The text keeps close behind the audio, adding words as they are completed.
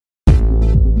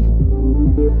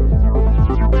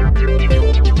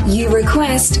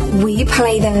request, we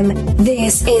play them.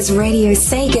 This is Radio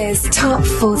Sega's Top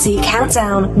 40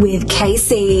 Countdown with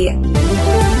KC.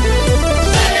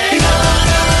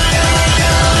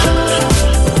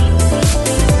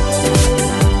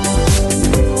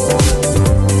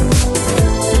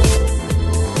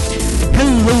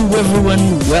 Hello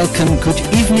everyone, welcome, good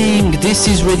evening. This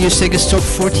is Radio Sega's Top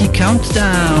 40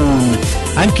 Countdown.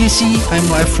 I'm Casey, I'm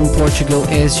live from Portugal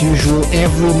as usual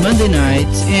every Monday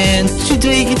night, and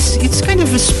today it's kind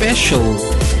of a special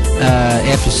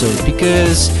episode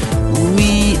because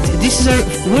this is our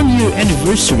 1 year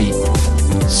anniversary.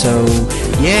 So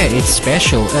yeah, it's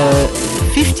special.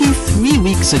 53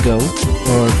 weeks ago,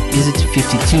 or is it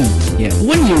 52? Yeah,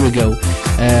 1 year ago.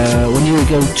 1 year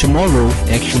ago tomorrow,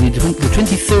 actually, the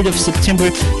 23rd of September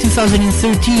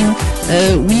 2013,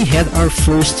 we had our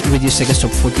first Radio Sega's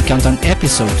Top 40 Countdown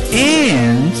episode.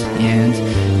 And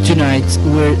tonight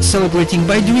we're celebrating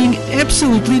by doing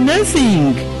absolutely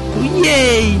nothing.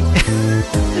 Yay!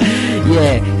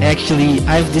 Yeah, actually,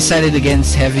 I've decided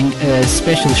against having a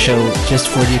special show just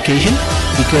for the occasion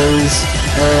because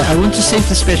I want to save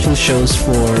the special shows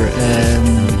for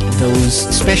those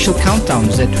special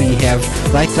countdowns that we have,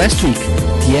 like last week,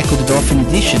 the Echo the Dolphin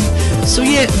edition. So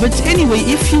yeah, but anyway,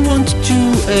 if you want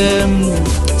to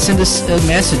send us a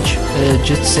message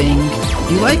just saying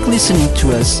you like listening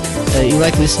to us, you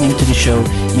like listening to the show,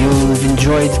 you've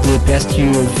enjoyed the past year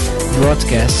of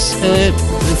broadcasts,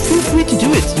 feel free to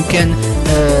do it. You can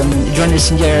join us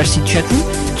in the IRC chat room.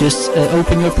 Just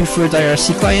open your preferred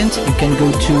IRC client. You can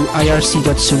go to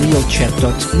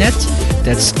irc.surrealchat.net.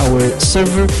 That's our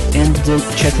server, and the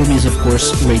chat room is of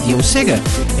course Radio Sega,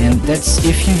 and that's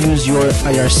if you use your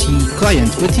IRC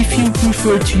client. But if you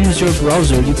prefer to use your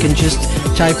browser, you can just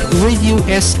type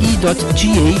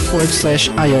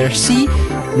radiose.ga/IRC,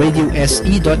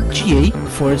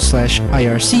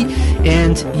 radiose.ga/IRC,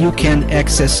 and you can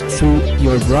access through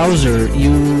your browser.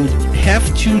 You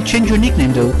have to change your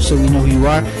nickname though, so we know who you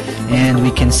are and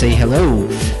we can say hello.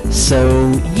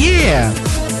 So yeah,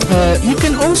 you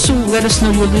can also let us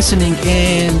know you're listening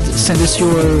and send us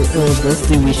your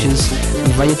birthday wishes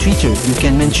via Twitter. You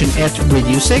can mention at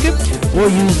Radio Sega or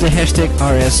use the hashtag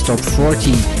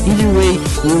RSTop40. Either way,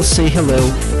 we'll say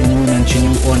hello and we'll mention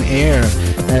you on air.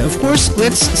 Of course,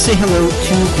 let's say hello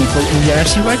to people in the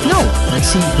IRC right now. Let's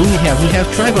see who we have. We have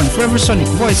Trigon, Forever Sonic,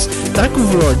 Voice, Dark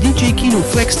Overlord, DJ Kino,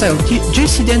 Flexstyle,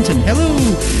 JC Denton, hello,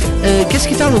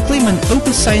 Keskitalo, Clayman,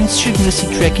 Opus Science,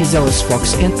 Shignessy, Trekkie, Zealous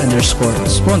Fox, and underscore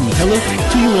Spawny. Hello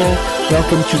to you all.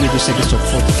 Welcome to Radio Sega's Top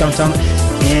 40 Countdown,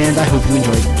 and I hope you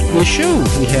enjoyed the show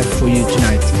we have for you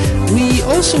tonight. We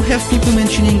also have people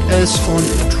mentioning us on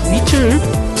Twitter,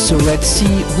 so let's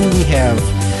see who we have.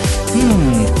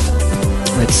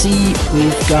 Let's see,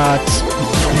 we've got,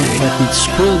 let me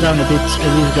scroll down a bit,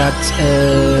 we've got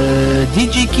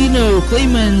DJ Kino,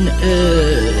 Clayman,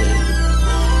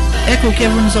 Echo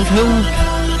Caverns of Hope,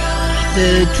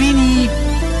 Dreamy,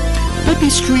 Puppy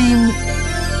Scream,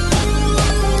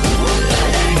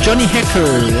 Johnny Hacker,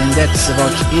 and that's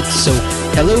about it. So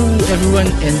hello everyone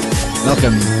and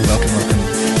welcome.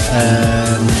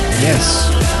 Yes,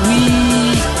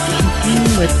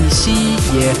 let me see,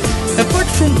 yeah. Apart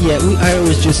from, I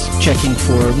was just checking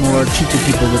for more Twitter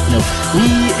people that know. We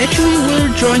actually were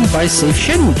joined by Safe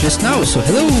Shadow just now, so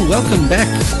hello, welcome back.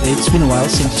 It's been a while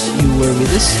since you were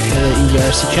with us in the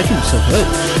IRC chat room, so hello.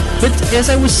 But as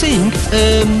I was saying,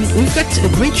 we've got a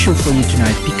great show for you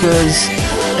tonight because,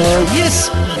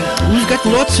 yes, we've got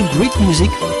lots of great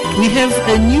music. We have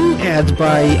a new ad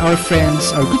by our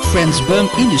good friends Bum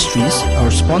Industries, our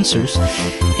sponsors,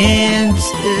 and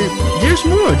there's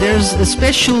more. There's a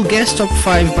special guest top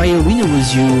 5 by a winner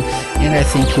was you, and I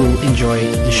think you'll enjoy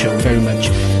the show very much.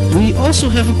 We also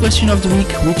have a question of the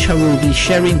week, which I will be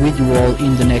sharing with you all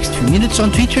in the next few minutes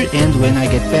on Twitter and when I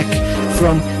get back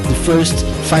from the first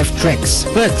 5 tracks.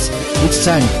 But it's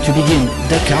time to begin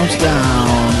the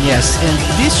countdown. Yes, and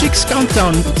this week's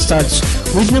countdown starts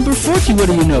with number 40, what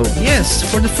do you know? Yes,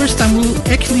 for the first time we'll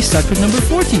actually start with number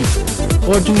 40.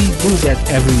 Or do we do that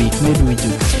every week? Maybe we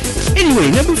do.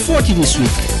 Anyway, number 40 this week,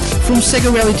 from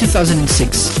Sega Rally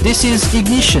 2006. This is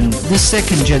Ignition, the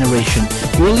second generation.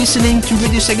 You're listening to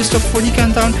Radio Sega's Top 40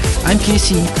 Countdown. I'm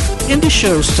Casey, and the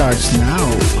show starts now.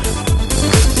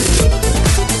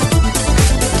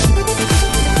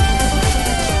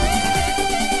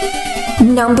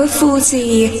 Number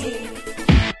 40.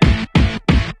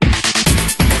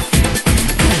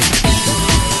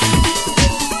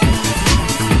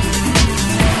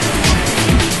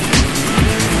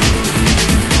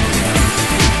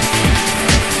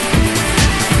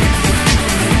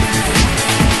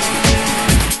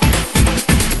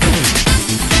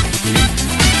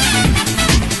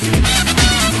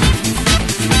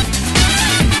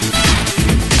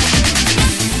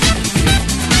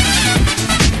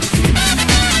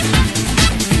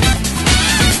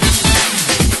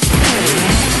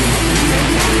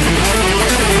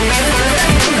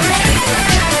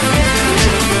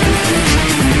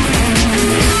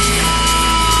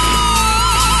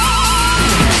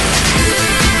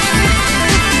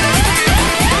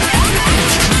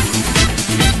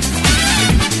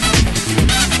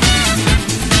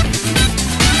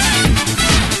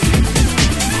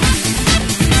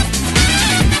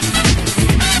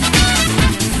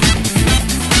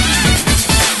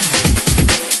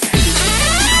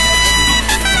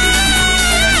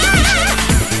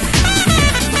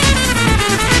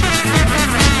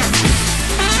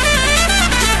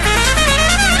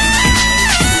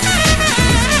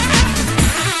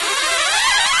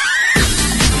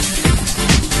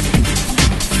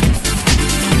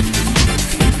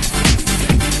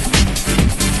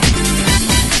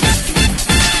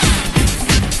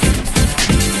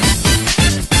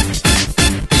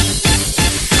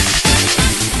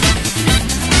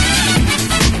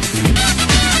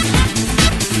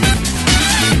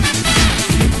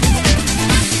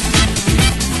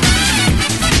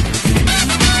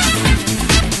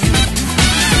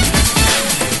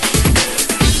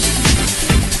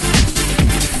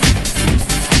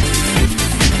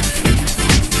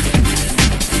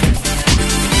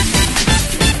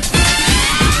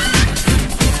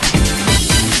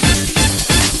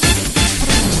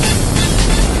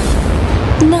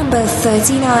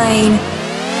 39.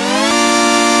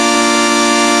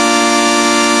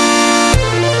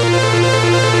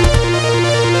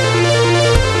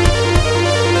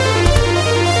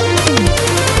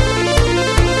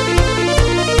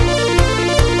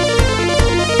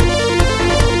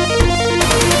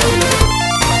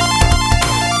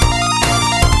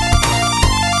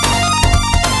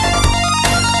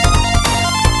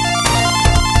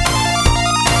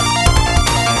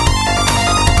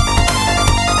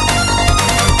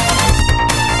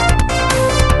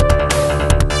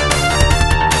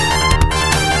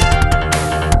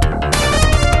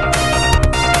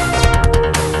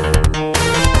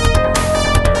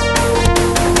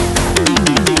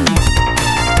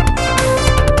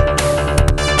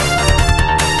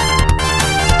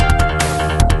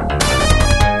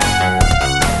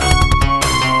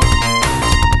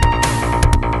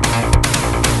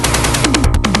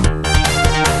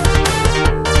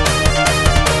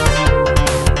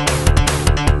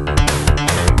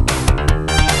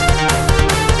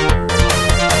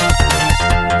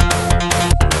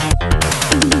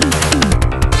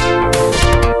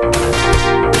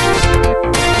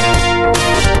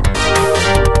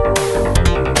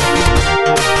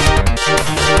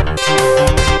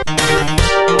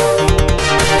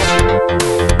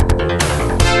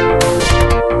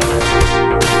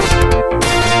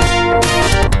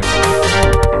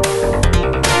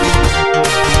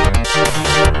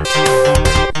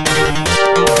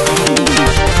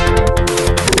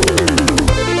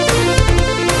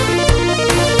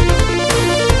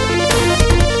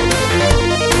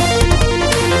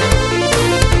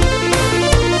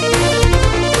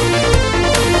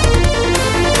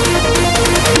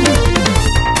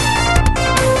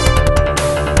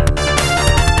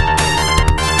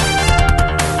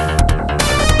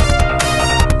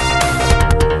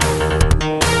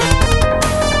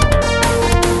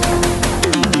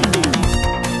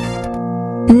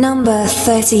 Number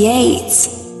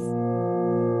 38.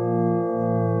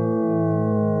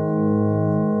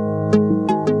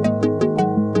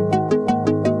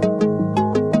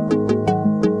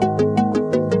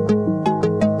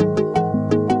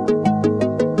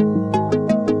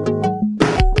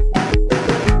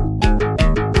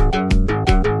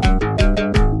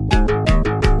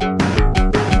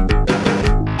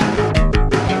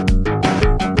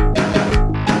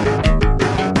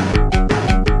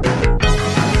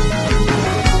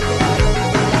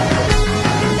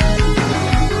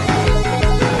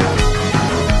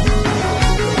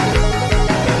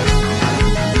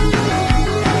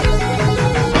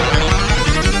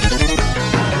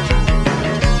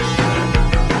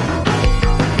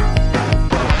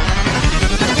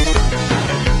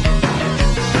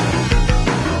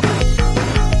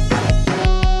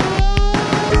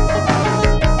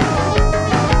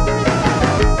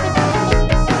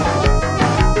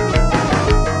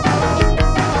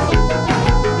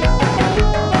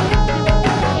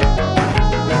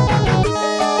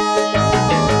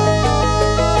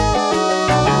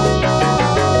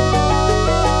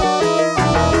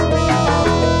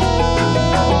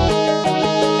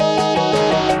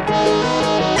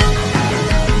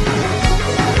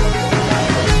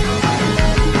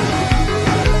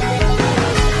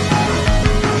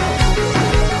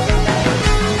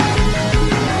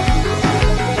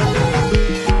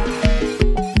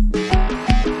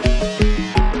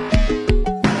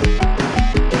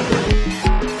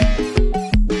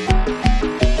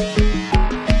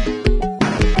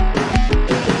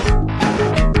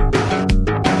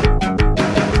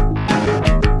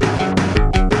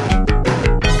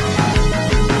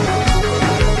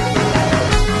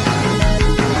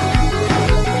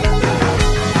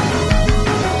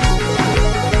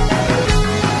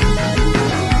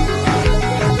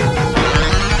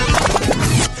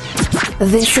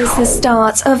 This is the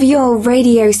start of your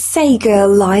Radio Sega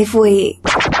Live Week.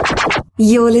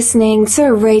 You're listening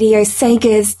to Radio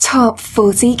Sega's Top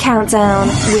 40 Countdown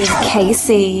with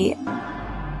KC.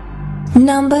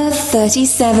 Number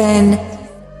 37.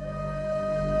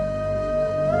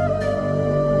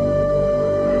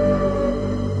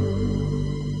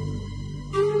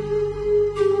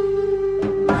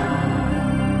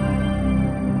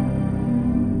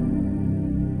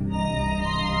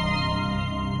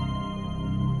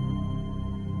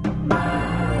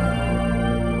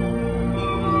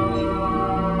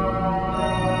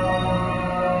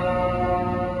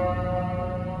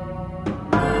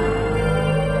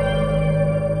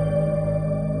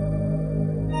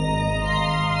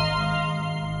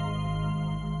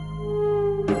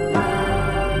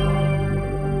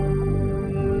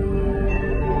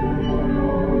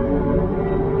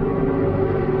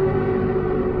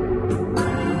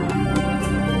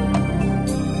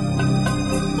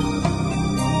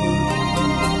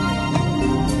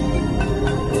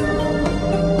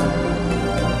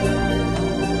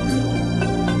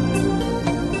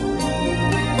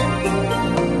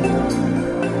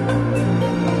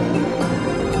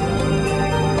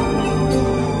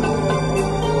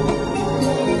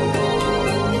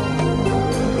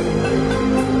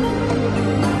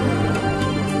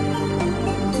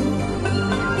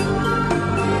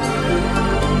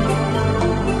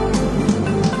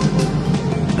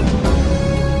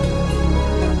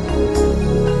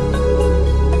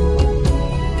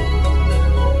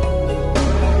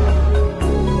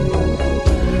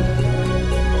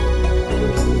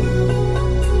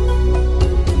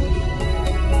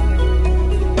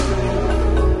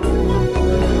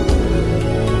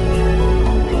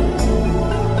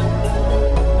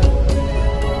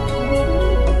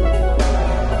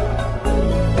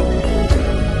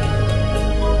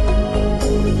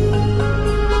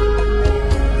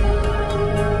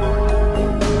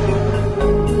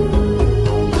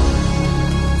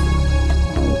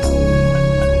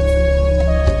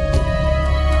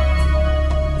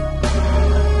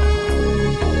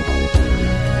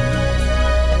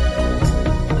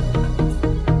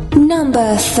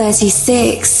 Number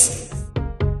 36.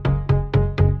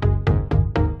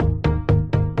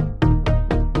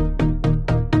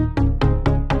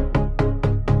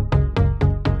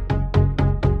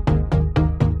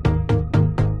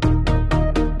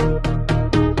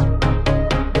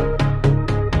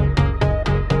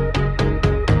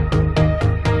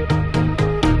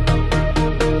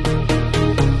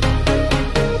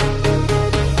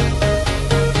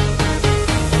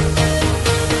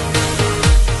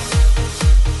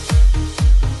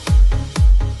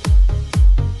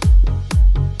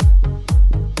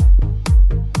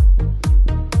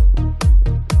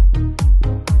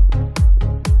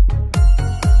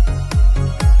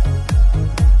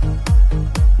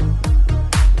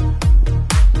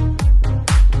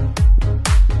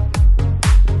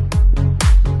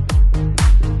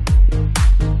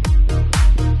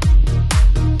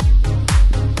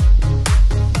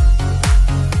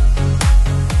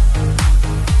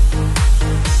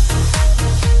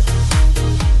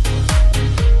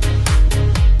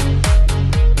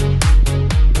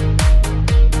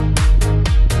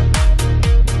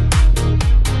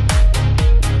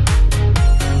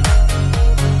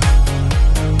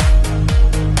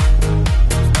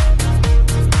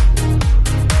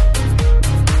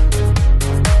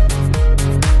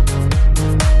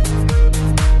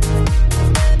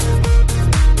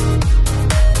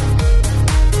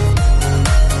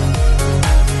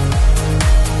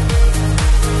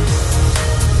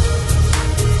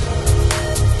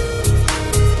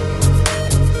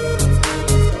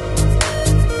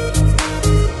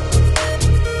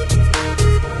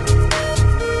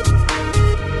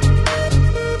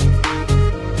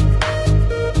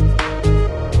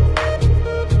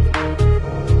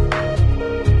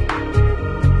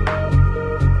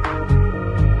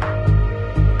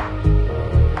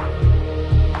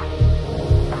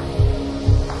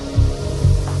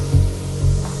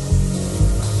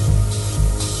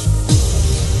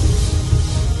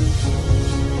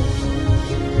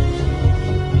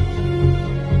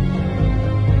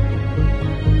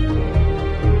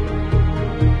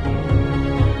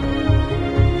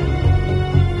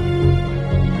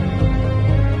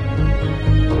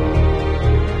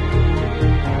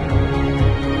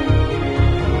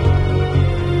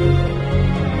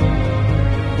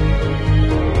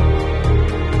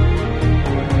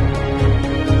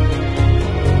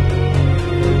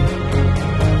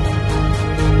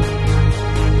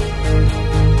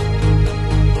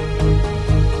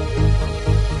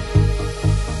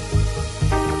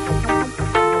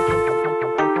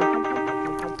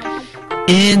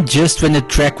 And just when the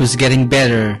track was getting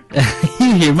better,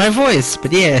 you hear my voice,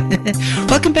 but yeah.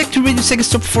 Welcome back to Radio Sega's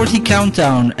Top 40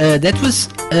 Countdown. That was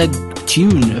a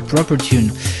tune, a proper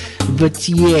tune. But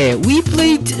yeah, we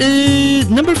played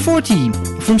number 40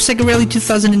 from Sega Rally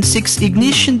 2006,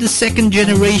 Ignition, the second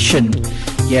generation.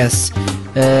 Yes,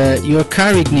 your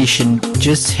car Ignition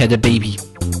just had a baby.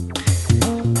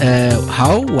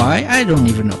 How? Why? I don't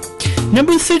even know.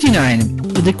 Number 39,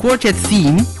 the quartet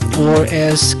theme, or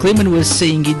as Clement was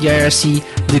saying in the IRC,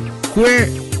 the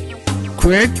quartet?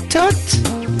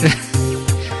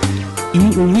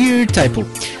 Weird typo.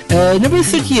 Number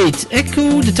 38,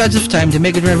 Echo, The Tides of Time, the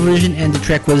Mega Drive version, and the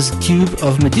track was Tube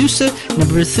of Medusa.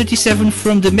 Number 37,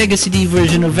 from the Mega CD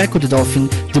version of Echo the Dolphin,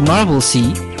 The Marble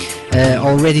Sea.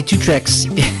 Already two tracks,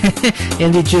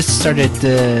 and we just started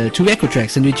two Echo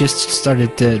tracks, and we just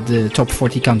started the Top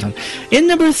 40 Countdown. And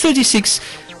number 36,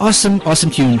 awesome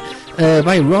tune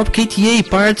by Rob KTA,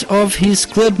 part of his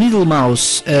Club Needle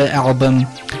Mouse album.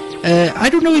 I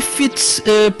don't know if it's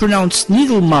pronounced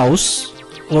Needle Mouse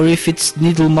or if it's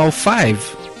Needle Mouse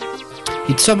 5.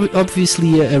 It's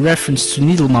obviously a reference to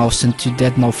Needle Mouse and to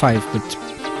Dead Mouse 5, but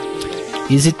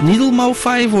is it Needle Mouse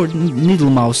 5 or Needle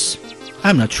Mouse?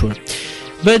 I'm not sure.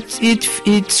 But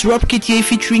it's Rob KTA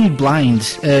featuring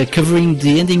Blind, covering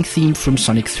the ending theme from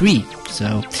Sonic 3.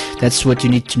 So that's what you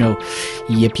need to know.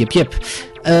 Yep.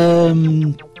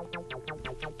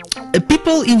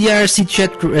 People in the IRC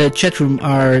chat room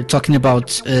are talking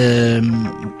about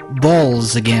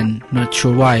balls again. Not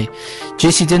sure why.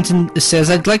 JC Denton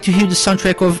says, I'd like to hear the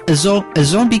soundtrack of A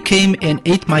Zombie Came and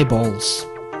Ate My Balls.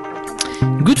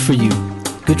 Good for you.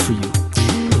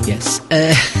 Yes.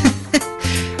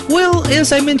 Well,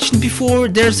 as I mentioned before,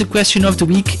 there's the question of the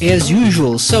week as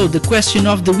usual. So the question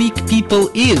of the week, people,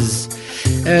 is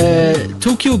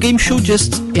Tokyo Game Show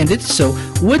just ended, so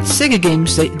what Sega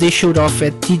games they showed off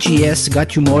at TGS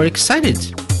got you more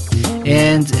excited?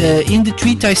 And in the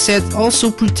tweet I said, also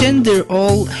pretend they're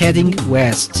all heading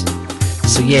west.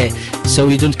 So yeah, so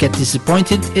you don't get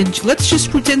disappointed. And let's just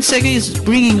pretend Sega is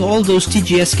bringing all those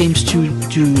TGS games to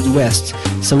the West.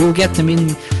 So we'll get them in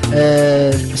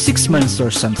 6 months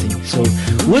or something. So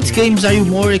what games are you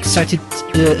more excited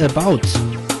about?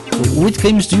 What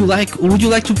games do you like? Would you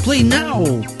like to play now?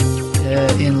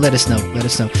 And let us know.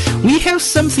 We have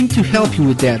something to help you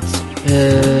with that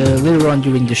later on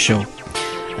during the show.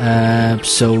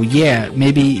 So yeah,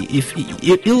 maybe if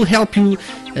it'll help you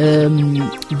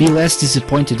be less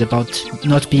disappointed about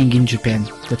not being in Japan.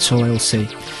 That's all I'll say.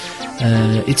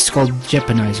 It's called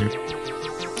Japanizer,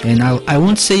 and I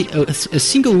won't say a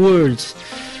single word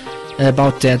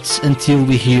about that until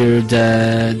we hear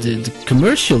the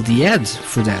commercial, the ad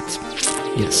for that.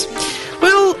 Yes.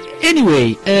 Well,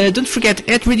 anyway, don't forget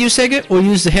at Radio Sega or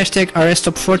use the hashtag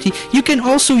RSTop40. You can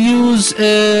also use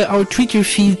our Twitter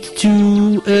feed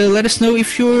to let us know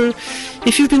if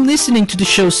you've been listening to the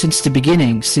show since the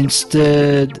beginning, since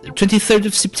the 23rd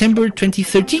of September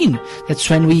 2013. That's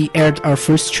when we aired our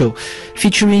first show,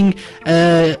 featuring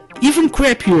even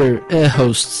crappier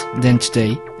hosts than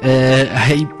today.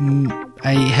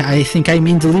 I think I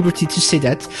mean the liberty to say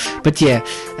that, but yeah,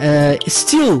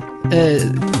 still,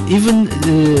 even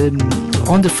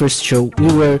on the first show, we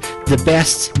were the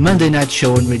best Monday night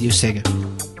show on Radio Sega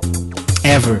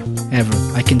ever.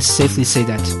 I can safely say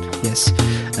that, yes.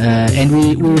 And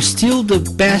we were still the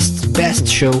best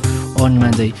show on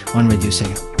Monday on Radio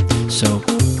Sega. So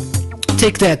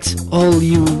take that, all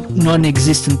you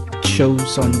non-existent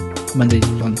shows on Monday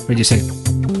on Radio Sega.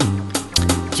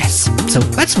 Yes, so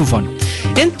let's move on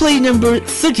and play number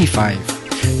 35.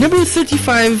 Number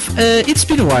 35, it's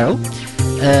been a while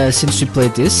since we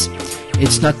played this.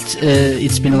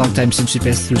 It's been a long time since we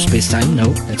passed through space-time. No,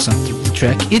 that's not the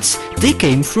track. They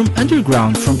Came From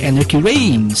Underground from Anarchy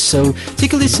Reigns. So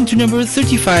take a listen to number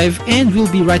 35 and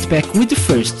we'll be right back with the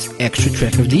first extra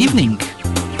track of the evening.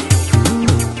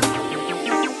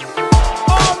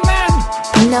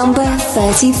 Number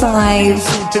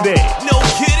 35. Today. No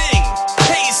kidding.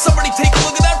 Hey, somebody take a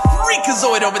look at that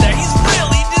freakazoid over there. He's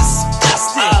really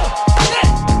disgusting.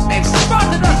 He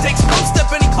takes one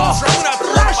step any closer. I'm gonna have to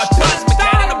look at my plasma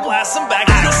cannon and blast him back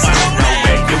into the stone.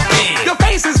 Where you been? Your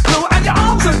face is blue and your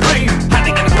arms are green.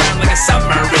 Hiding in the ground like a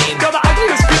submarine. You're the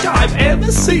ugliest creature I've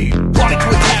ever seen. Plotting to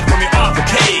attack from your awful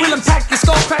cage. We'll attack your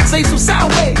skull, crack, say some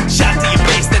sound waves. Shot to your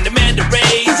face, then demand a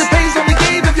raise. Cause the pains only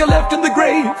gave if you're left in the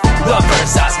grave.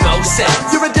 Reverse osmosis.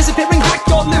 You're a disappearing hack,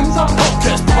 your limbs are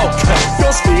Hocus pocus.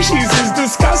 Your species is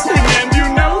disgusting and you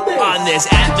know this. On this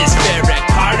atmospheric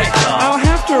particle, I'll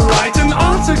have to write an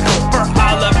article. for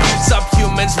all of you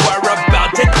subhumans, we're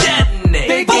about to detonate.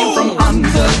 They came from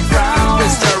underground.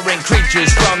 Stirring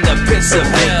creatures from the pits of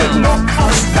Could hell. knock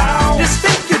us down.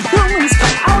 Disfigured humans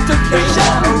come out of the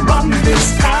shadow, run this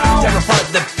town. Tear apart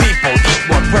the people, eat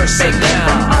one person They came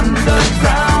from down.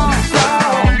 underground.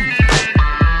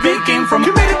 They came from.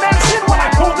 You made a man sin when I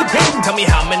pulled the pin. Tell me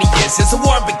how many years since the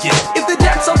war began. If the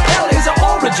depths of hell is our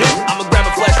origin, I'ma grab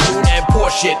a flesh wound and pour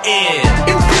shit in.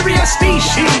 inferior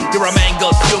species. You're a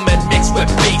mangled human mixed with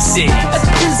feces. A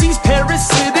disease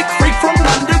parasitic freak from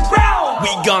underground. We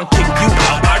gon' kick you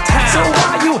out our town. So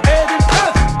why you headed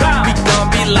earthbound? We gon'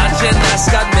 be launching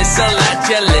Ascot missile at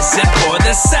you. Listen for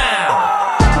the sound.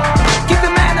 Give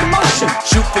the man in motion.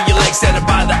 Shoot for your legs standing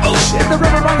by the ocean. If the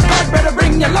river runs back, better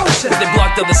bring your lotion. They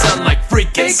blocked out the sun like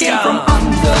freaking They came from scum.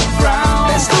 underground.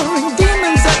 They're stirring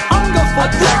demons that hunger for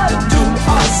blood to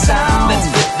our sound. Let's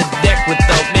hit the deck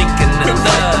without making a We'll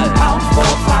fight them thud. pound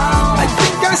for pound. I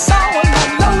think I saw one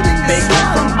unloading this. They came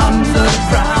from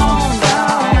underground.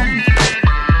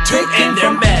 To end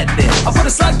their madness. I put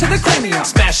a slug to the cranium.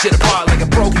 Smash it apart like a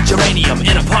broken geranium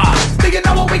in a pot. Do you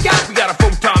know what we got? We got a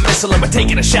photon missile and we're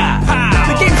taking a shot.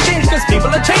 The game's changed cause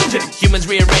people are changing. Humans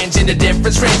rearrange into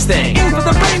different strange things. Aim for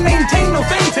the brain, maintain no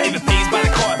fainting. Leave it peas by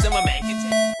the cords and we're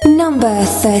making Number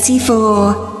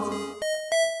 34.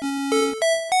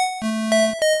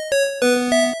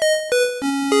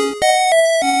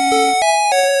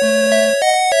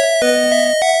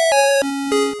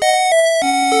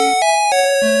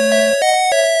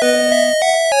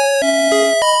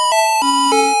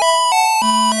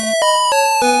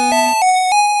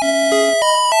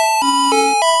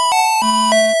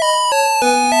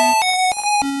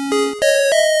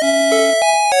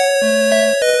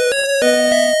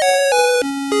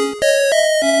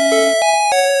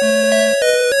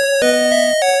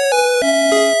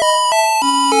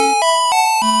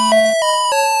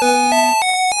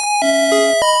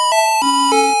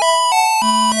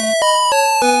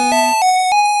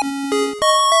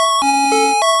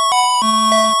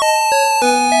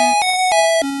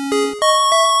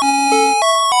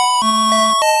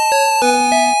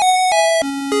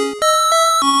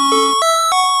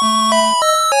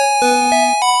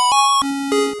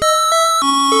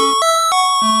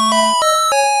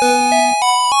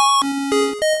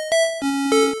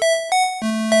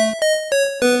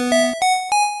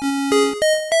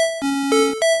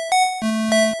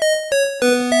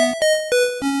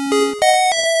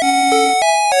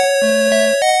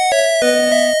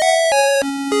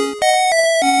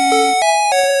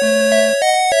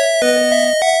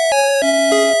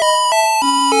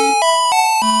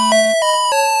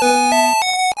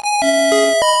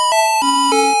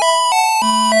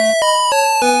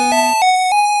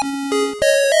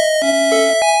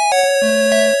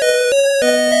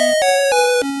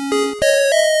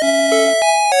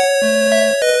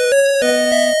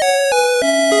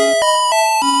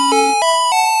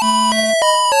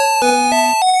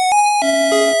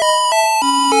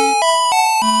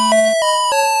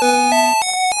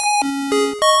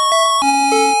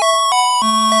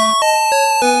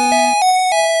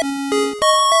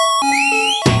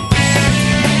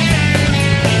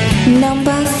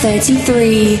 Number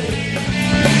 33.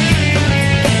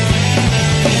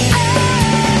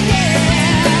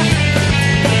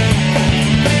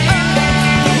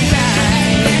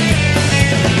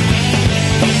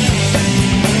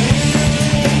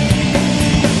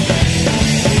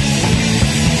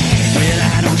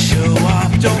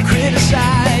 Don't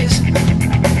criticize.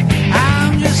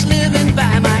 I'm just living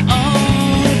by my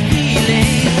own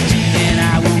feelings, and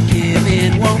I won't give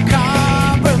in, won't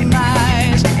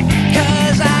compromise,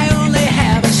 'cause I only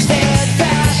have a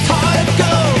steadfast heart of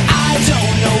gold. I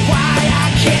don't know why I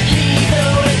can't leave,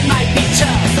 though it might be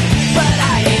tough, but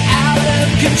I ain't out of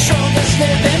control, just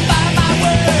living by my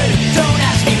word. Don't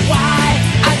ask me why,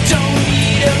 I don't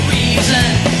need a reason.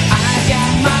 I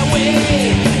got my way,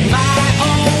 my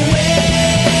own way.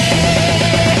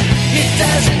 It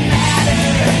doesn't matter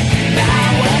now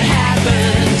what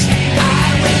happens. I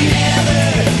will never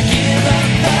give up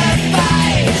the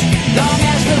fight, long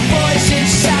as the voice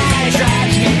inside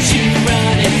drives me to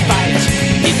run and fight.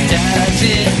 It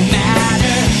doesn't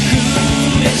matter who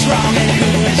is wrong and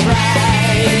who is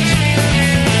right.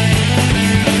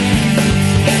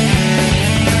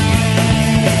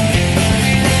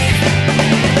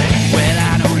 Well,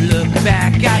 I don't look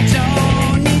back, I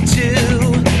don't need to.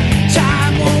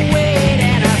 Time won't wait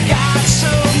and I've got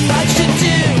so much to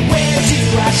do. Where do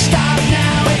I stop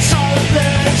now? It's all a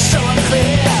blur, so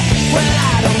unclear. Well,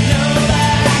 I don't know,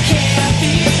 but I can't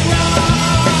be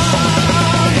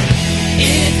wrong.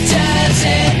 It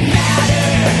doesn't matter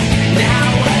now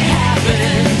what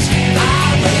happens. I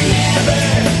will never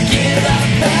give up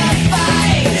the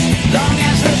fight, long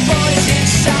as the voice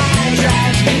inside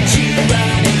drives me to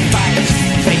run and fight.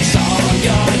 Face all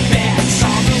your bets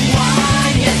on the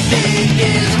one you think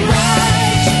is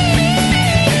right.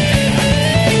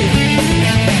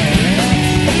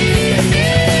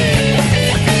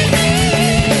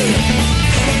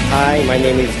 Hi, my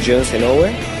name is Jun Senoue.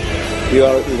 You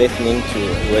are listening to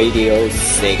Radio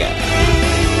Sega.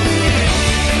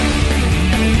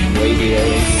 Radio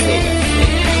Sega.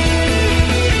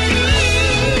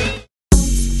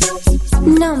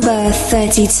 Number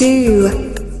 32.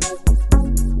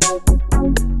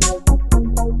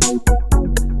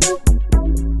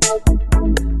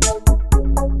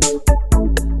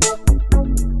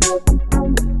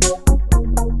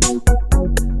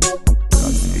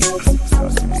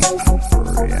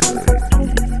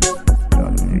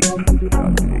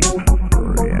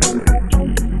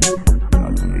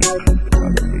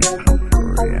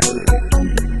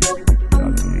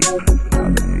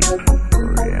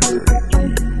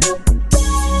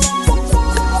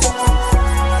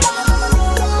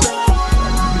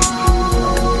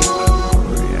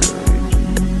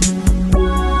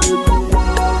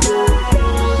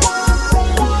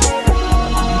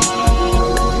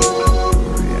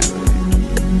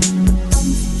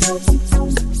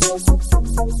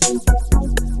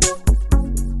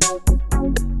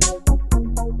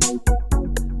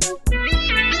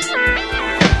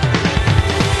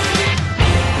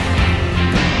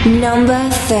 Number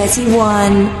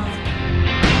 31.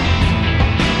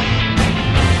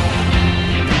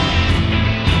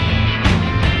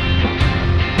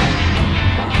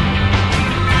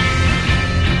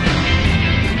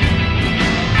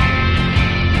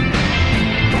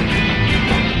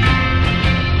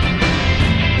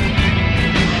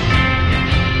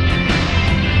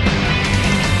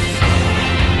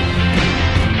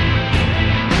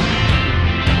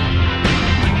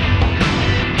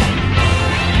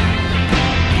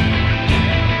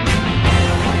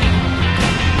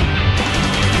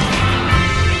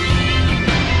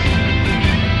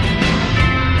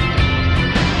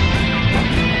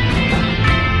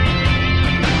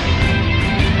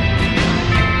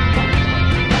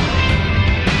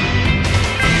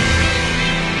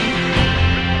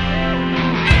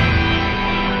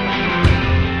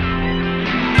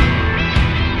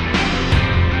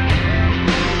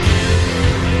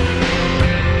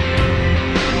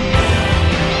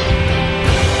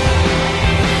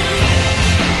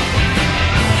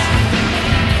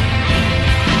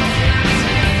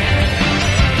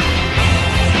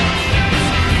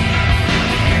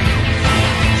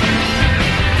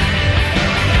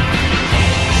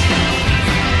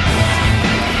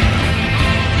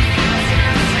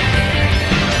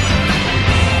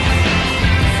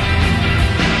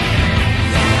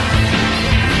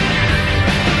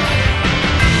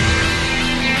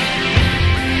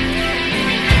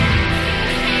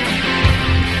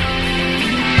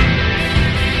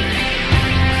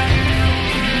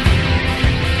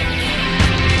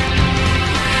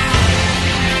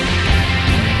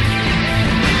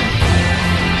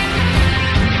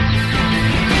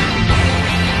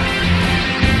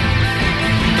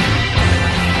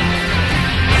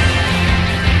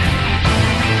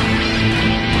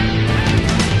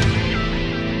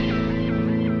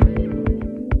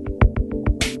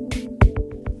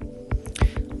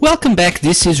 welcome back.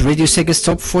 This is Radio Sega's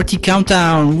Top 40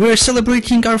 Countdown. We're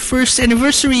celebrating our first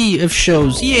anniversary of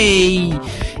shows. Yay!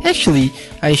 Actually,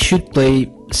 I should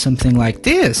play something like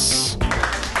this.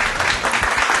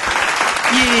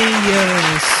 Yay,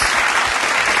 yes.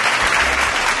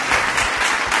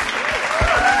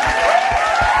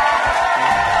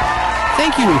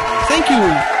 Thank you,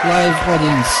 live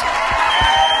audience.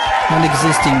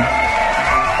 Non-existing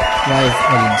live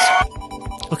audience.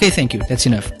 Okay, thank you. That's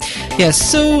enough. Yes,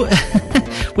 so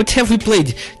what have we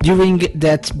played during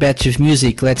that batch of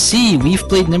music? Let's see. We've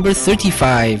played number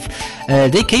 35.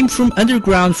 They came from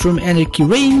Underground from Anarchy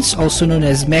Reigns, also known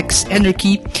as Max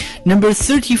Anarchy. Number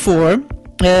 34.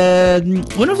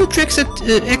 One of the tracks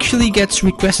that actually gets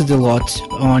requested a lot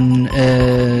on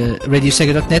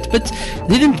RadioSega.net, but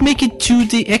didn't make it to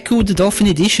the Echo the Dolphin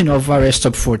edition of RS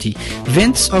Top 40.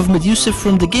 Vents of Medusa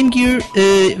from the Game Gear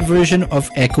version of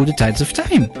Echo the Tides of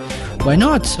Time. Why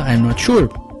not? I'm not sure.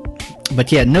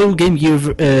 But yeah, no Game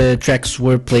Gear tracks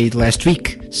were played last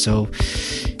week, so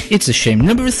it's a shame.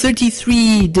 Number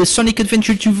 33, the Sonic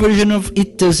Adventure 2 version of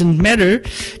It Doesn't Matter.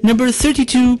 Number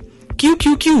 32,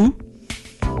 QQQ.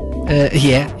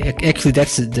 Yeah, actually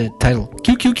that's the title.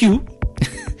 QQQ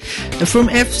from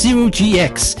F-Zero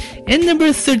GX. And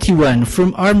number 31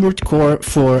 from Armored Core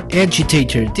for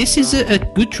Agitator. This is a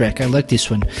good track. I like this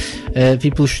one.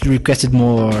 People should request it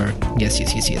more. Yes.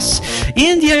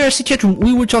 In the IRC chat room,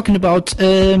 we were talking about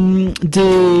the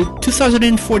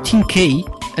 2014K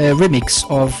remix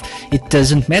of It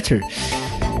Doesn't Matter.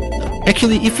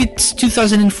 Actually, if it's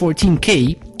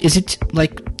 2014K, is it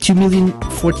like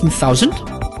 2,014,000?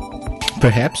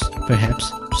 Perhaps.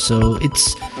 So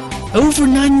it's over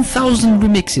 9,000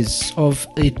 remixes of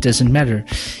It Doesn't Matter.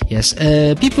 Yes,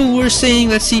 people were saying,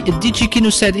 let's see,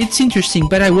 Digikino said, it's interesting,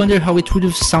 but I wonder how it would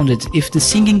have sounded if the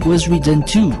singing was redone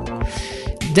too.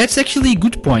 That's actually a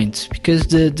good point, because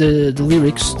the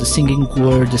lyrics, the singing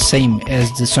were the same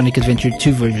as the Sonic Adventure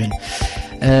 2 version.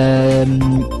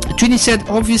 Trini said,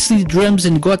 obviously drums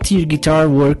and god tier guitar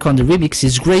work on the remix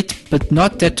is great, but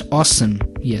not that awesome.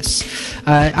 Yes.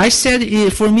 I said,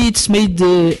 for me it's made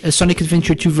the Sonic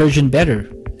Adventure 2 version better.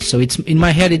 So it's in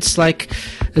my head it's like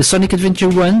Sonic Adventure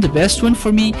 1, the best one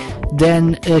for me,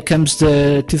 then comes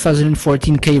the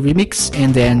 2014K remix,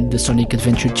 and then the Sonic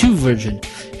Adventure 2 version.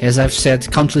 As I've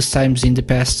said countless times in the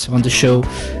past on the show,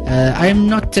 I am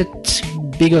not that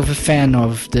big of a fan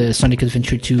of the Sonic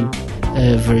Adventure 2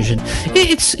 version.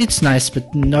 It's nice,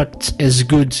 but not as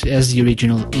good as the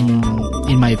original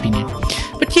in my opinion.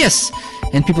 But yes,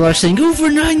 and people are saying over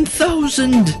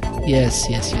 9,000. Yes.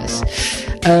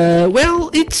 Well,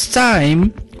 it's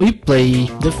time we play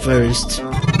the first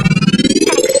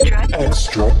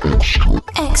Extra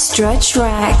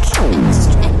track.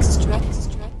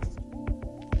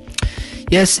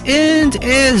 Yes, and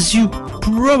as you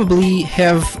probably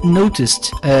have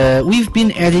noticed, we've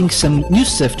been adding some new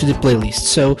stuff to the playlist.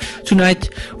 So tonight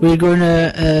we're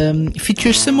gonna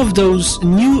feature some of those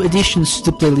new additions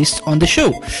to the playlist on the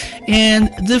show.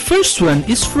 And the first one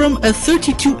is from a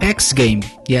 32X game.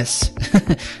 Yes,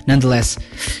 nonetheless.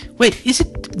 Wait, is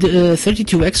it the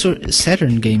 32X or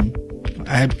Saturn game?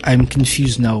 I'm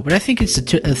confused now, but I think it's a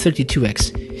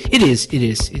 32X. It is.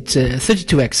 It's a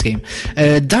 32X game.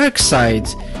 Darkside,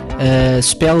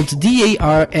 spelled D-A-R-X-I-D-E.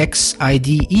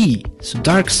 So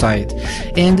Darkside.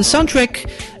 And the soundtrack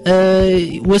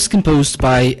was composed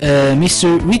by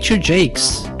Mr. Richard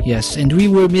Jakes. Yes, and we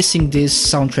were missing this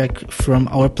soundtrack from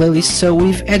our playlist, so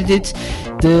we've added it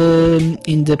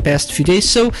in the past few days.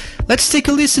 So let's take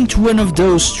a listen to one of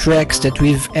those tracks that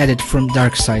we've added from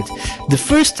Darkside. The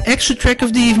first extra track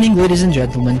of the evening, ladies and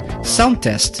gentlemen, Sound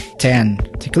Test 10.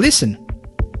 Take a listen.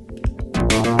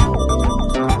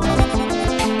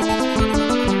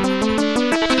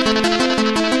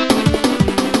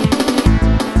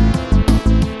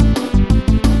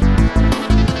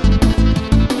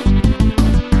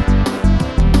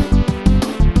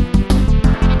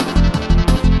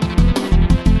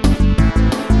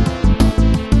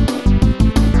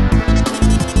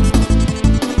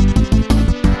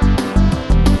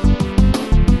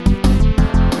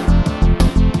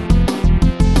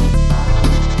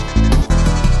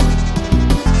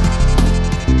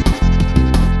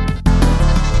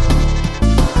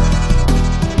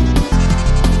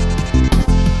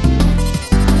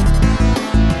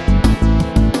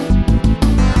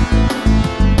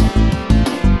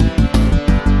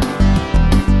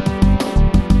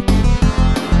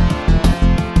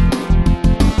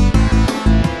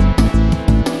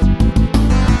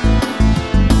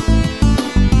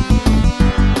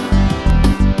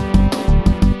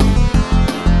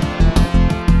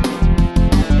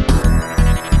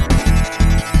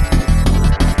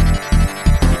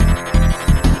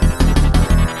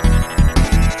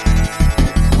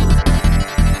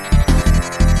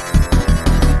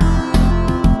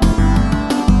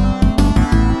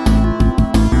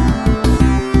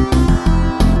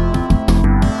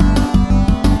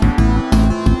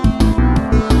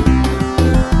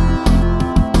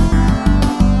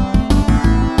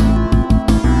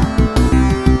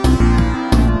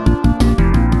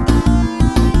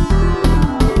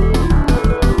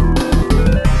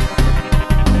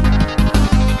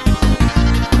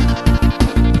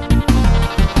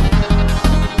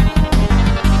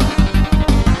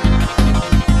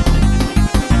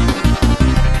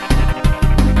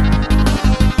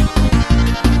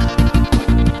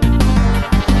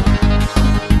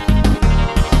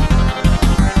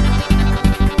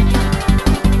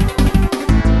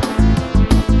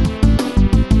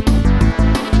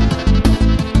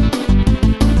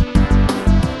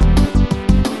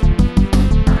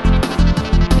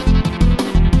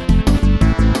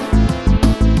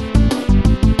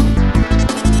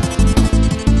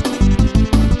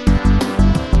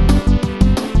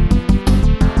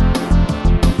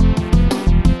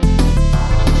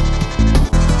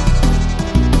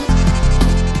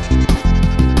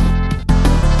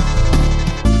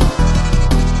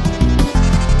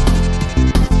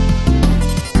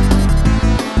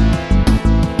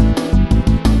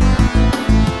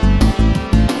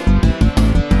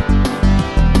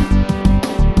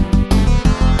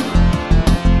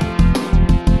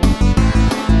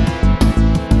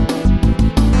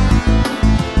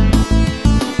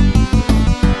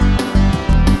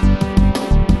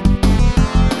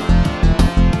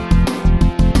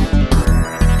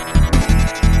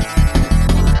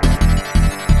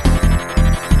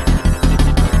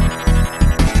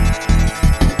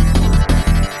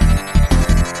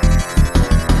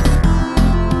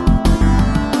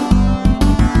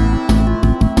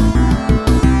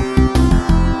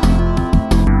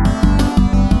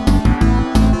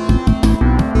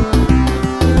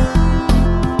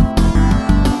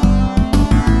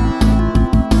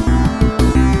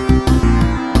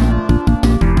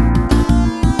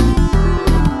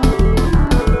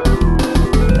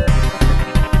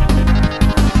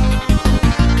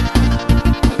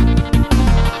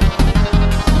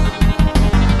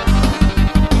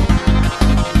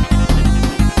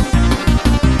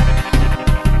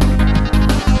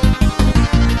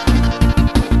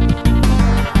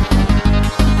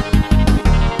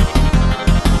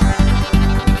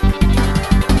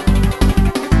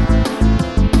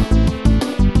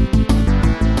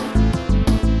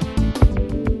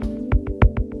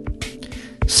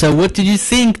 So what did you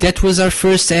think? That was our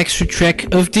first extra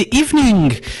track of the evening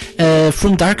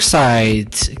from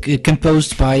Darkside,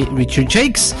 composed by Richard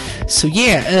Jakes. So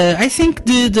yeah, I think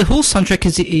the whole soundtrack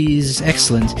is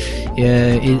excellent.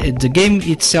 The game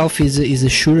itself is a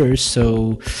shooter,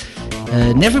 so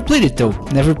never played it though.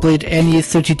 Never played any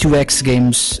 32X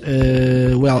games.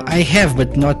 Well, I have,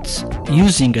 but not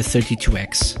using a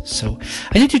 32X. So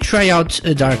I need to try out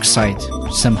a Darkside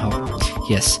somehow.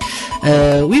 Yes.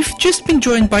 We've just been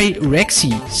joined by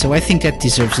Rexy, so I think that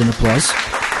deserves an applause.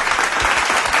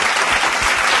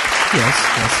 Yes,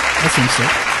 I think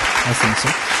so.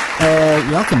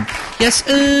 Welcome. Yes,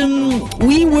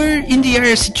 we were in the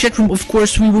IRC chat room, of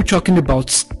course, we were talking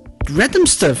about random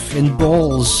stuff and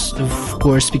balls, of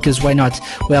course, because why not?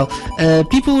 Well,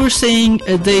 people were saying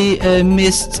they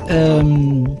missed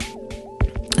the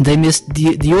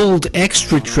old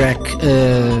extra track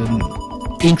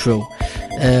intro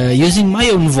using my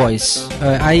own voice.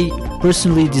 I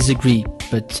personally disagree,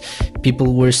 but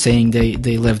people were saying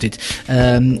they loved it.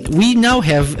 We now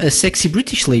have a sexy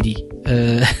British lady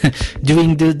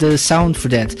doing the sound for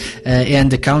that and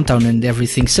the countdown and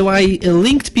everything. So I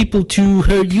linked people to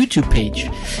her YouTube page.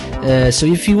 So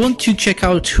if you want to check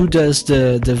out who does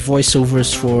the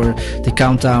voiceovers for the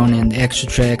countdown and extra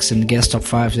tracks and guest top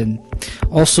 5s and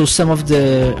also some of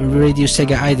the Radio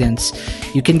Sega idents,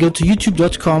 you can go to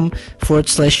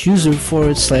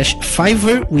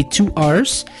youtube.com/user/Fiverr with 2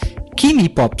 R's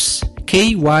Kimmypops,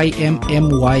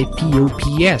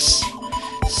 KYMMYPOPS.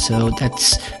 So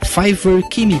that's Fiverr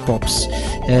Kimmypops.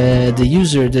 The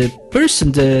user, the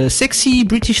person, the sexy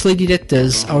British lady that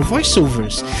does our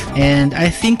voiceovers. And I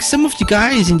think some of the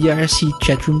guys in the IRC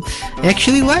chat room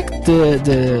actually liked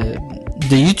the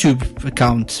YouTube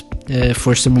account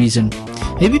for some reason.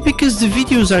 Maybe because the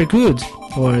videos are good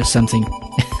or something.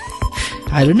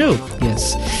 I don't know.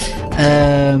 Yes.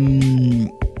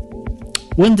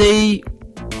 One day,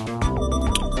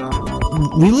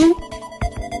 we will.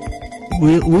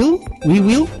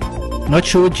 Not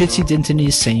sure what Jesse Denton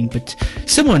is saying, but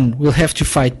someone will have to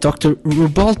fight Dr.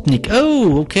 Robotnik.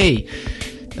 Oh, okay.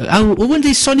 One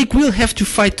day Sonic will have to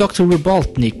fight Dr.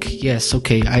 Robotnik. Yes,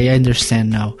 okay, I understand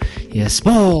now. Yes,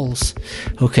 balls.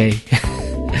 Okay.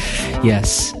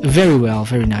 Yes, very well,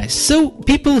 very nice. So,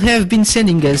 people have been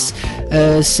sending us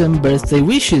some birthday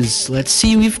wishes. Let's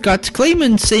see, we've got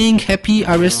Clayman saying happy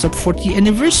RS Top 40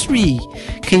 anniversary.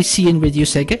 KC and Radio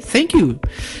Sega, thank you.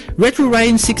 Retro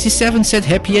Ryan 67 said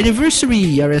happy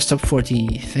anniversary RS Top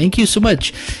 40. Thank you so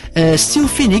much. Steel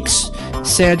Phoenix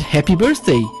said happy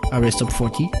birthday RS Top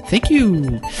 40. Thank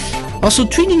you. Also,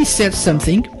 Trini said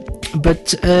something,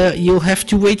 but you'll have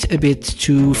to wait a bit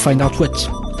to find out what.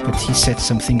 But he said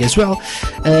something as well.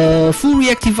 Full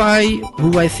Reactive Eye,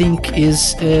 who I think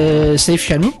is Safe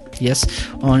Shanru, yes,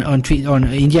 on in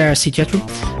the IRC chat room,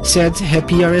 said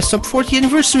happy RS Top 40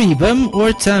 anniversary, bum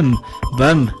or tum?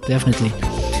 Bum, definitely.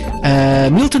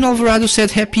 Milton Alvarado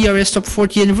said happy RS Top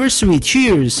 40 anniversary,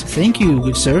 cheers, thank you,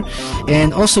 good sir.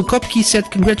 And also Kopke said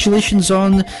congratulations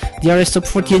on the RS Top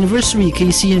 40 anniversary,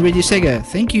 KC and Radio Sega,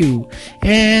 thank you.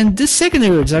 And the Sega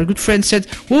Nerds, our good friend, said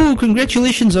whoa,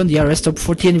 congratulations on the RS Top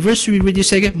 40 anniversary, Radio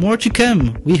Sega, more to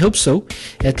come, we hope so,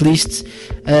 at least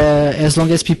as long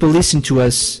as people listen to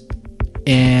us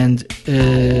and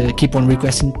keep on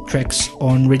requesting tracks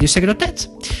on radiosega.net.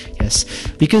 Yes,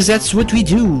 because that's what we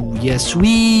do. Yes,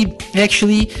 we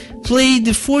actually play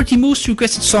the 40 most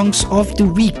requested songs of the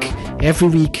week every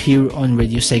week here on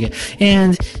Radio Sega.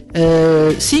 And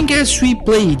seeing as we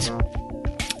played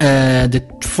the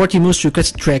 40 most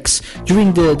requested tracks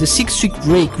during the 6-week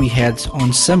break we had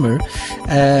on summer,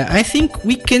 I think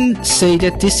we can say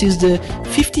that this is the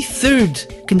 53rd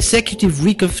consecutive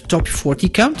week of top 40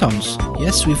 countdowns.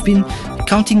 Yes, we've been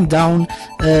counting down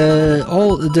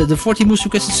all the 40 most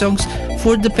requested songs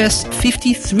for the past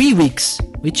 53 weeks,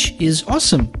 which is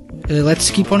awesome. Let's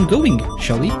keep on going,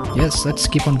 shall we? Yes, let's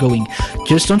keep on going.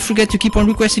 Just don't forget to keep on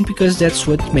requesting, because that's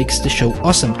what makes the show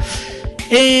awesome.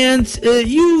 And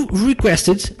you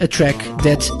requested a track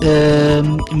that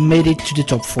made it to the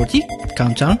top 40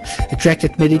 countdown, a track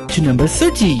that made it to number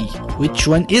 30. Which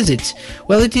one is it?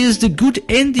 Well, it is the Good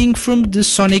Ending from the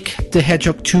Sonic the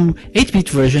Hedgehog 2 8-bit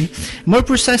version, more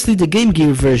precisely the Game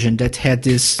Gear version that had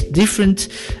this different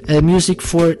music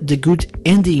for the Good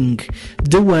Ending,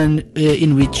 the one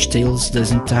in which Tails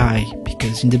doesn't die,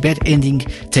 because in the bad ending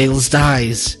Tails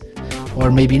dies,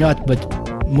 or maybe not, but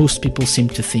most people seem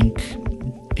to think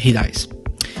he dies.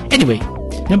 Anyway,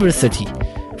 number 30.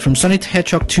 From Sonic the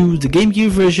Hedgehog 2, the Game Gear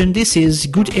version, this is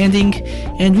Good Ending,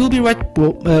 and we'll be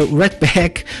right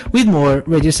back with more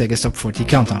Radio Sega Top 40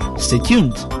 Countdown. Stay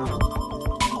tuned.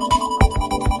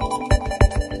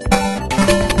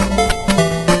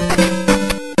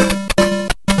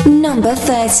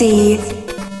 30.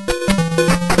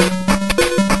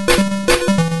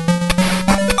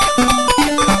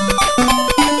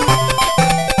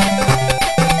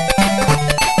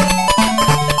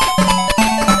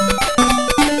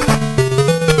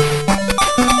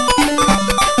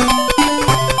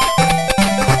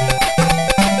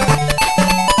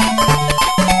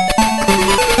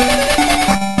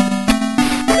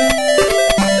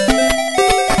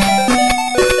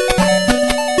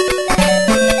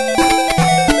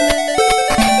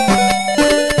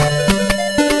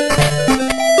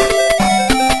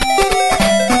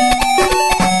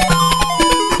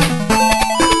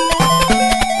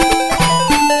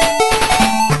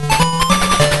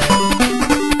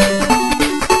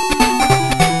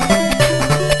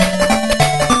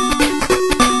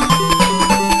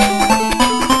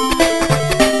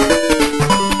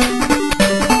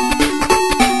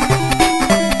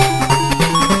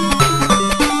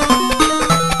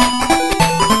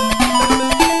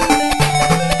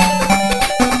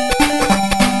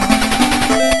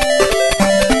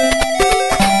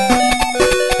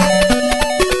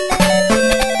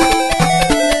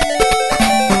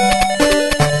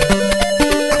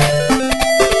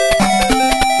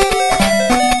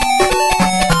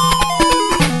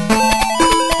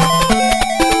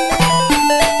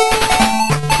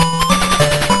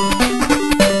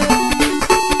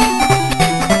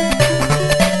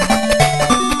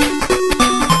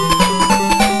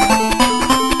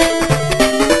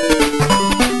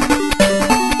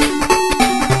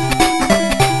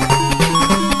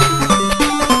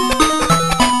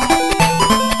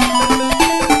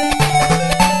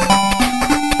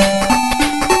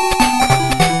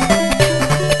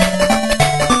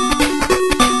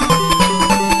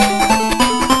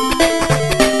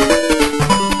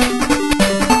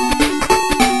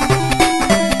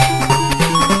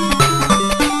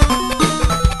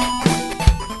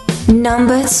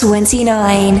 Number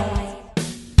 29.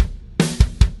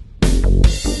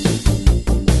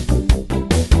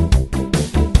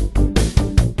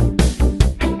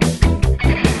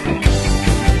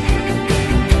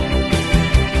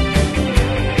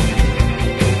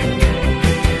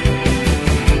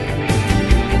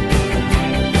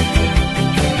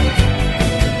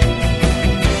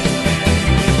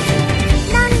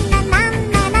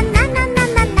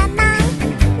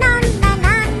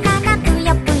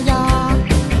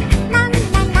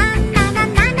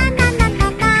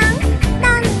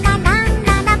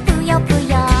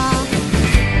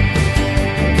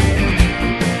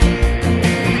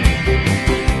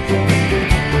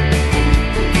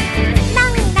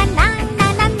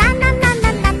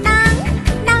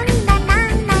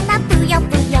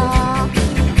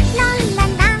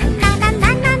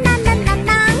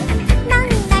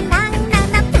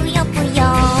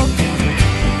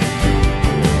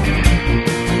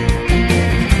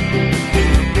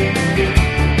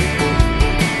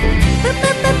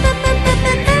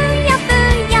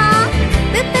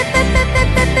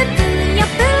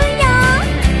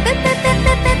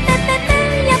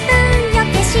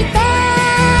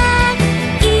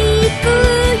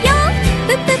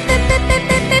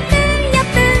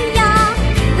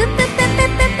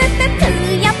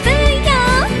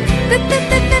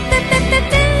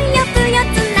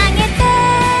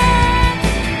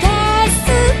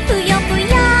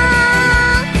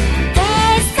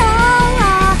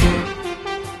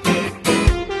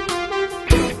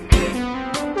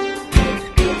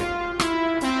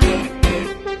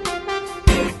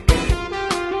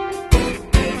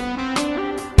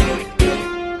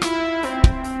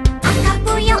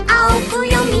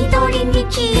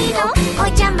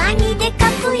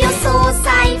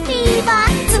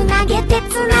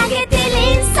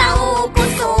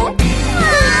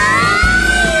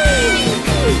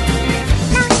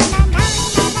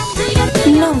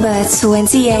 Number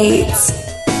 28.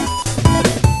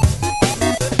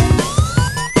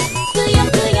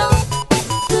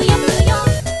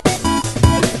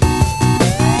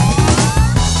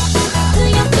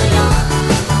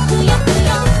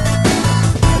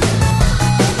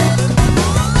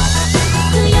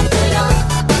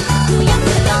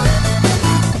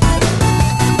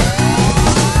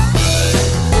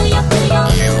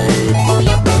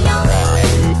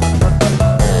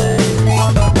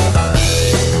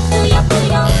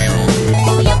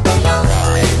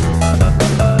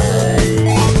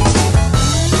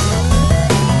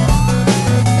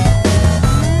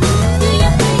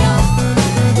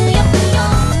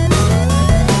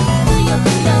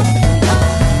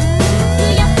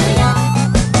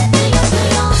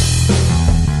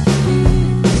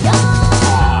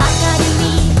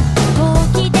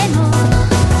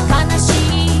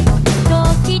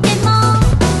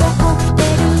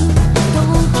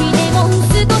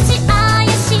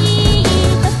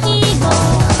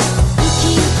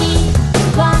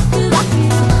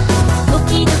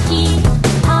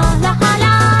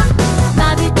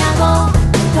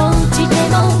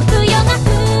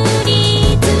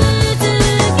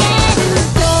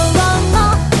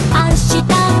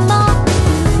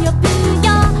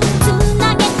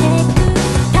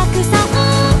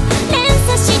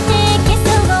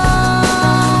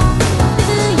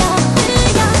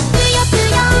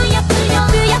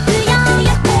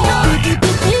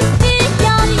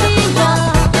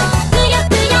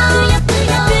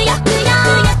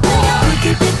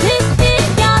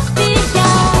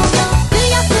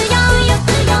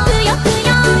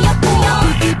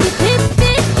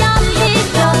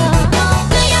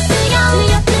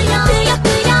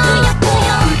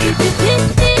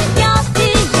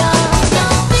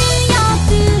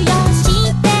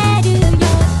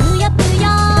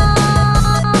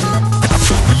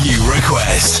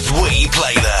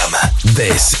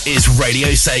 Radio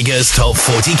Sega's Top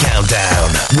 40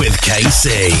 Countdown with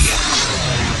KC.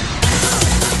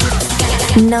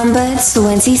 Number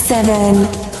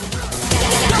 27.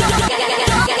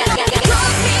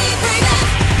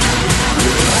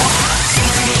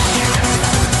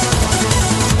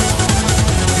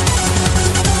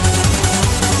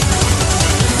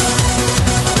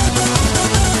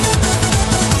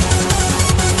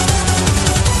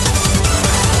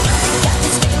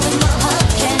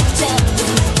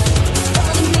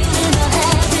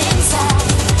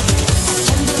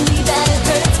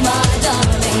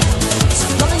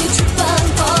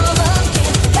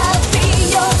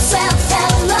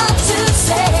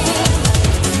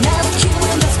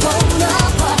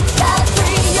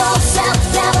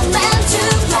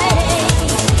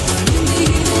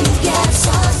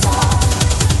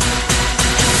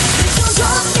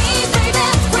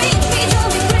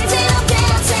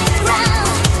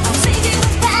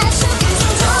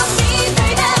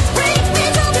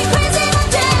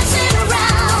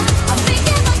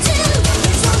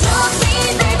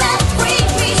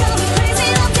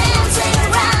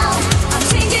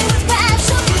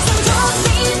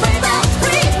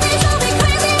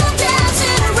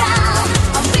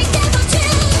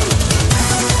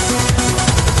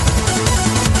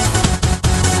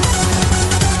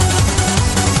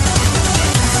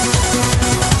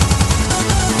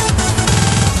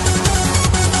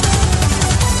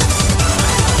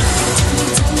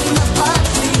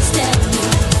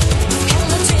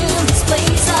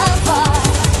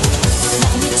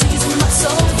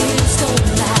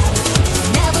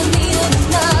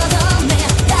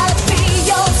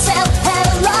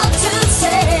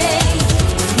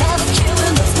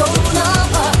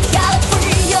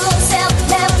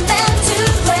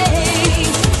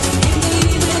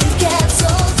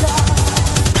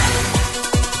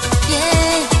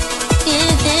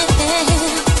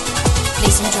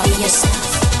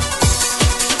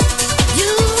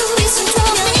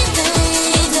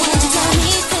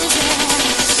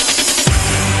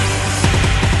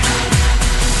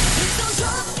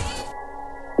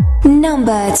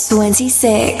 Number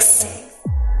 26.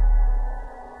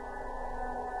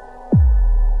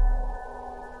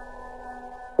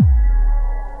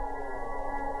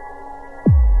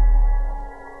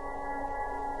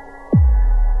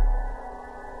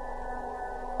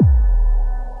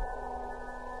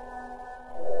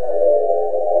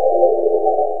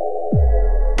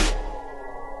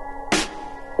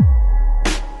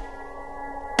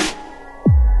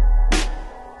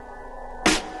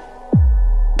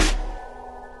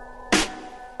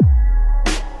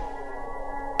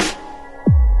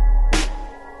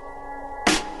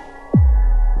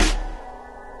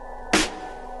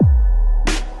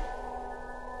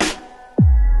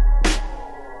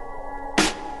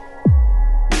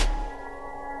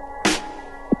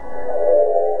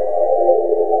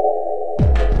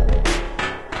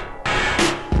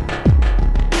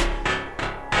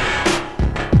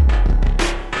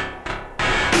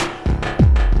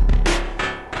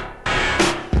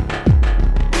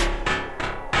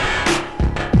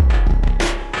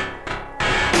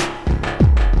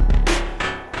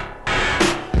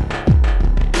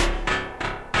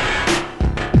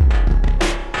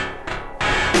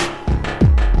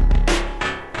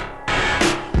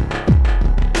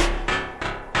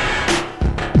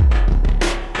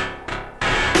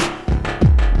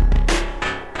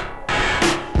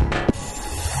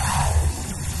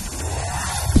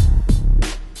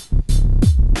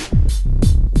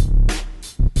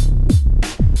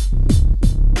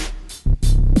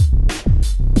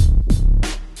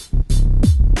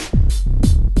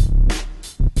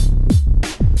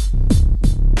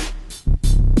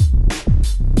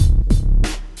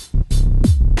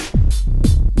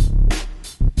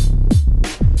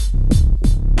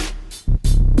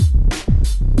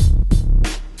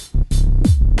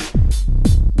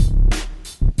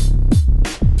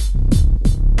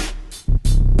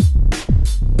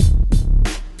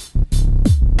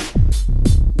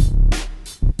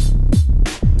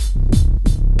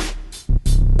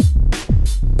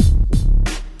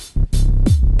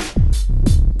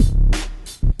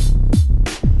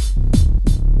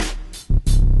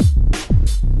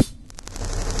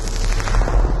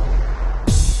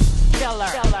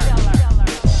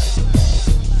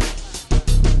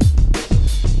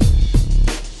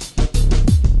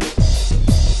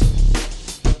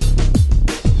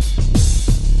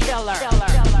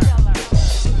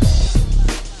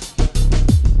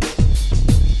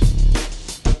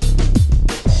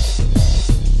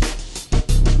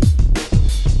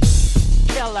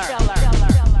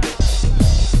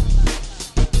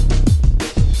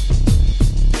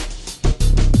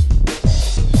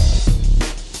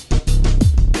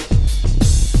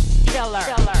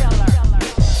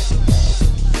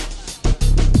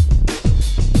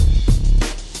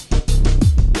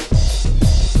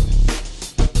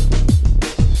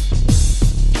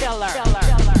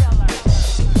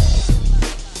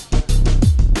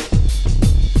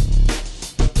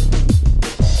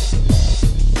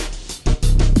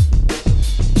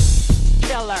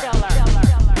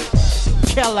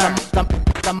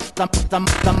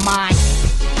 The mind.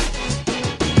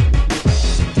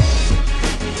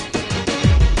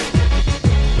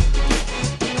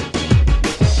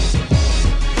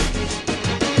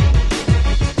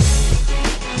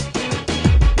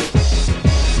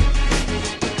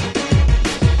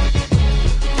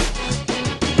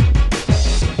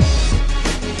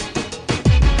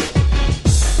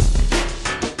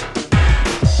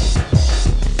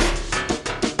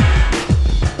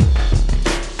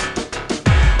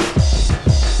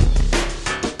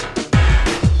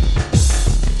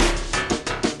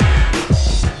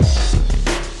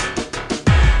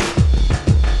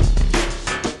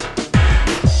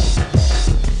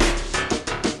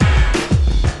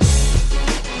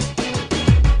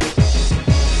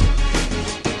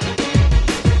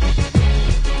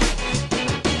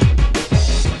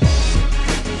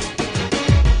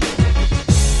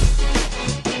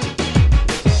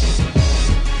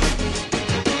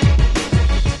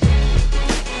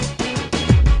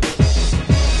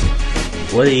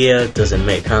 What a year does it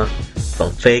make, huh?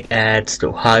 From fake ads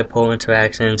to high-poll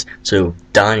interactions to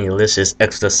Donny-licious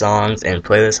extra songs and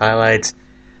playlist highlights,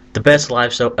 the best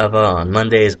live show ever on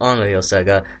Mondays on Radio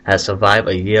Sega has survived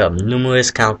a year of numerous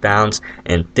countdowns,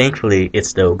 and thankfully it's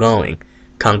still going.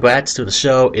 Congrats to the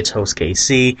show, its host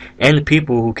KC, and the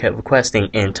people who kept requesting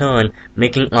in turn,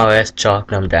 making RS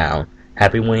chalk them down.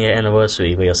 Happy 1 year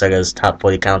anniversary, Radio Sega's Top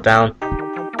 40 Countdown.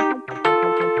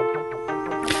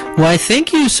 Why,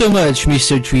 thank you so much,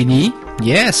 Mr. Trini.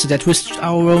 Yes, that was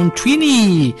our own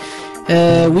Trini.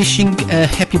 Wishing a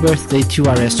happy birthday to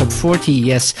RS Top 40.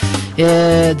 Yes,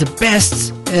 the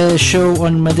best show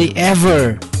on Monday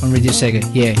ever on Radio Sega.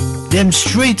 Yeah, damn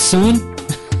straight, son.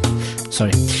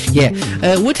 Sorry. Yeah,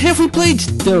 what have we played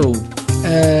though?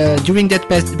 During that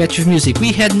batch of music,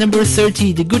 we had number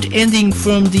 30, the good ending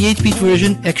from the 8-bit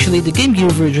version, actually the Game Gear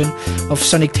version of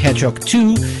Sonic the Hedgehog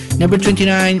 2. Number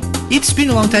 29, it's been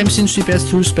a long time since we passed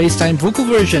through Space-Time vocal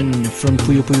version from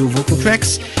Puyo Puyo Vocal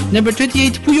Tracks. Number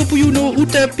 28, Puyo Puyo no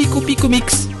Uta Pico Pico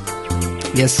Mix.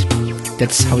 Yes,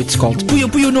 that's how it's called. Puyo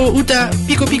Puyo no Uta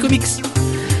Pico Pico Mix.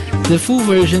 The full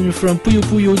version from Puyo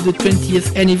Puyo, the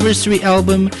 20th anniversary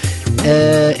album,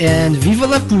 and Viva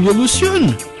la Puyo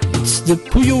Lucion. It's the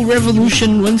Puyo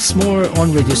Revolution once more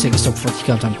on Radio Sega's Top 40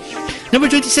 Countdown. Number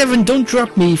 27, Don't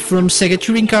Drop Me from Sega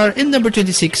Touring Car. And number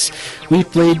 26, we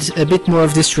played a bit more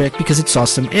of this track because it's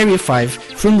awesome. Area 5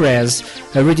 from Raz,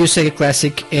 a Radio Sega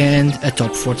classic and a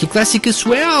Top 40 classic as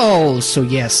well. So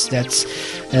yes, that's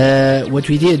what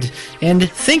we did.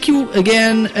 And thank you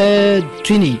again,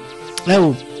 Trini.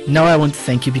 Oh, now I won't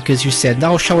thank you because you said,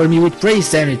 now shower me with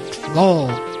praise, damn it. Lol.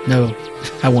 No,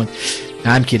 I won't.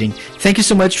 I'm kidding. Thank you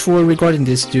so much for recording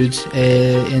this, dude.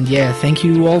 And yeah, thank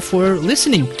you all for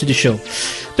listening to the show.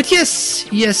 But yes,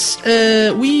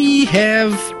 we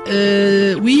had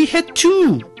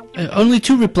only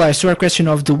two replies to our question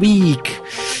of the week.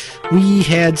 We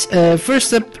had,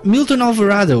 first up, Milton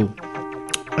Alvarado,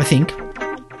 I think.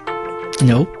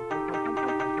 No?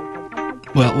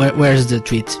 Well, where's the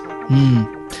tweet?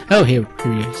 Oh, here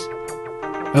he is.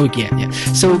 Oh yeah.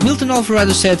 So Milton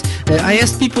Alvarado said, I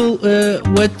asked people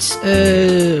what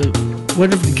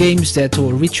of the games that,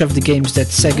 or which of the games that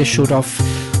Sega showed off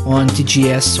on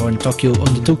TGS or on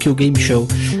the Tokyo Game Show,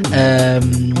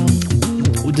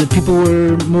 the people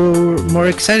were more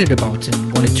excited about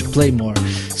and wanted to play more.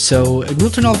 So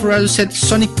Milton Alvarado said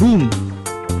Sonic Boom.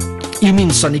 You mean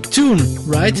Sonic Toon,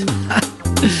 right?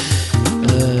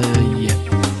 Yeah.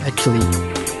 Actually,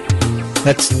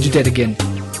 let's do that again.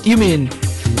 You mean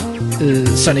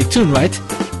Sonic Toon, right?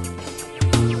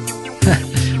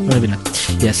 Maybe not.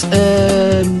 Yes.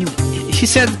 He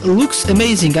said, looks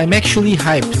amazing. I'm actually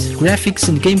hyped. Graphics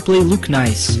and gameplay look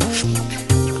nice.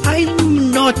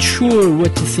 I'm not sure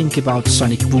what to think about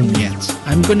Sonic Boom yet.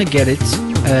 I'm gonna get it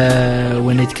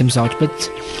when it comes out, but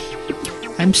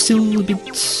I'm still a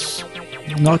bit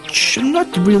not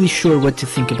really sure what to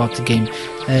think about the game.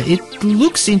 It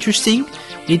looks interesting.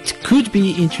 It could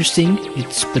be interesting,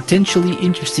 it's potentially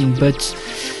interesting, but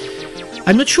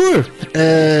I'm not sure.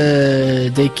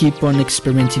 They keep on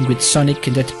experimenting with Sonic,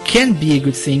 and that can be a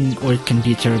good thing, or it can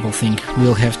be a terrible thing.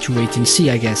 We'll have to wait and see,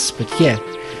 I guess. But yeah,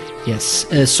 yes.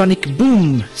 Sonic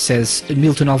Boom, says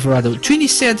Milton Alvarado. Trini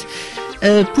said,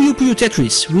 Puyo Puyo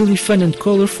Tetris, really fun and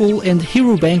colorful, and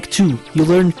Hero Bank 2. You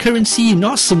learn currency in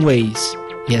awesome ways.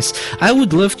 Yes, I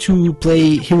would love to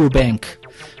play Hero Bank,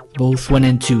 both 1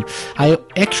 and 2. I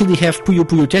actually have Puyo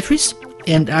Puyo Tetris,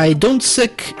 and I don't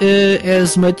suck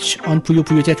as much on Puyo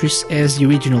Puyo Tetris as the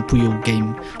original Puyo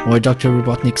game, or Dr.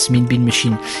 Robotnik's Mean Bean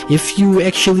Machine. If you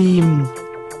actually...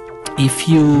 If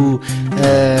you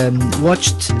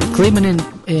watched Clayman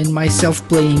and myself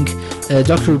playing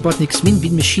Dr. Robotnik's Mean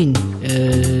Bean Machine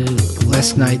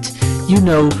last night, you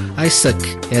know I suck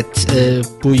at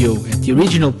Puyo, at the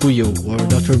original Puyo, or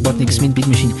Dr. Robotnik's Mean Bean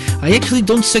Machine. I actually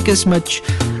don't suck as much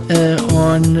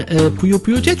on Puyo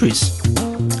Puyo Tetris,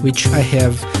 which I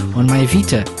have on my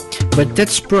Vita, but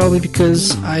that's probably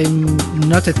because I'm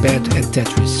not that bad at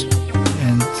Tetris.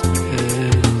 And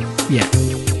yeah.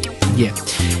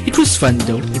 It was fun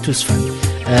though, it was fun.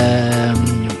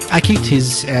 I kicked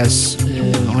his ass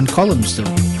on columns though,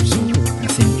 so I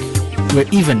think we're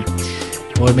even,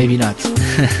 or maybe not.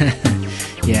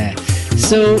 Yeah.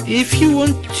 So if you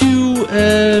want to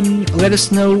let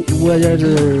us know what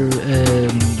other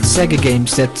Sega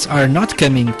games that are not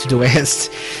coming to the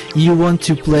West you want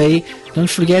to play, don't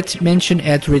forget, mention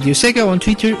at Radio Sega on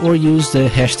Twitter or use the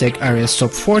hashtag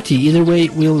RSTop40. Either way,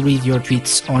 we'll read your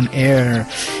tweets on air.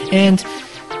 And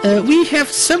we have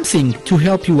something to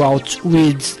help you out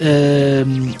with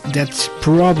that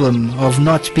problem of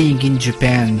not being in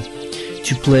Japan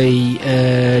to play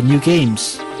new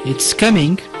games. It's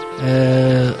coming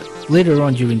later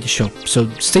on during the show, so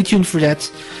stay tuned for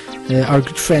that. Our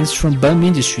good friends from Bum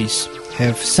Industries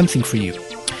have something for you.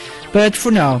 But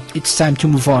for now, it's time to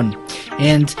move on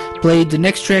and play the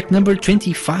next track, number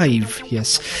 25.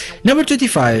 Yes, number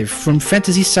 25 from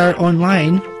Phantasy Star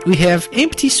Online. We have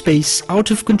Empty Space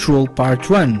Out of Control Part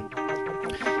 1.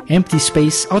 Empty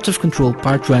Space Out of Control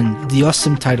Part 1, the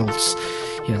awesome titles.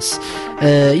 Yes,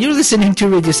 you're listening to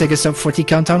Radio Sega Top 40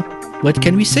 Countdown. What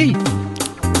can we say?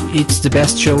 It's the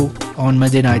best show on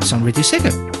Monday nights on Radio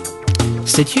Sega.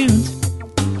 Stay tuned.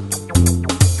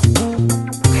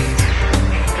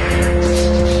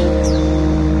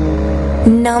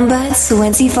 Number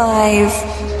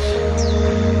 25.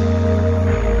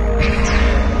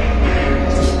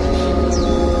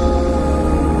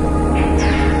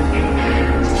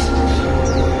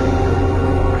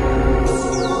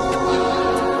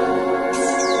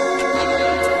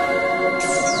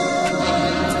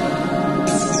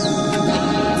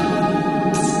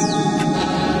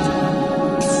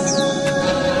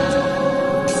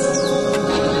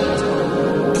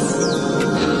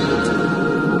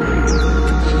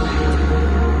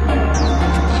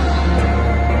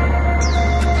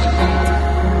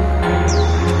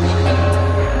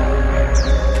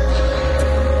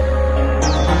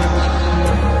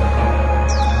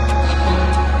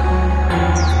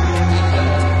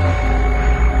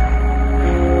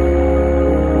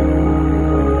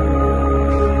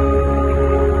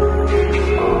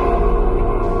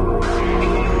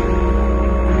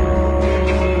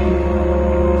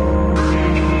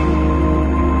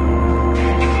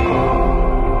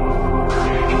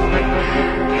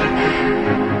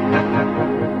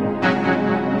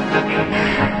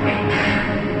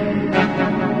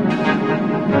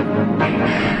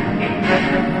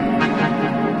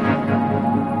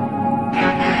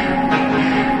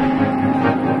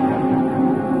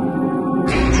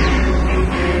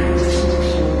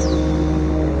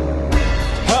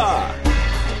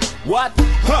 What?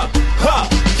 Ha! Ha!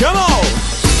 Come on!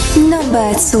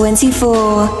 Number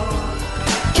 24.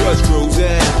 Just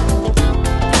cruising.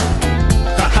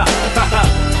 Ha ha ha ha.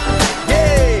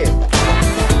 Yeah!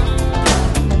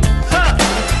 Ha!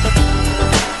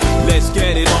 Let's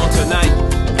get it on tonight.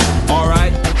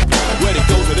 Alright? When it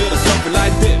goes a little something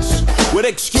like this. Well,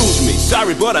 excuse me,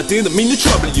 sorry, but I didn't mean to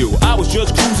trouble you. I was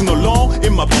just cruising along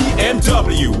in my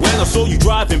BMW. When I saw you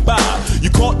driving by, you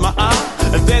caught my eye.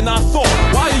 And then I thought,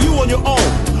 why are you on your own,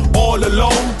 all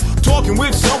alone, talking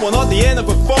with someone on the end of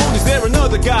a phone? Is there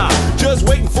another guy just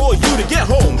waiting for you to get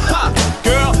home? Ha!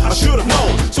 Girl, I should have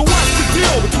known. So what's the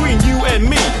deal between you and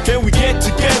me? Can we get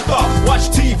together,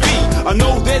 watch TV? I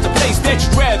know there's a place that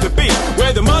you'd rather be,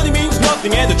 where the money means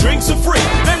nothing and the drinks are free.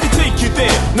 Let me take you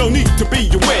there, no need to be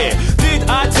aware. Did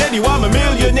I tell you I'm a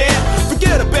millionaire?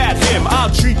 Forget about him,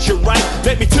 I'll treat you right.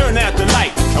 Let me turn out the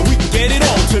light, and we can get it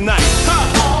on tonight. Ha!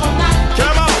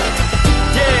 Come on,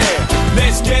 yeah,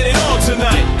 let's get it on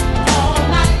tonight. All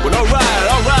night. Well,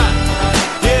 alright,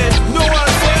 yeah, know what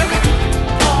I'm saying?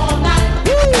 All night.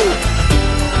 Woo!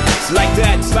 It's like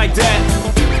that.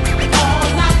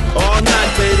 All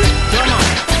night, baby, come on.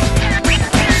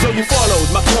 So you followed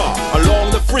my car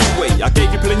along the freeway. I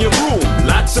gave you plenty of room,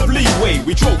 lots of leeway.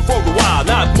 We drove for a while,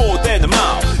 not more than a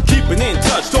mile. Keeping in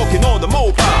touch, talking on the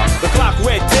mobile. The clock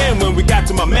read 10 when we got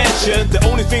to my mansion. The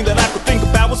only thing that I could think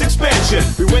about was expansion.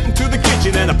 We went into the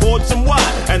kitchen and I poured some wine.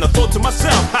 And I thought to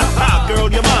myself, ha ha, girl,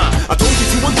 you're mine. I told you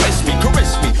to undress me,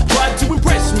 caress me, try to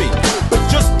impress me, but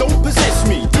just don't possess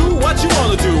me. Do what you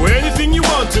wanna do, anything you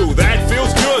want to. That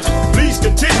feels good, please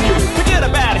continue. Forget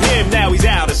about him, now he's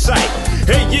out of sight.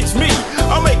 Hey, it's me,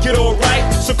 I'll make it alright.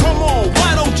 So come on,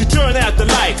 why don't you turn out the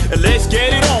light and let's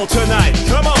get it on tonight.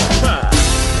 Come on.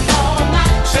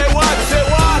 Say what, say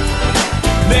what?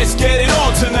 Let's get it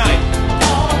on tonight.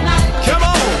 Come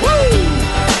on,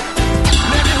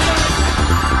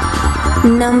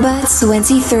 woo! Number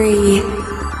 23.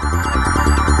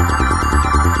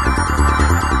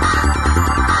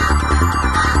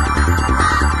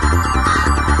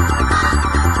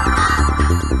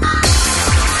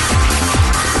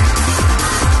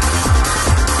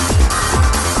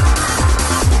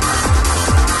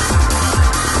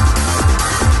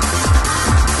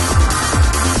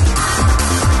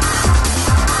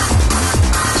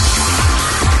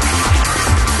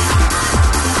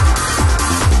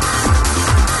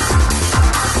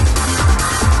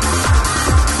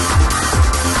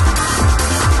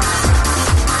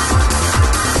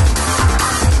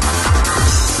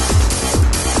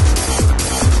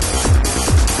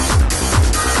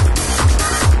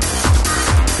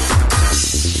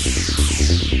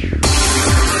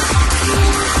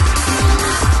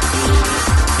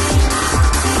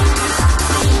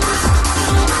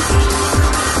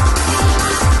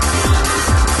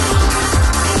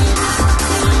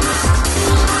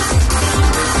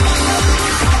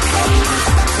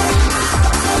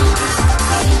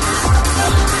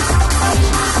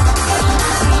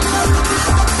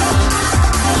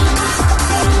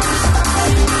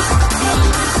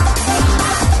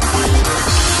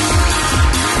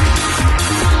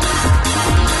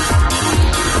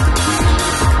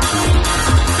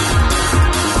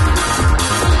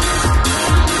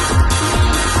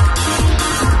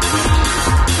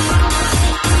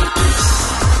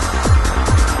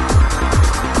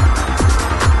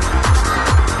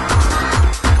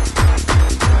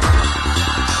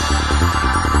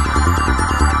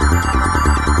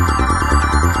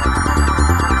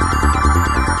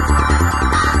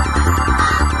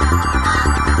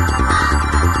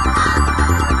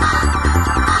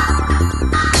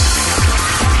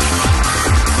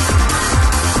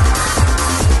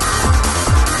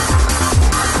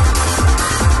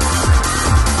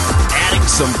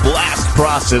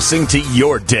 Processing to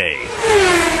your day.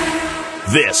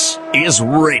 This is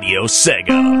Radio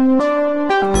Sega.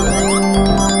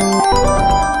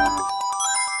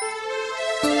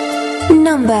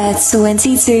 Number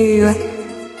 22.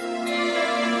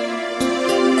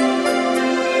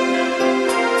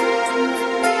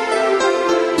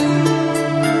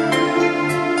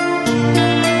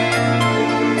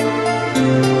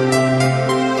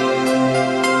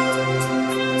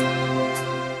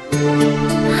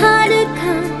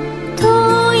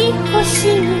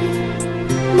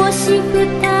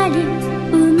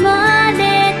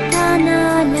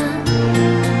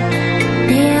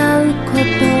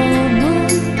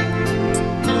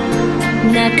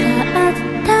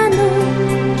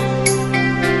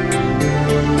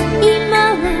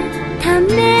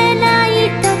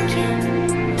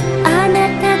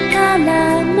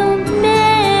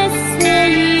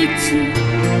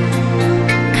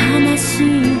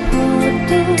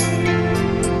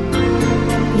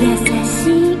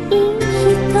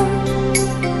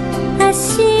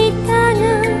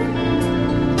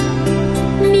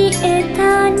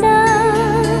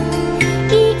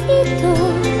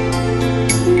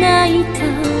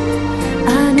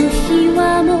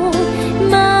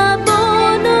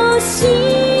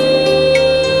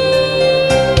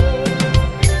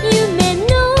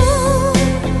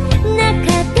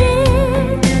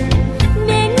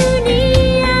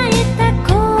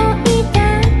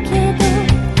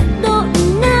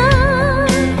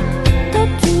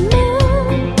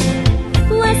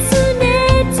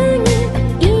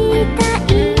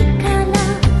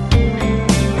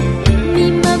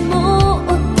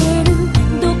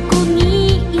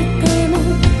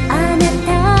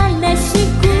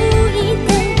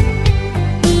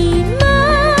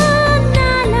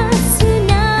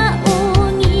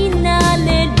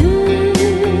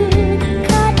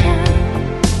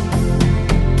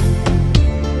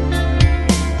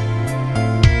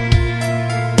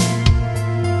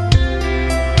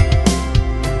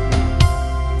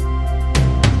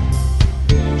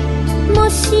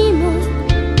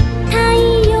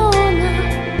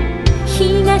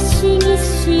 東に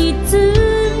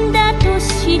沈んだ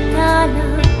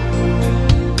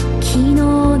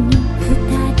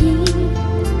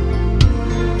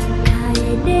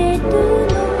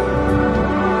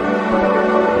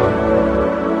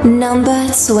Number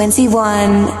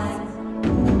 21.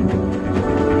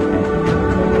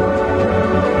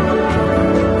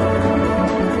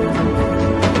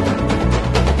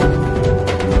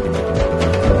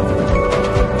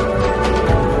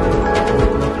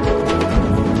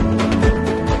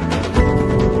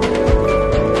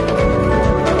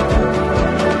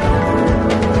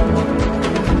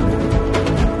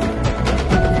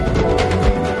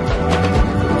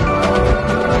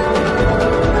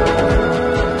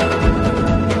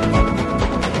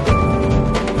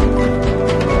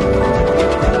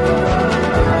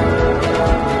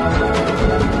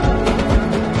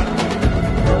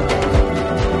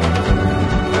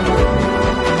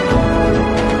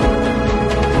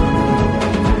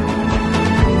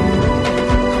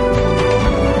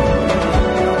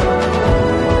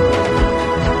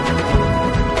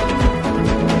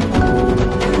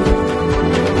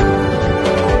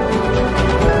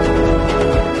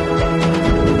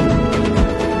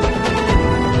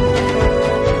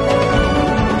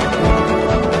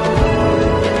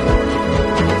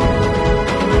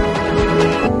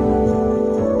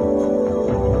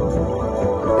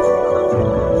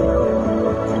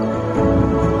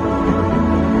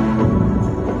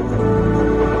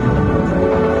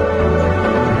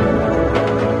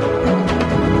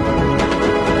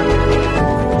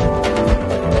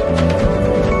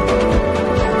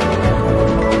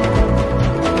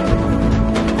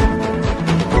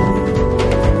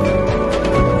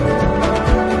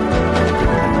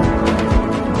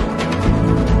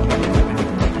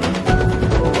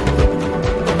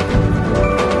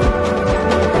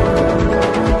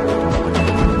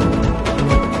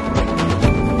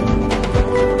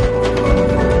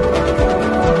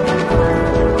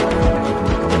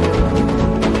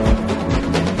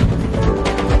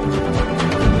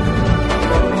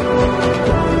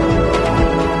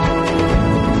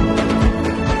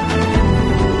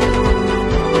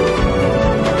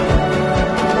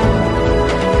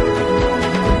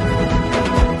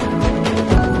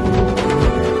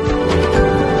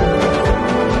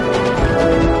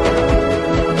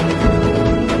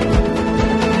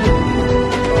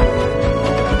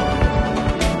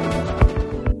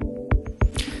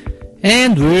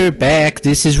 And we're back.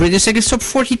 This is Radio Sega's Top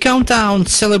 40 Countdown,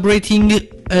 celebrating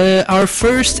our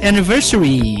first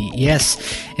anniversary. Yes,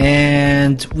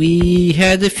 and we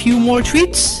had a few more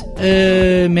tweets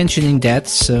mentioning that.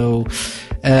 So,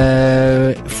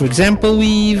 for example,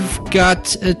 we've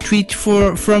got a tweet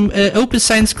from Open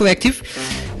Science Collective.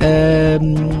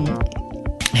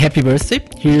 Happy birthday.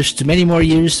 Here's to many more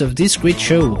years of this great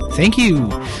show. Thank you.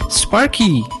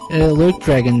 Sparky Lord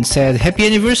Dragon said, happy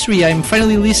anniversary. I'm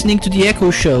finally listening to the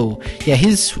Echo show. Yeah,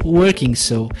 he's working,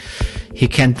 so he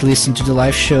can't listen to the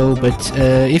live show, but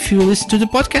if you listen to the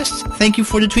podcast, thank you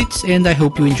for the tweets, and I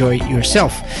hope you enjoy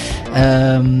yourself.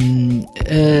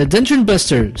 Dungeon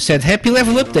Buster said, happy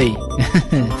level up day.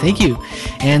 Thank you.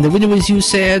 And the winner was you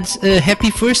said, happy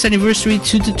first anniversary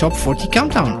to the Top 40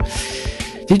 Countdown.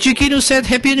 Digikino said,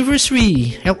 happy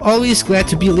anniversary. I'm always glad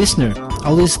to be a listener.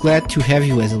 Always glad to have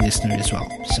you as a listener as well.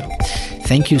 So,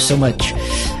 thank you so much.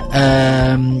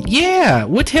 Yeah,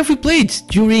 what have we played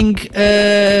during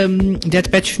that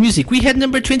batch of music? We had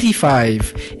number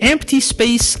 25, Empty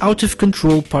Space Out of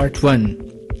Control Part 1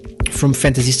 from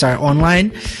Phantasy Star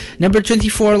Online. Number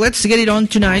 24, Let's Get It On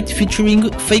Tonight,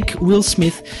 featuring Fake Will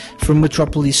Smith from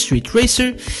Metropolis Street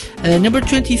Racer. Number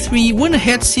 23, One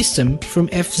Ahead System from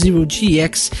F-Zero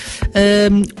GX.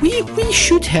 We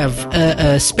should have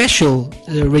a special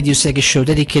Radio Sega show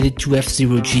dedicated to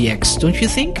F-Zero GX, don't you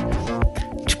think?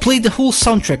 To play the whole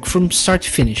soundtrack from start to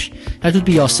finish. That would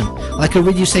be awesome. Like a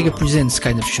Radio Sega Presents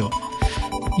kind of show.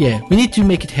 Yeah, we need to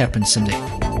make it happen someday.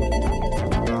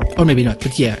 Or maybe not,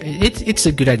 but yeah, it's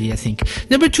a good idea, I think.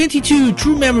 Number 22,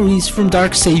 True Memories from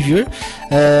Dark Savior,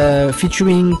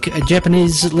 featuring a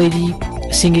Japanese lady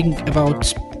singing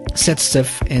about sad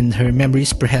stuff and her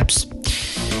memories, perhaps.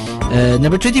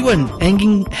 Number 21,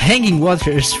 Hanging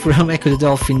Waters from Echo the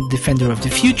Dolphin, Defender of the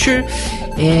Future.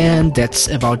 And that's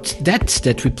about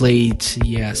that we played,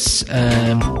 yes.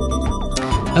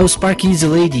 Oh, Sparky is a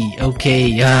lady,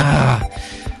 okay.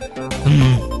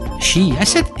 She, I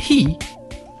said he.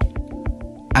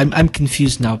 I'm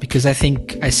confused now because I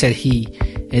think I said he,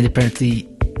 and apparently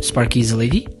Sparky is a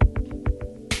lady.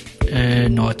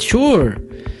 Not sure,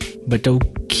 but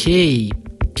okay.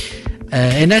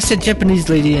 And I said Japanese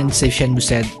lady, and Safe Shenmue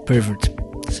said pervert.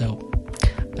 So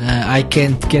I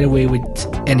can't get away with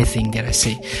anything that I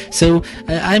say. So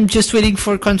I'm just waiting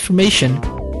for confirmation.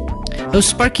 Oh,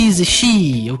 Sparky is a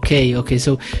she. Okay.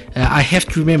 So I have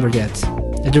to remember that.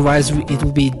 Otherwise, it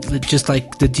will be just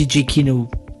like the DJ Kino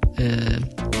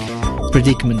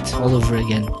predicament all over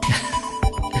again.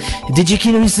 DJ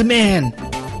Kino is the man!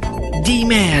 The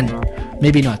man!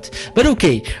 Maybe not. But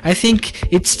okay, I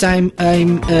think it's time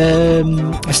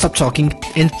I stop talking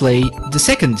and play the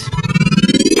second.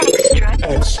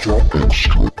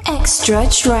 Extra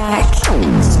track.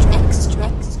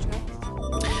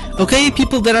 Okay,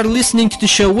 people that are listening to the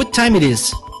show, what time it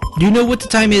is? Do you know what the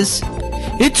time is?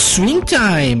 It's swing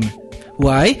time!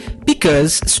 Why?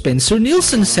 Because Spencer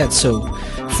Nielsen said so.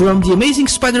 From The Amazing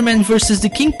Spider-Man vs. the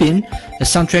Kingpin, a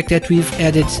soundtrack that we've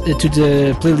added to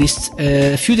the playlist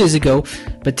a few days ago,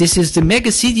 but this is the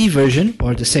Mega CD version,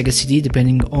 or the Sega CD,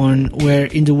 depending on where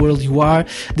in the world you are.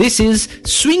 This is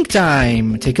Swing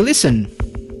Time! Take a listen.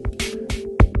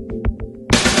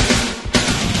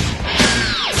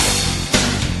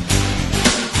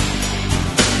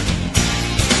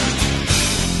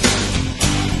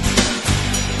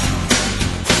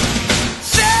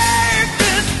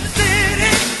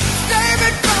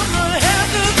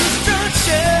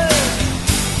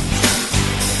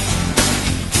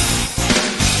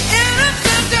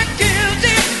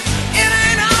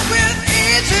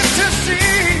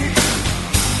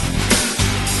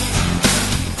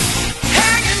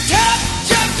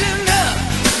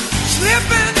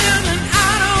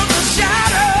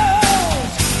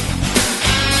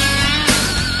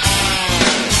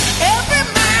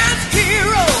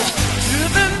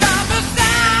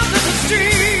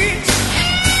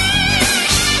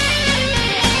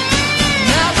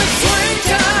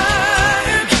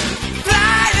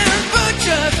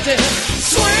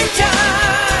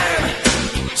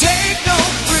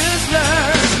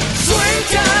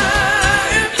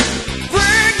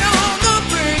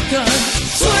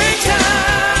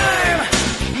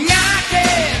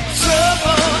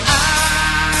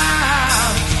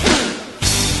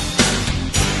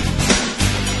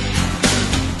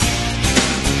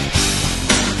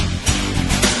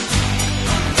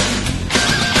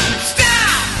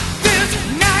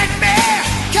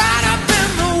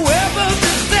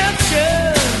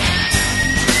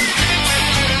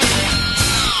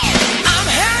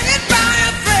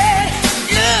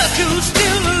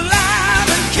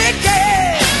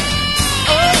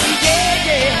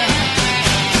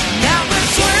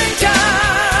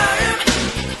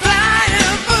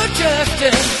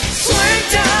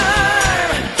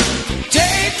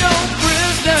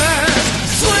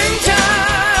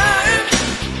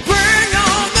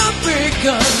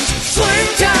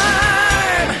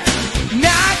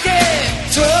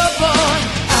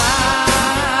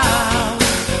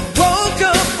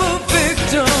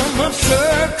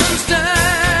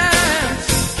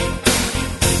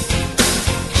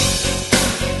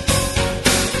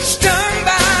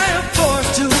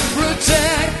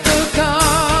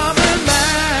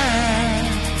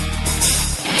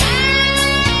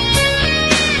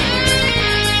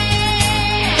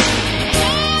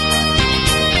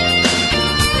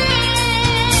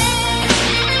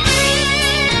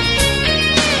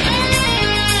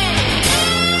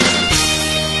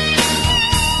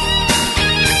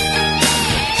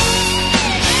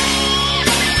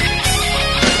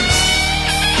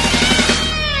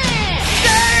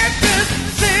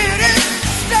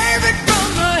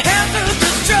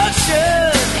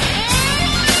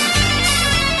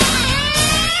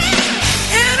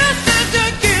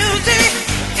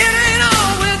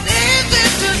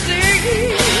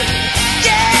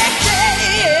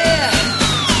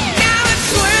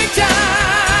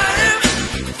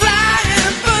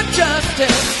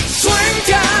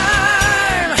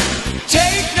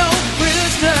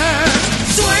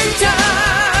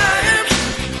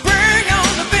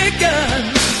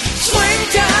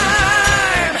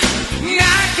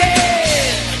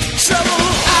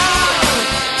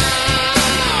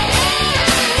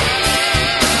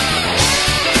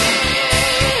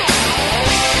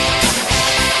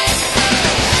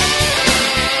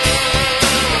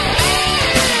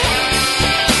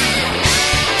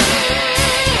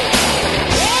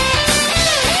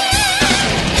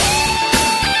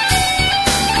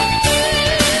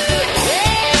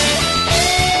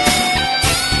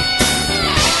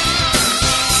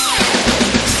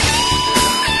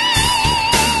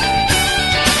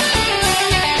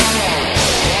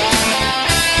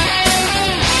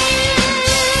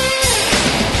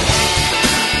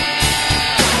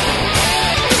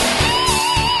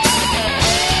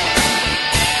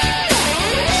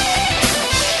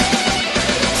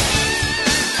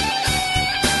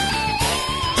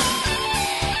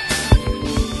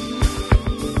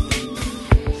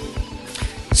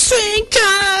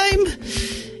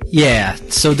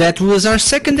 So that was our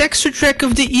second extra track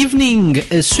of the evening,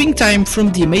 Swing Time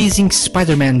from The Amazing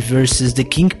Spider-Man vs. the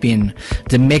Kingpin,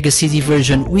 the Mega CD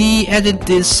version. We added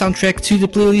this soundtrack to the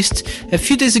playlist a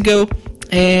few days ago,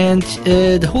 and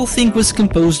the whole thing was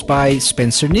composed by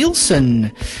Spencer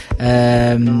Nielsen.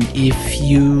 If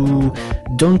you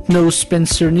don't know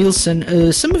Spencer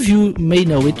Nielsen, some of you may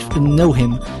know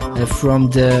him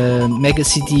from the Mega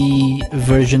CD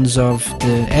versions of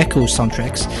the Echo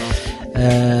soundtracks.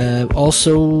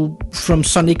 Also from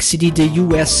Sonic CD, the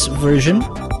US version,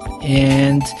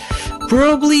 and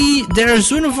probably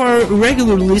there's one of our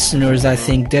regular listeners, I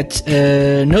think, that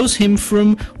knows him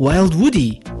from Wild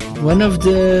Woody, one of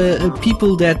the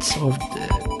people that, or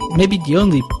maybe the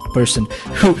only person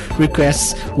who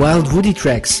requests Wild Woody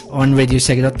tracks on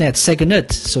RadioSega.net, Sega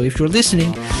Nut. So if you're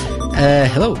listening,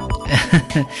 hello.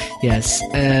 Yes.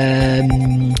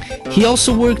 He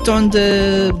also worked on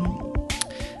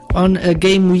a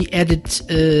game we added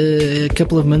a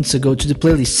couple of months ago to the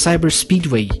playlist, Cyber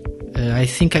Speedway. I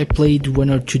think I played one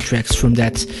or two tracks from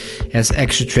that as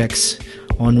extra tracks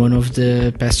on one of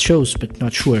the past shows, but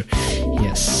not sure.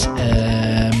 Yes.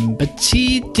 But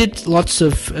he did lots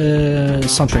of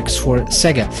soundtracks for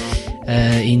Sega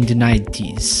in the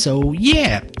 90s. So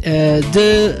yeah,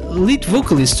 the lead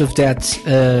vocalist of that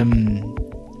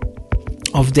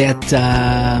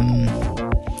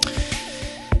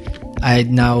I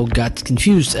now got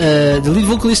confused. The lead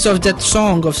vocalist of that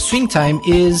song of Swing Time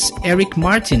is Eric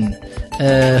Martin,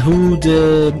 who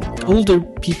the older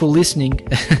people listening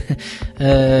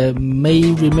may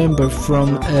remember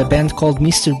from a band called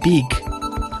Mr. Big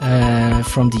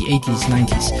from the 80s,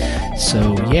 90s.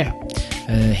 So yeah,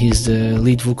 he's the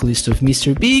lead vocalist of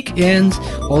Mr. Big, and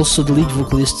also the lead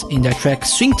vocalist in that track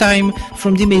Swing Time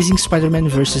from The Amazing Spider-Man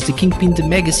vs. the Kingpin, the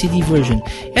Mega CD version.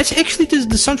 It's actually,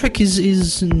 the soundtrack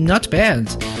is not bad.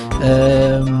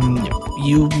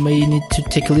 You may need to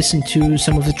take a listen to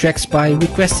some of the tracks by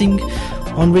requesting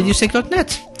on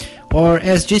RadioSega.net, or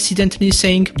as JC Denton is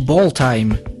saying, ball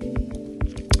time.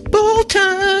 Ball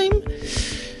time!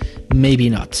 Maybe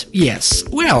not. Yes.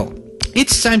 Well,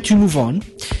 it's time to move on.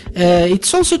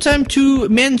 It's also time to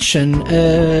mention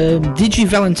DG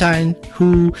Valentine,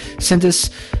 who sent us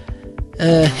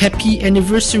a happy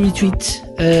anniversary tweet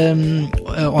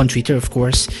on Twitter, of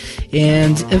course.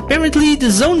 And apparently the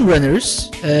Zone Runners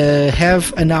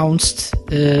have announced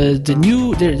their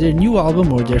new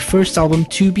album, or their first album,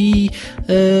 to be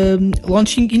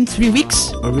launching in 3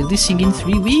 weeks, or releasing in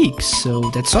 3 weeks.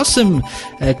 So that's awesome.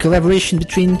 A collaboration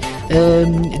between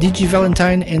DG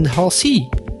Valentine and Halsey.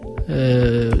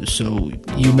 So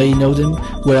you may know them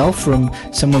well from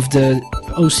some of the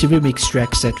OC remix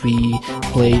tracks that we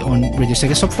play on Radio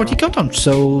Sega Top 40 Countdown.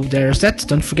 So there's that.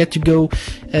 Don't forget to go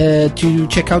to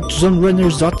check out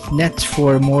zonerunners.net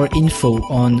for more info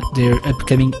on their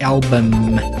upcoming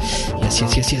album. Yes.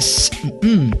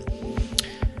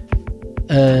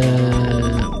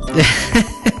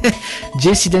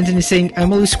 JC Denton is saying,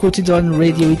 I'm always quoted on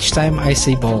radio each time I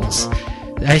say balls.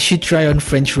 I should try on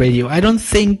French radio. I don't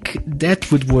think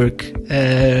that would work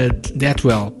that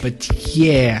well, but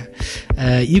yeah,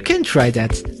 you can try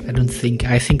that.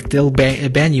 I think they'll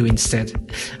ban you instead,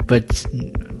 but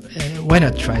why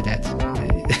not try that?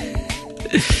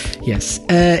 Yes.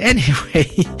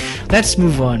 Anyway, let's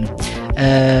move on.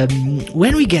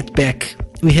 When we get back,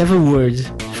 we have a word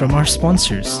from our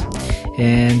sponsors,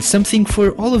 and something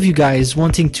for all of you guys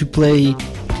wanting to play,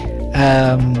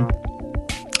 I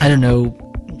don't know,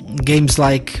 games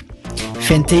like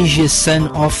Fantasia Sun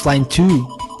Offline 2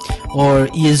 or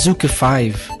Yazuka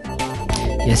 5.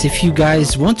 Yes, if you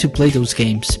guys want to play those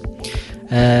games,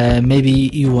 maybe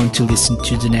you want to listen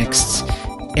to the next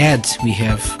ad we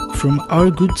have from our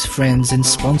good friends and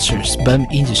sponsors, Bum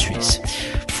Industries.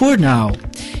 For now,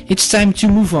 it's time to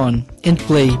move on and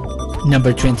play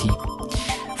number 20.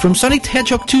 From Sonic the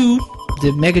Hedgehog 2,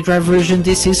 the Mega Drive version,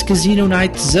 this is Casino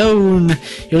Night Zone.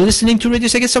 You're listening to Radio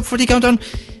Sega Top 40 Countdown,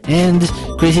 and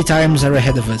crazy times are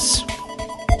ahead of us.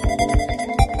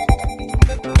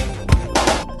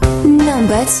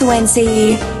 Number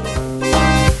 20.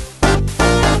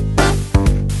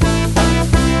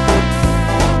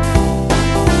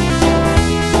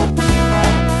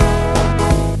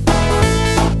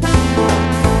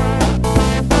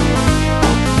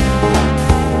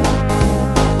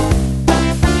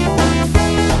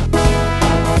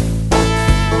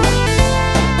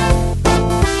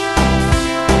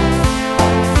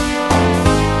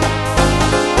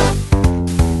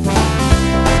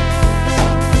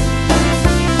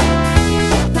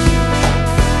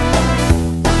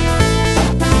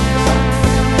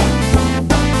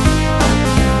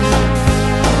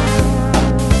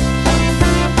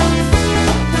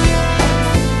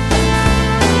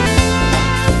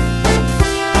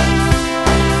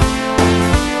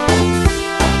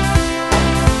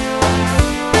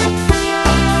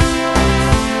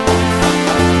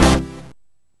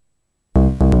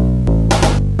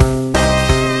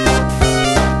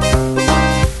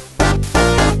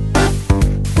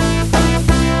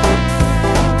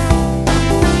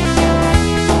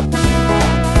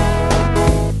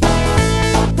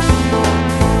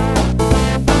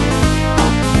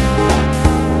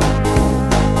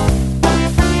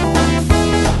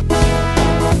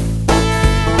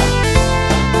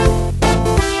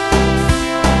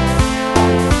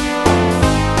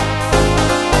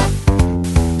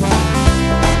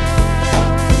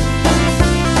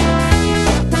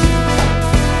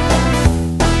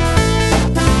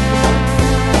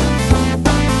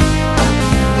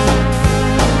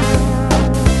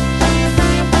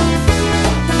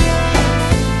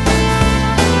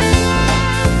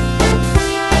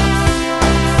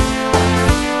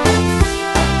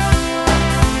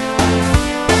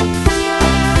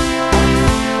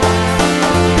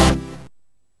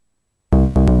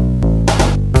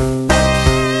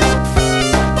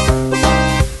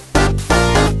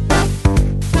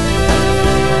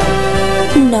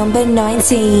 Number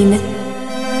 19.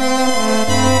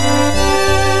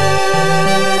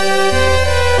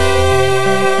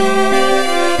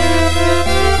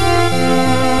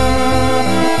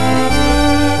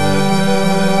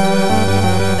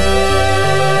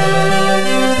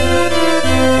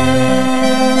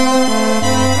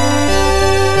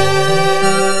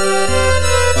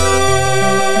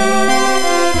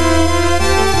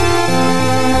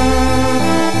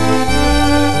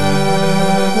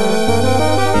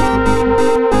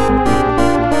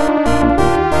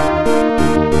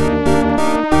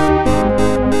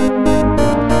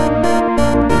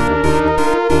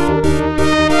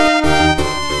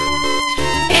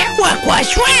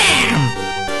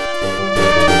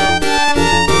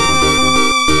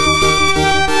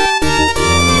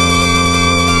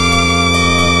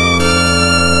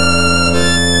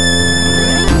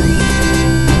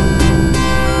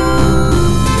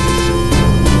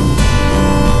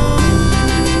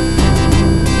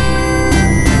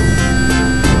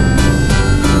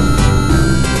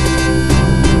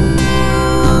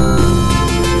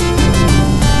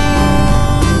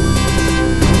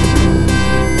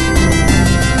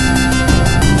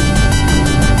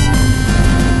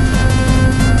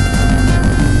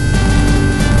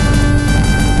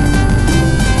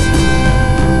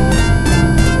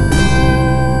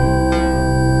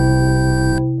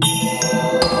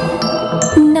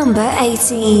 Number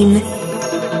 18.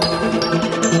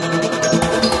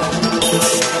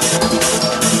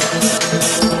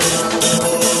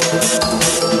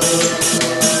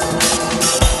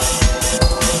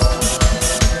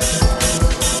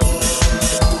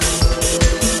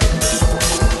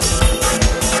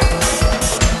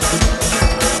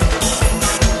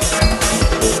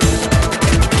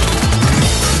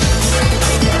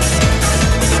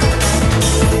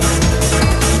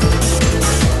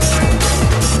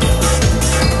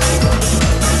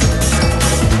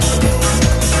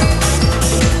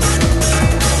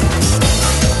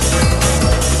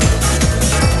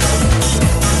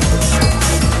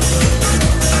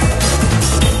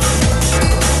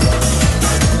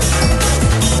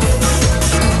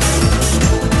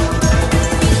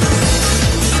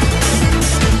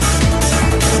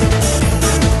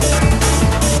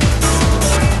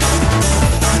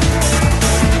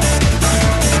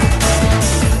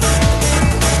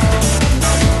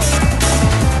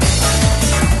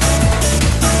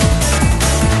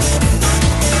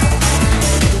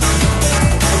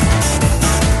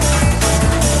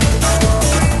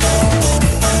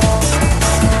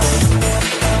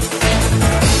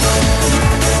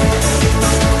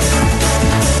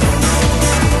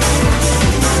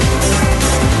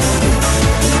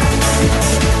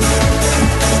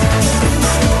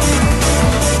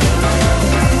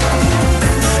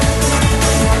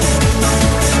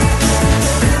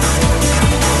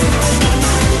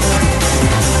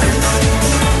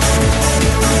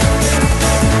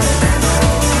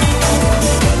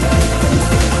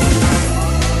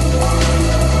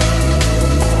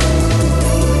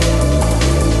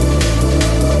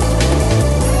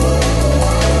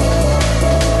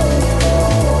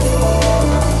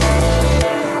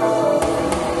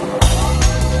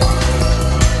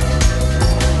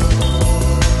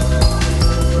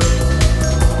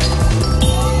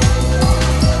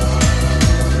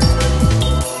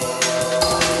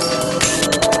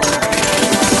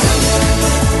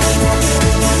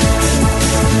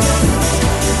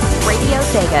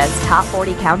 Sega's Top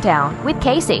 40 Countdown with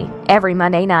Casey every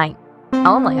Monday night,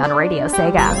 only on Radio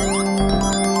Sega.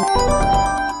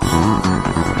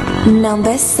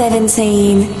 Number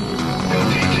 17.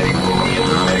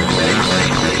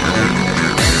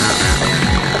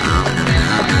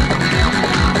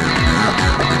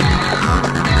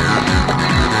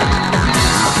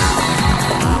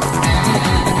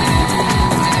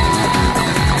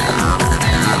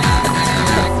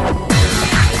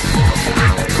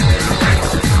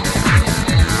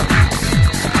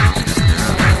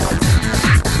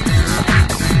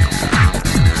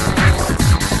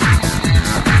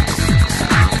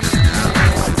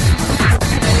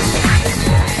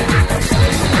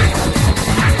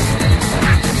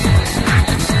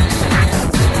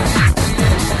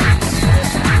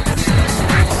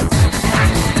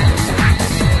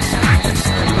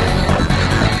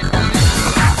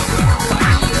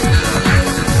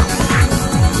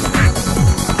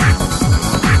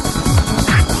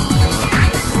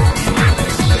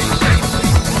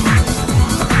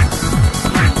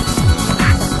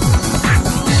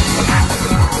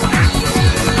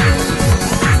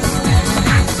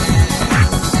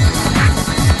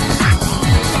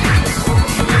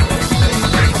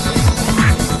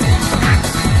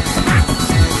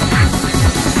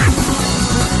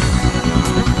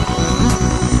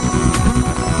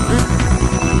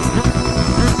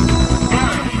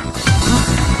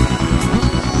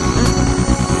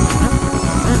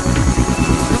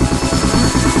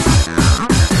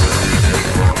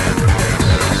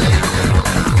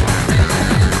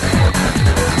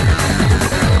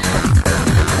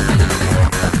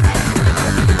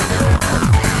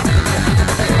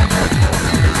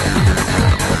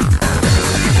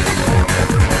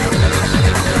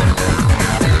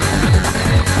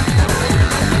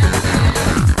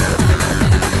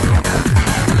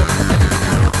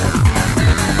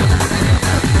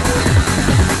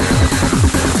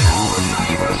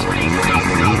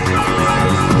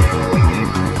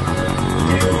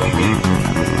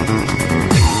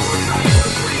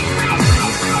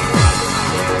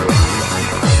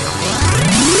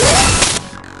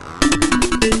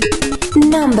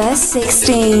 number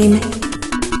 16.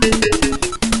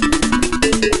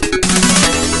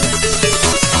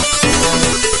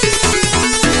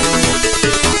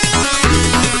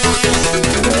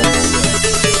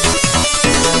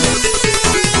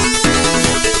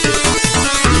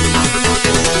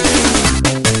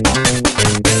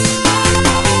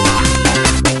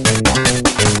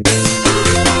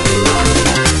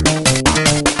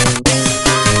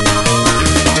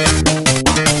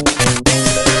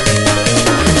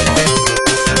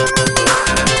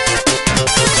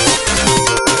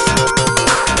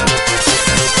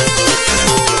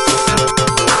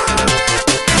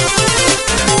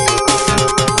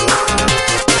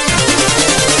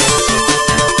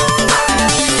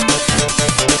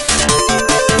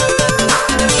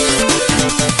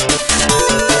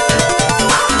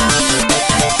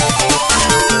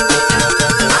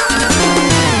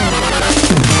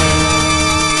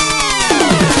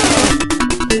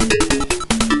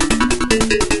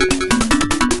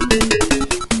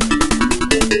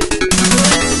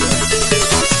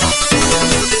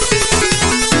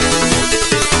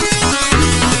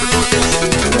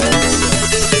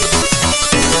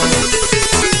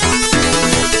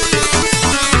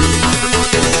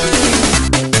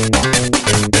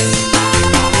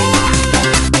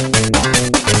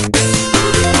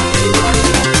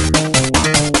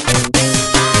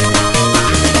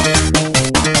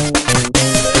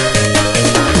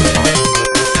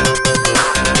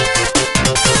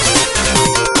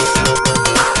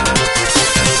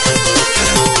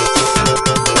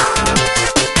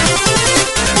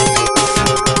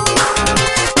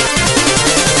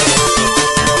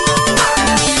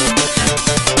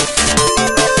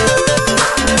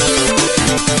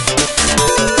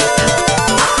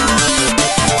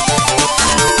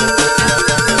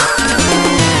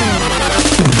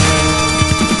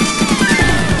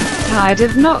 Tired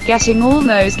of not getting all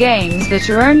those games that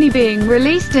are only being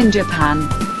released in Japan?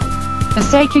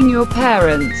 Mistaking your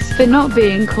parents for not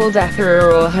being called Akira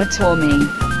or Hitomi?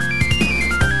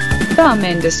 Bum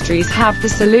Industries have the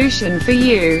solution for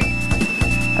you.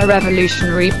 A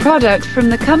revolutionary product from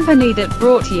the company that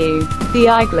brought you the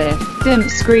iGlyph, Dimp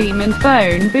Scream and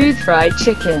Phone Booth Fried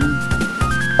Chicken.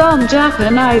 Bum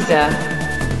Japanizer.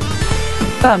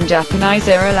 Bum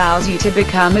Japanizer allows you to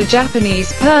become a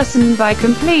Japanese person by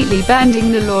completely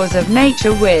bending the laws of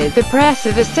nature with the press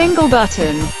of a single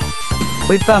button.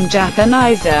 With Bum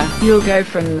Japanizer, you'll go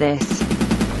from this.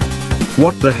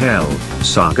 What the hell,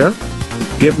 Saga?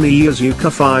 Give me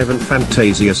Yazuka 5 and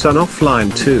Fantasia Sun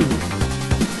Offline 2.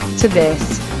 To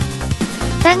this.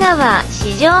 佐賀は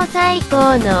史上最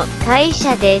高の会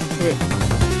社です。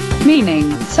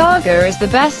 Meaning, Saga is the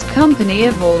best company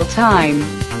of all time.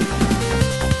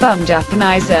 Bum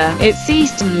Japanizer, it's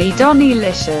easternly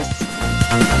Donny-licious.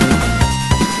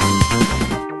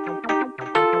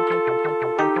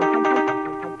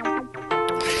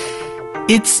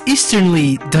 It's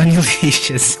easternly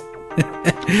Donny-licious.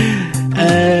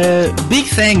 Big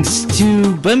thanks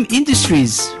to Bum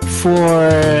Industries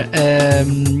for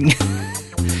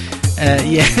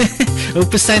yeah.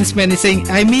 Opus Science Man is saying,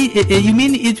 you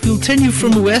mean it will turn you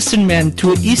from a Western man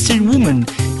to an Eastern woman?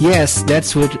 Yes,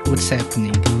 that's what's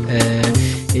happening.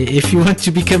 If you want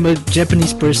to become a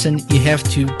Japanese person, you have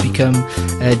to become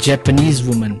a Japanese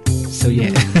woman. So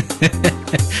yeah.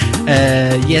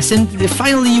 Yes, and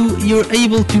finally you're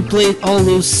able to play all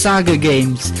those Saga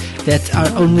games that are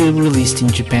only released in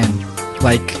Japan,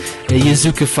 like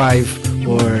Yazuka 5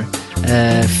 or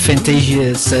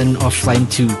Fantasia Sun Offline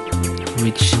 2,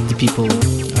 which the people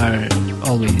are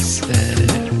always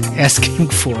asking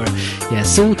for. Yeah,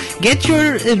 so get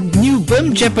your new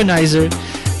Bum Japanizer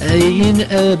in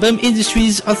Bum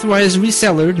Industries authorized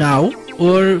reseller now,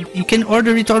 or you can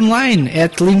order it online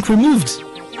at link removed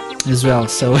as well.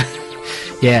 So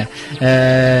yeah,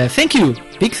 thank you.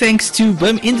 Big thanks to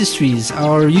Bum Industries,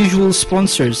 our usual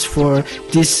sponsors, for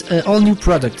this all-new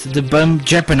product, the Bum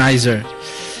Japanizer.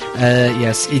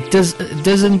 Yes, it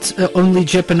doesn't only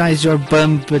Japanize your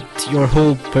bum, but your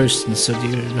whole person, so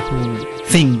the whole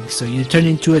thing. So you turn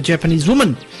into a Japanese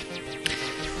woman,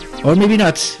 or maybe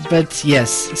not, but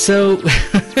yes. So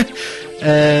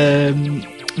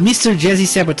Mr. Jazzy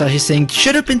Sabotage is saying,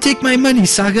 "Shut up and take my money,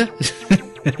 Saga."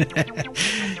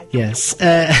 Yes.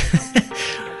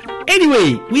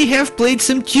 Anyway, we have played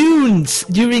some tunes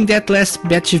during that last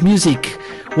batch of music.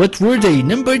 What were they?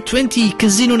 Number 20,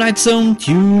 Casino Night Zone,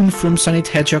 tune from Sonic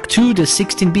the Hedgehog 2, the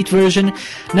 16-bit version.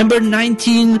 Number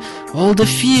 19, All the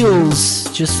Feels,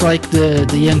 just like the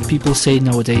young people say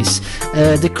nowadays.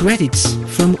 The credits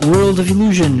from World of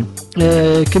Illusion,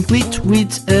 complete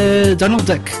with Donald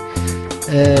Duck,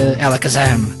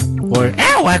 Alakazam. or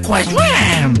ow, I quite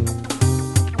wham.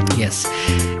 Yes.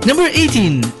 Number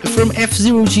 18 from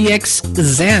F-Zero GX,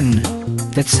 Zen.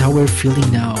 That's how we're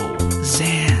feeling now.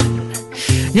 Zen.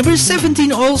 Number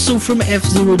 17 also from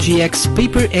F-Zero GX,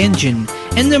 Paper Engine.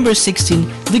 And number 16,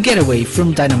 The Getaway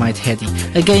from Dynamite Headdy,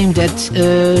 a game that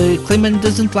Clement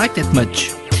doesn't like that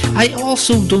much. I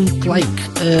also don't like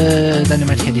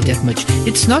Dynamite Headdy that much.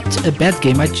 It's not a bad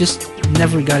game, I just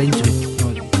never got into it.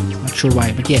 Not sure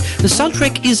why, but yeah. The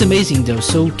soundtrack is amazing though,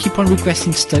 so keep on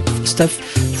requesting stuff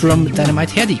from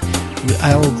Dynamite Headdy.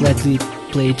 I'll gladly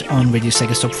play it on Radio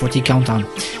Sega's Top 40 Countdown.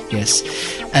 Yes.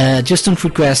 Just don't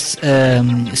request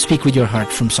Speak With Your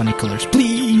Heart from Sonic Colors,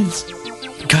 please.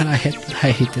 God, I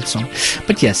hate that song.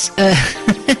 But yes.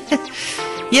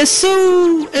 Yeah,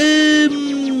 so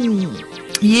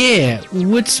yeah,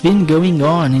 what's been going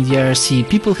on in the IRC?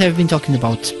 People have been talking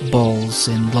about balls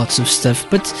and lots of stuff,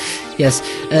 but yes,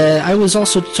 I was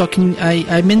also talking,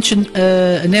 I mentioned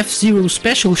an F-Zero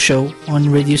special show on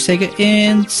Radio Sega,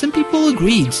 and some people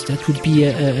agreed that would be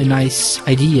a nice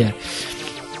idea.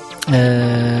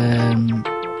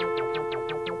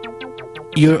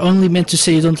 You're only meant to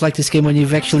say you don't like this game when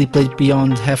you've actually played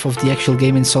beyond half of the actual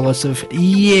game and saw lots of...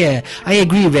 Yeah, I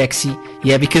agree, Rexy.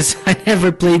 Yeah, because I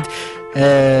never played...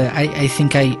 I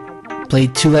think I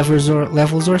played 2 levels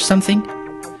or something.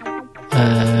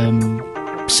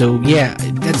 So yeah,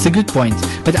 that's a good point.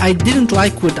 But I didn't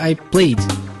like what I played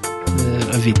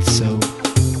of it, so...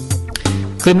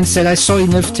 Clement said, I saw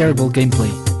enough terrible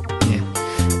gameplay.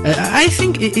 I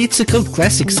think it's a cult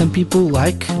classic. Some people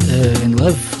like and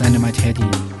love Dynamite Headdy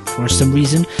for some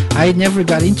reason. I never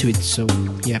got into it, so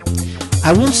yeah.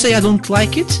 I won't say I don't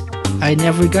like it. I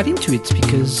never got into it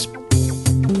because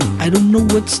I don't know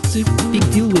what's the big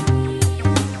deal with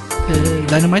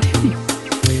Dynamite Headdy.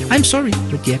 I'm sorry,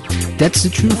 but yeah, that's the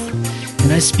truth.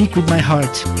 And I speak with my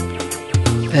heart.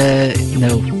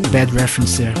 No, bad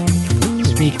reference there.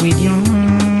 Speak with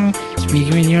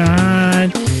your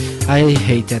heart. I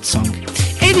hate that song.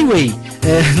 Anyway,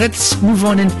 let's move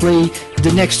on and play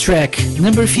the next track.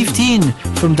 Number 15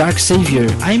 from Dark Savior,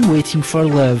 I'm Waiting for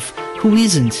Love. Who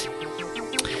isn't?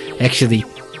 Actually,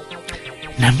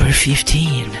 number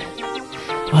 15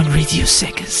 on Radio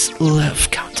Sega's Love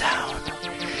Countdown.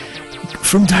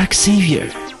 From Dark Savior,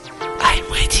 I'm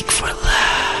Waiting for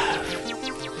Love.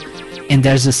 And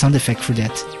there's a sound effect for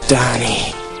that.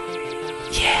 Donnie.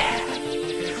 Yeah.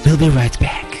 We'll be right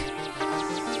back.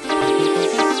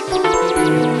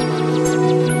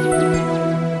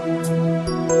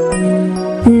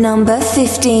 Number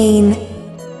 15.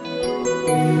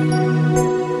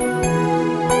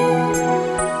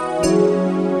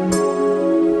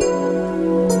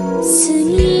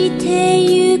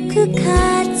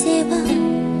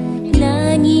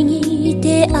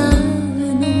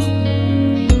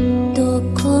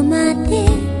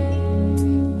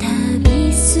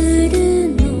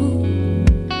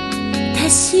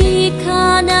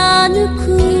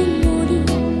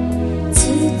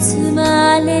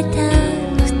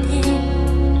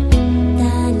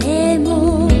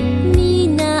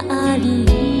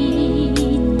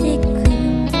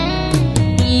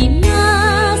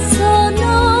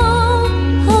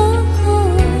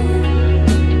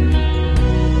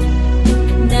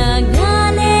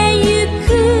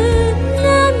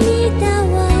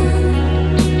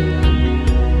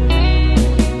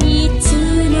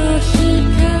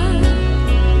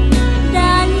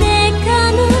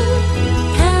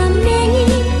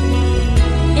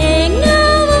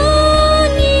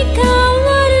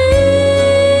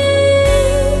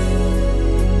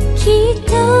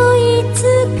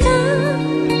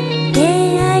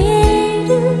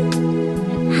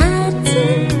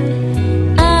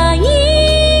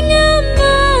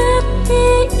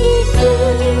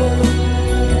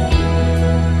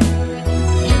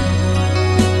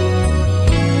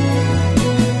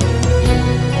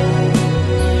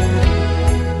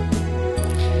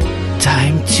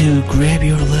 Grab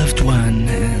your loved one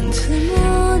and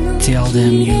tell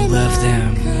them you love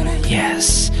them.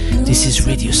 Yes, this is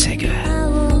Radio Sega,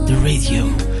 the radio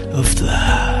of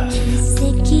love.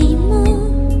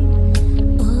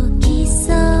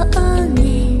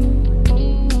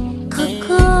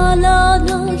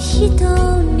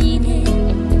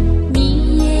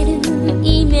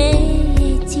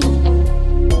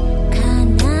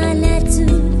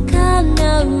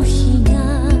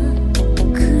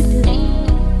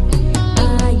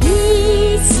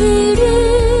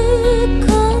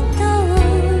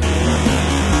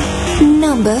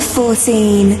 Number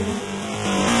 14.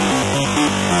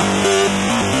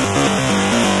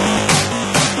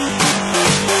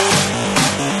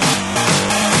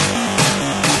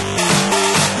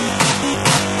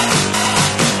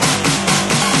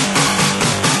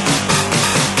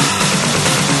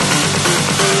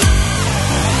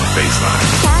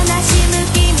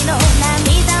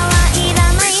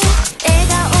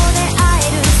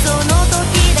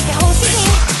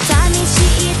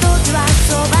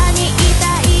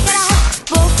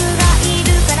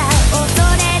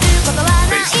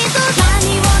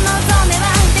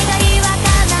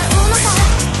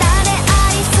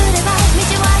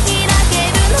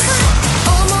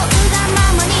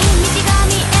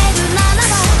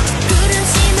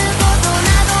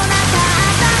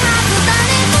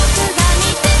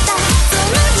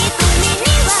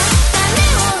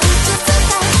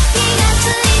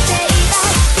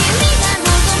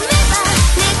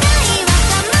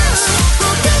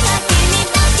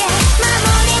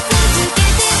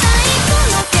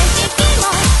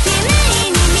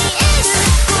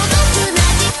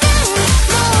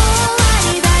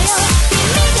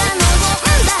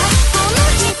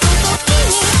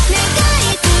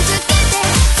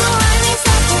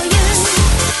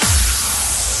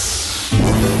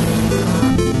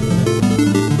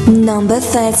 Number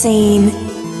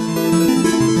 13.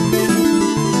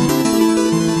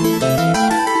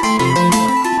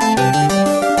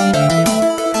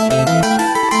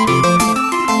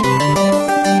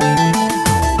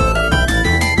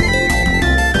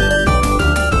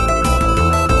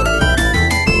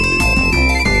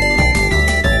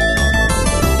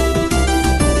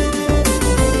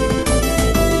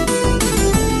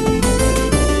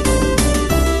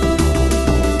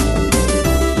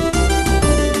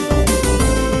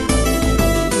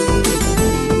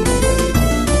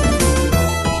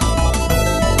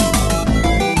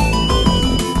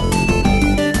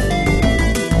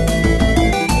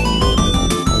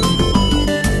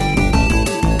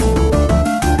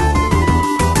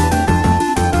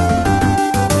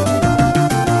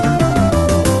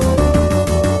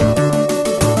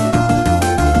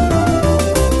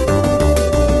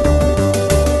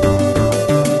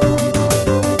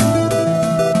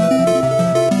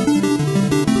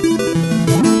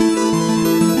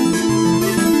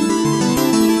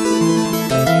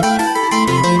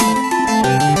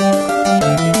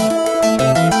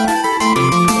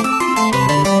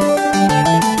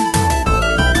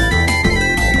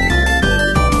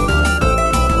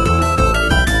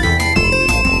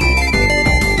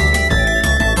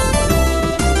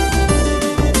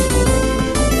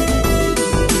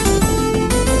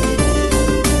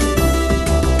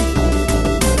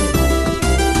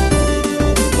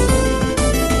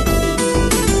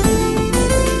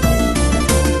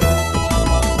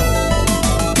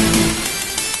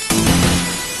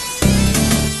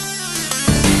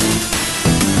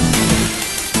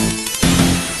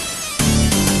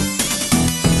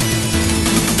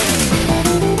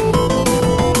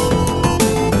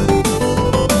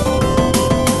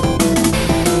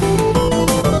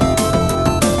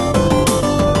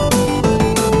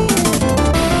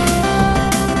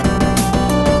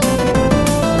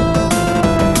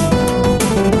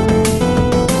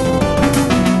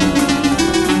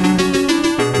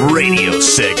 Radio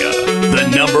Sega, the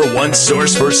 #1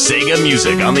 source for Sega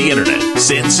music on the internet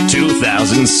since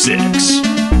 2006.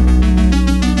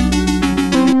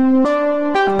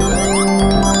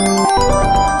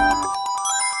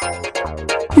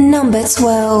 Number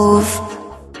 12.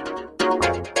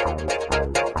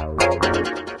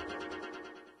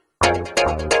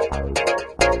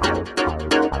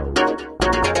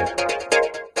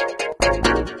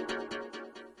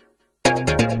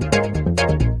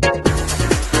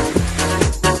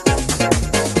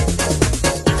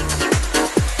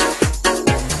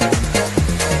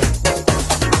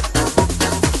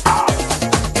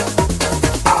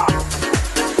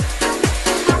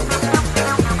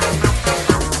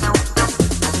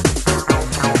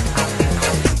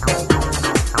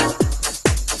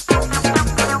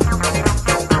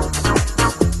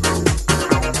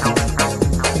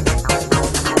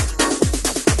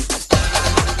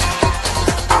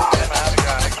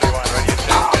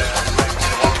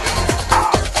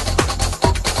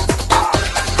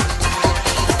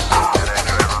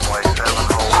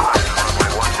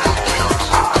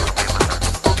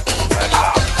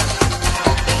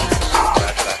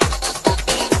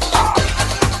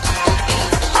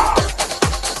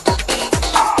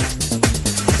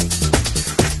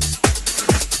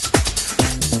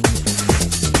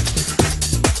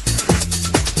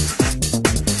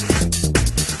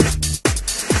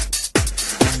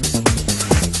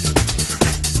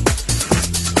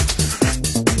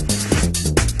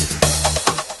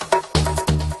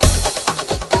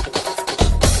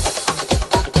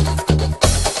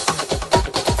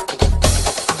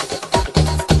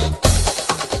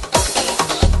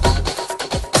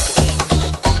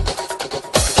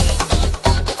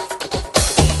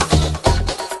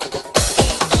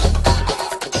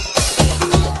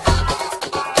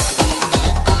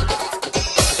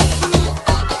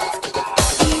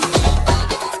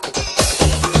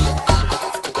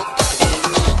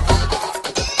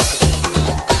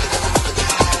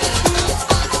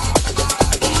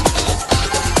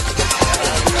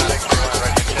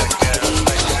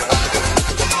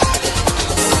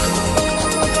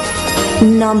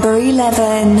 number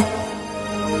 11.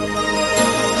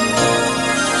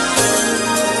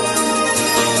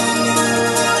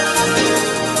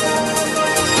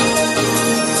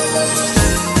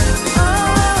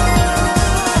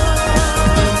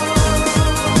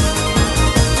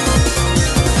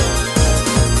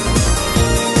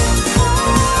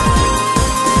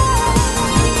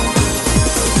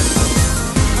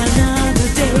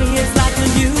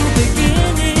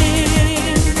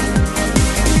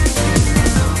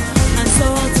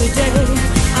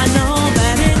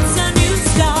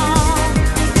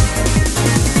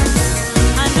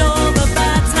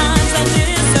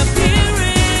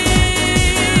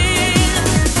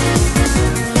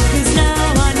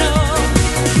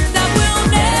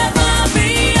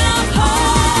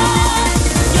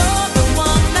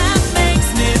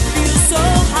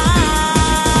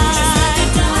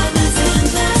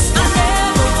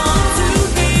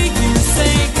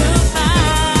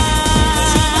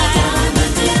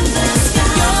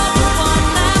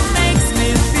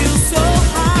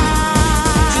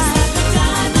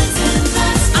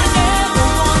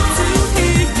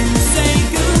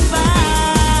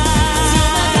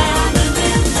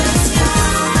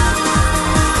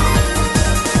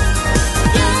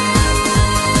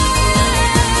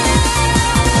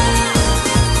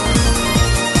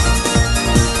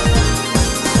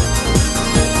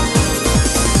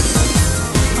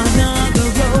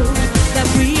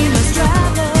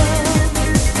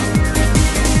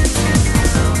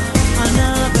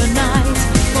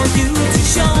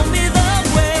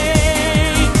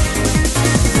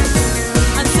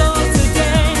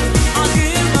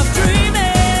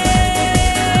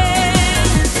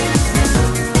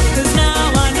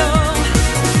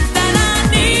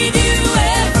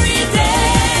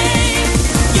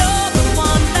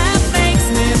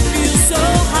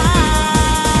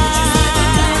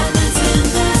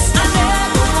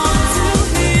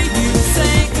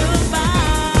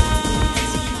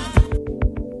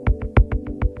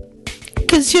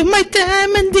 You're my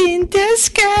diamond in the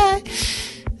sky.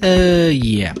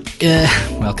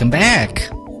 Welcome back.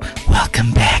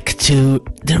 Welcome back to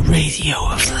the Radio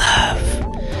of Love.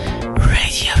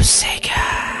 Radio Sega.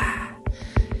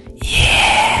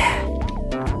 Yeah.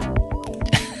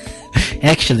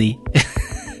 Actually,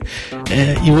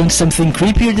 you want something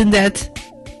creepier than that?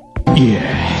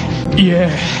 Yeah.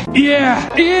 Yeah.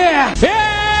 Yeah. Yeah.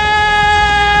 Yeah.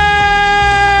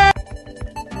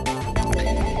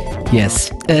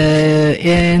 Yes,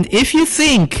 and if you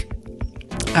think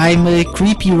I'm a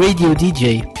creepy radio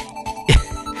DJ,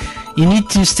 you need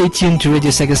to stay tuned to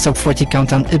Radio Sega's Top 40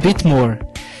 Countdown a bit more,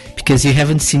 because you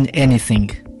haven't seen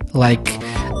anything like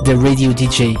the radio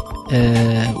DJ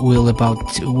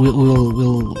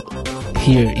will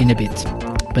hear in a bit.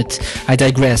 But I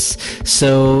digress.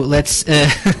 So let's tell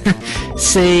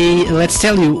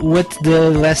you what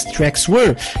the last tracks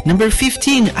were. Number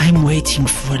 15, I'm Waiting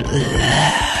for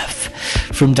Love,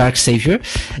 from Dark Savior.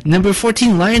 Number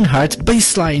 14, Lionheart,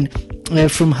 Bassline,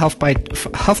 from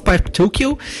Half-Pipe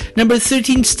Tokyo. Number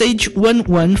 13, Stage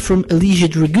 1-1 from Elysia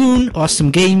Dragoon,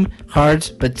 awesome game, hard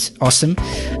but awesome.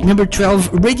 Number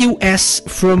 12, Radio S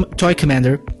from Toy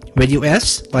Commander. Radio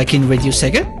S, like in Radio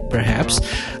Sega, perhaps.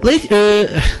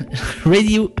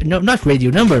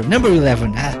 Number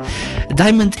 11,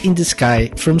 Diamond in the Sky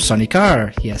from Sonic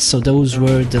R. Yes, so those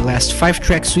were the last 5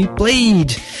 tracks we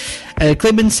played.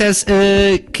 Clement says,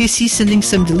 KC sending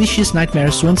some delicious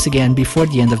nightmares once again before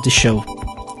the end of the show.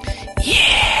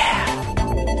 Yeah!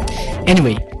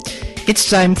 Anyway, it's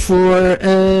time for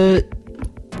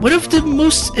one of the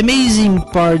most amazing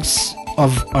parts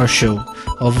of our show,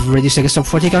 of Radio Sega Top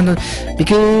 40 Countdown,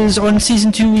 because on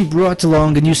Season 2 we brought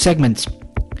along a new segment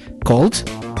called...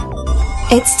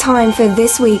 It's time for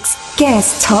this week's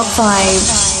Guest Top 5.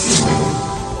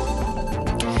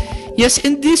 Yes,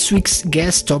 and this week's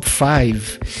Guest Top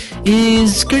 5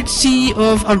 is courtesy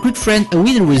of our good friend A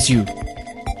Winner With You.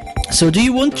 So do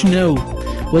you want to know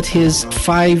what his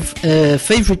 5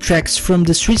 favorite tracks from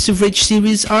the Streets of Rage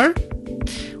series are?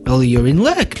 Well, you're in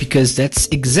luck, because that's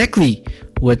exactly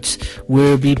what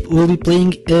we'll be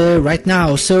playing right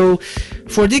now. So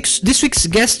for this week's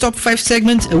Guest Top 5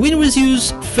 segment, A Winner With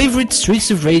You's favorite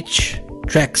Streets of Rage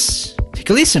tracks.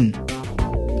 Take a listen.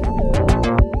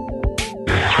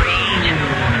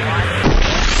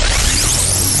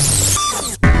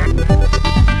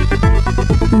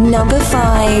 Number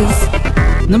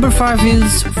 5. Number 5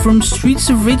 is from Streets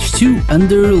of Rage 2,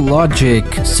 Under Logic.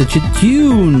 Such a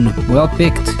tune. Well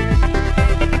picked.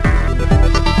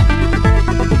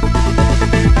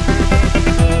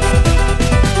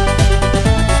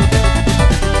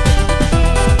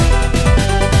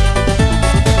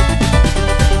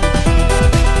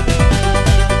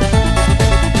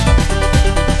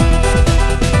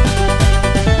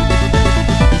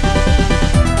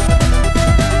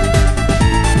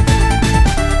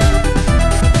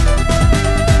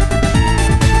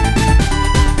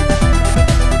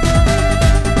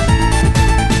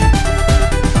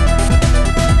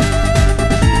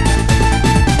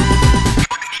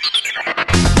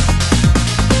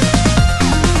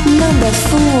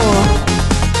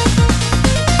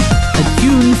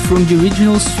 from the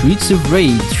original Streets of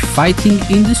Rage, Fighting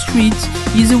in the Streets,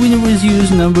 is a winner was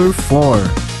used number 4.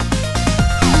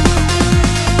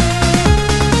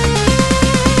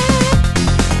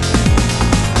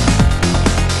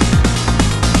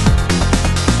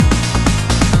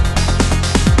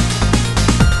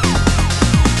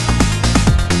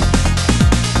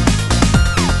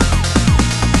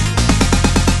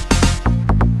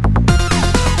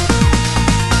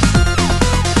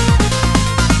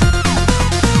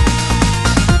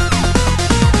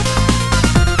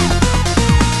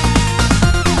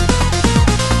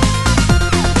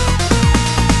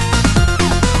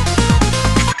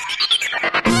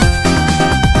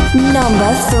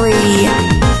 Number 3.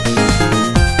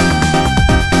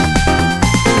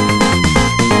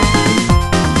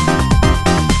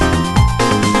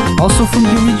 Also from the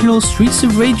original Streets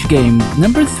of Rage game,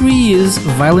 number 3 is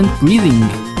Violent Breathing.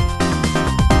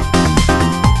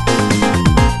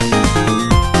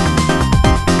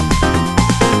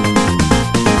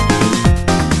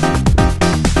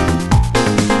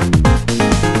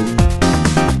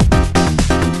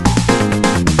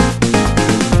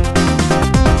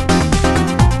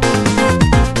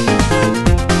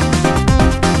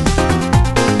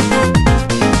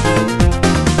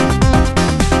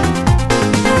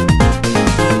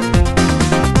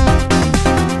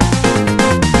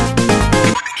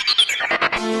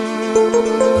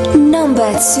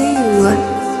 Number 2.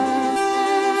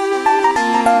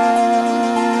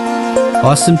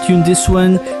 Awesome tune, this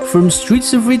one from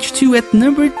Streets of Rage 2 at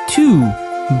number 2,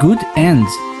 Good End.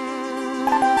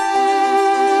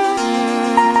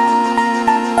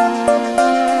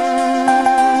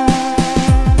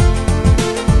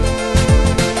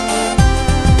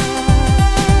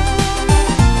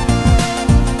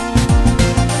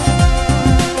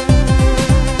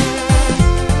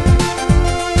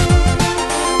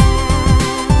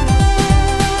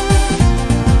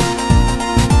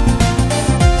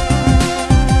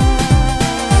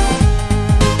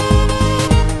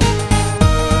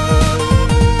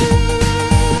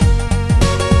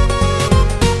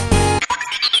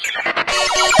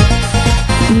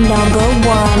 Number 1.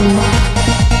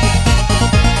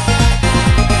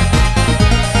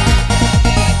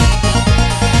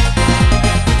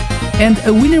 And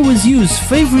a winner was used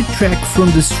favorite track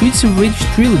from the Streets of Rage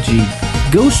trilogy,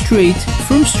 Go Straight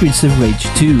from Streets of Rage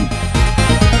 2.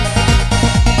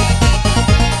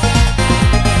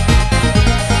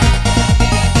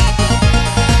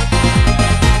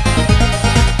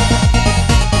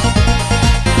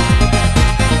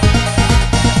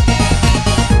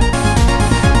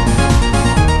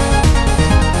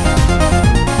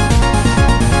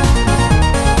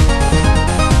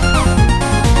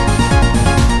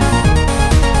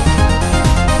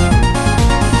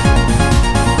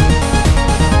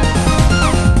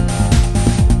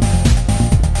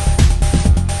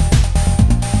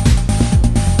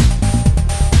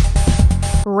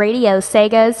 Radio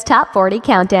Sega's Top 40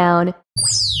 Countdown.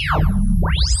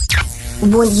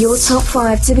 Want your top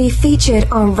 5 to be featured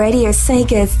on Radio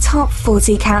Sega's Top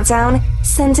 40 Countdown?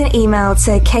 Send an email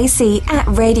to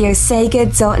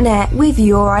casey@radiosega.net with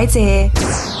your idea.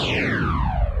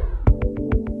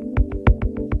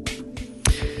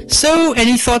 So,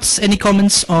 any thoughts, any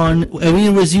comments on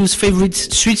Winner Was You's favorite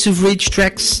Streets of Rage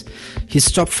tracks? His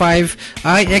top 5.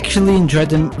 I actually enjoyed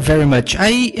them very much.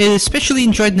 I especially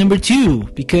enjoyed number 2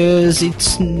 because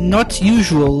it's not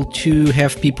usual to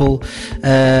have people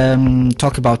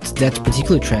talk about that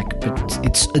particular track, but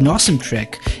it's an awesome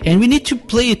track and we need to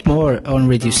play it more on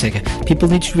Radio Sega. People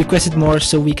need to request it more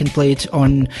so we can play it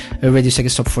on Radio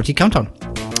Sega's Top 40 Countdown.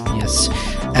 Yes.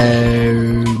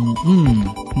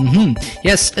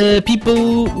 Yes,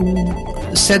 people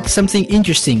said something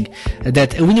interesting,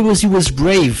 that Winner Was You was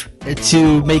brave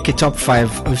to make a top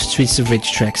 5 of Streets of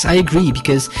Rage tracks. I agree,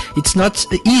 because it's not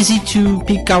easy to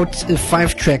pick out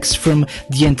 5 tracks from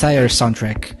the entire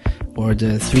soundtrack, or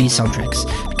the 3 soundtracks,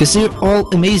 because they're all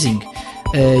amazing.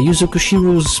 Yuzo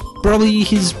Koshiro's probably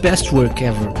his best work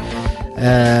ever.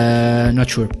 Not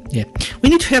sure. Yeah, we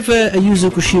need to have a Yuzo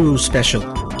Koshiro special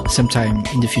sometime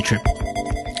in the future.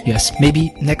 Yes,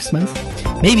 maybe next month.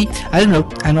 Maybe, I don't know.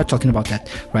 I'm not talking about that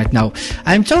right now.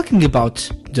 I'm talking about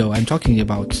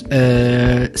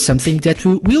something that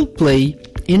we will play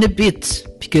in a bit.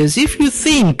 Because if you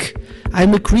think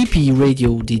I'm a creepy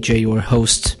radio DJ or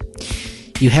host,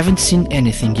 you haven't seen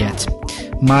anything yet.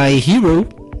 My hero,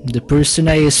 the person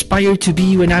I aspire to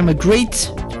be when I'm a great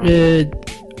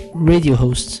radio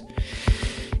host,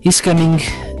 is coming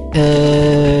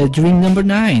during number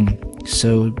 9.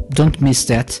 So don't miss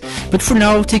that. But for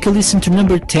now, take a listen to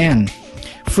number 10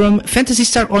 from Phantasy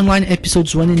Star Online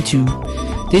episodes 1 and 2.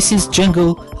 This is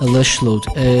Jungle, a Lush Load.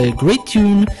 A great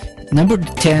tune, number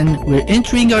 10. We're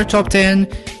entering our top 10.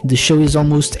 The show is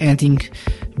almost ending,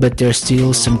 but there's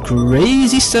still some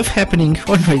crazy stuff happening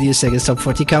on Radio Sega's Top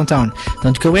 40 Countdown.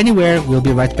 Don't go anywhere, we'll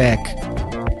be right back.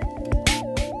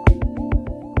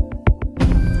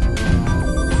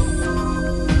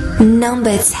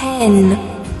 Number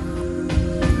 10.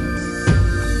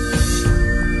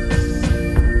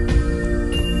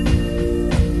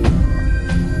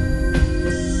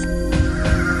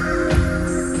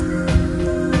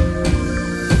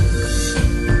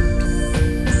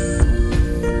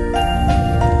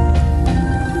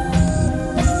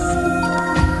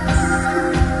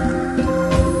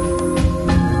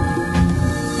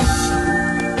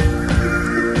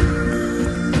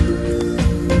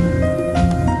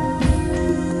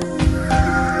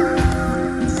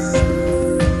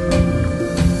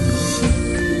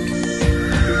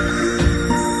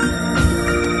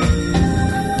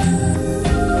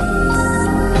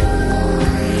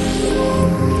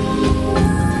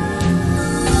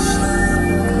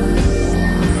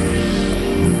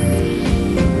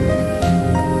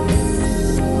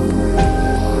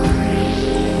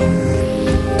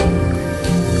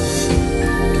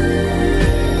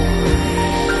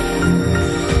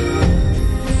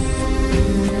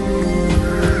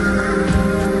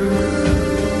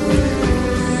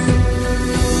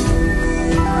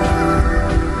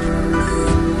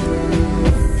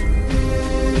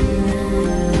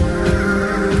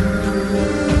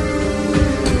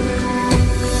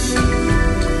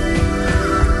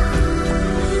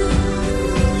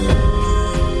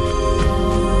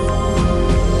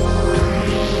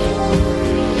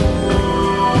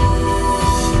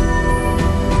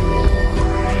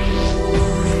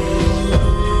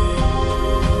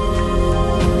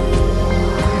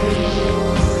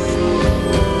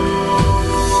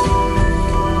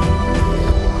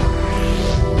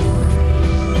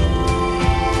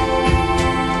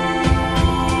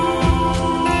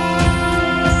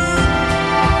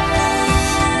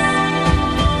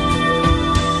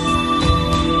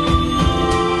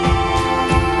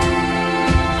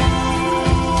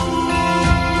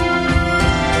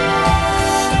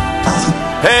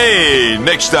 Hey,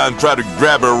 next time try to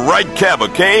grab a right cab,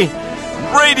 okay?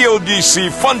 Radio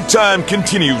DC Fun Time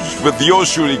continues with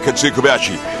Yoshuri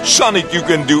Katsukobashi. Sonic You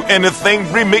Can Do Anything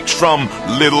remix from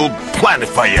Little Planet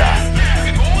Fire.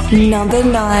 Number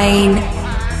 9.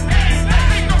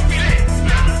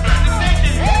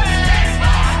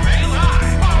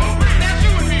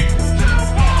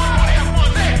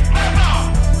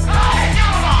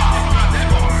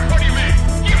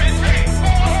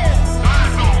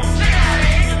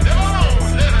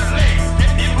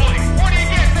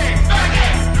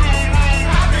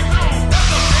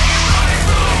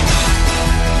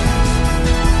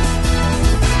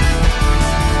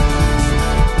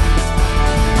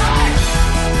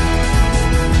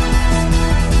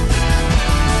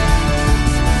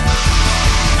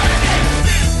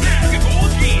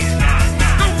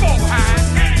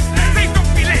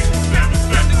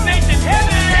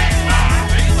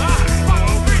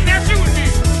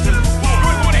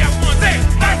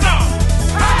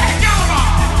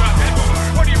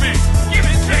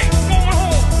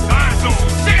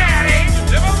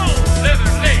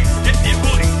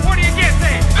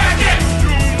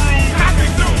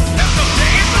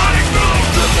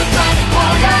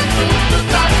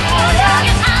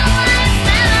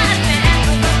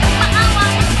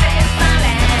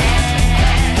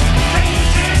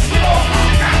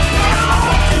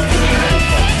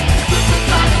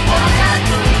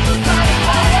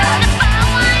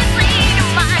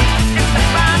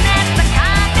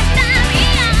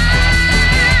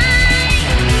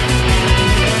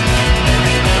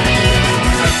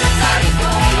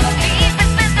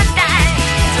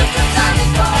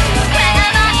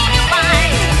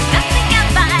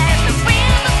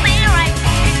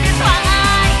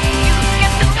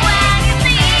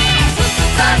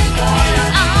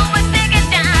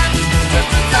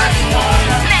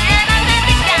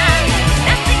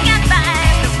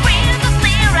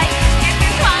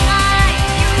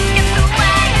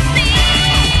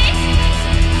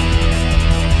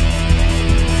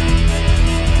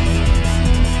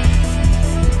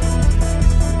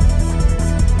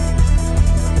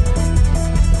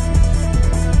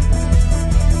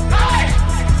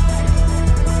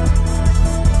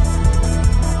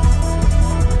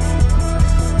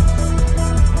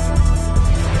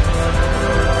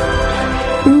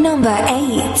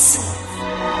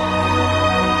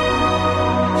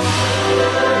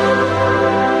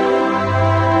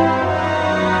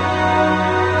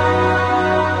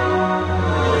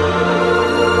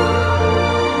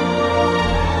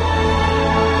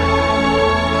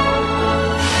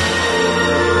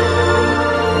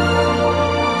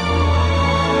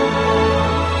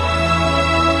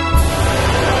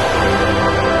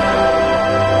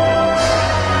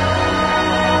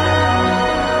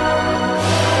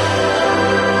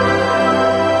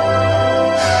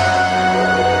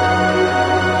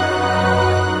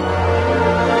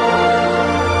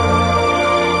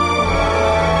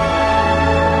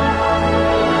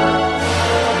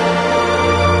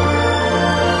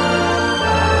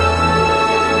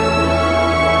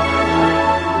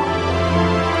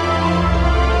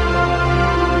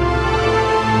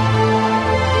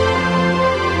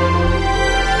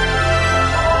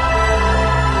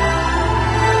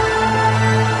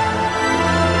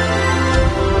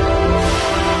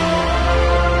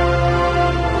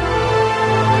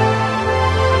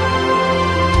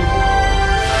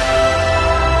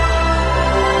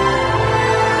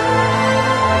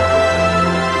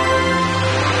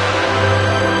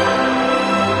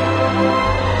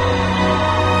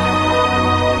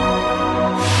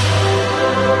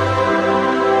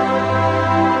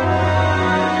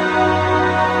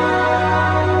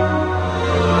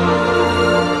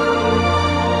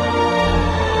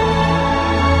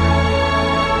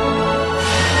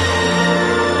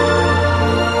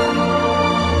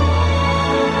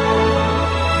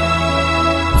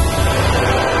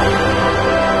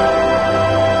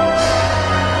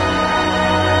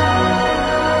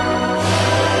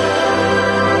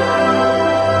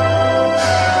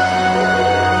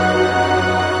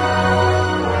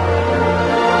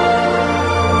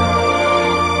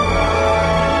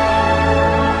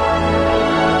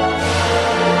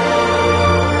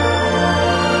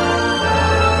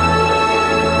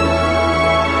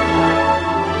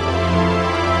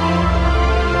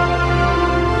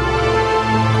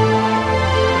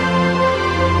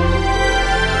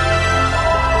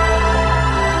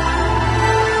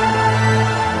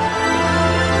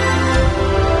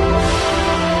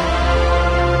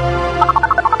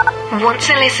 Want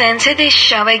to listen to this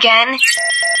show again?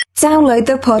 Download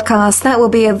the podcast that will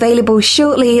be available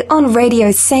shortly on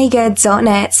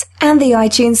radiosega.net and the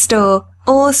iTunes Store,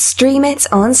 or stream it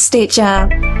on Stitcher.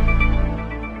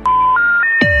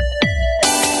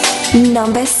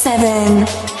 Number 7.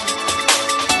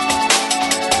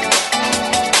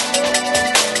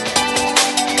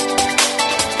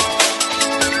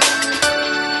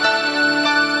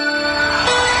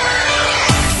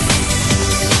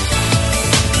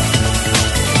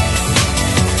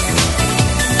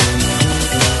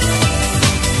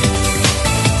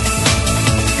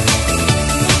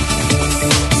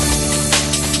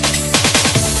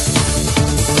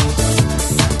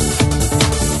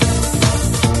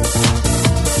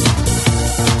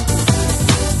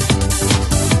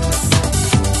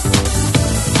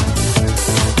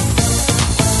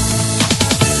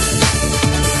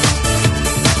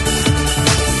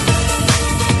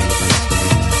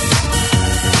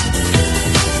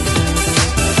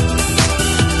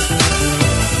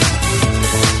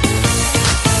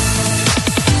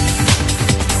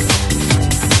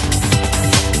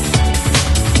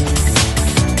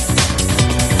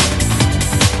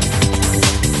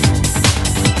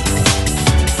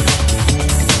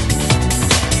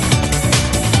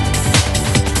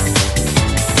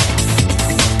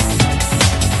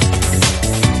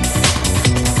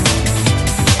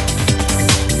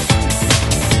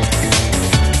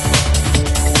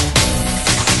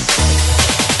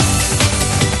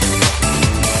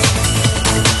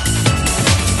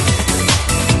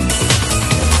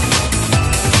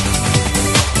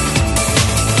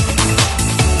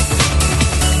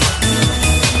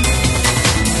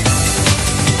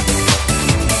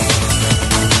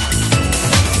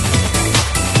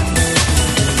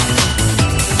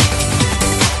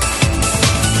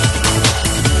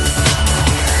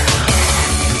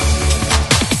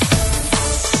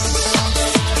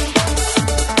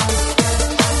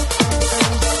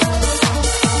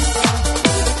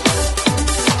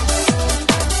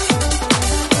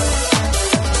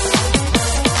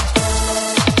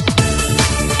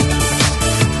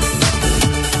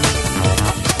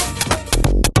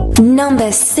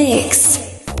 Number 6.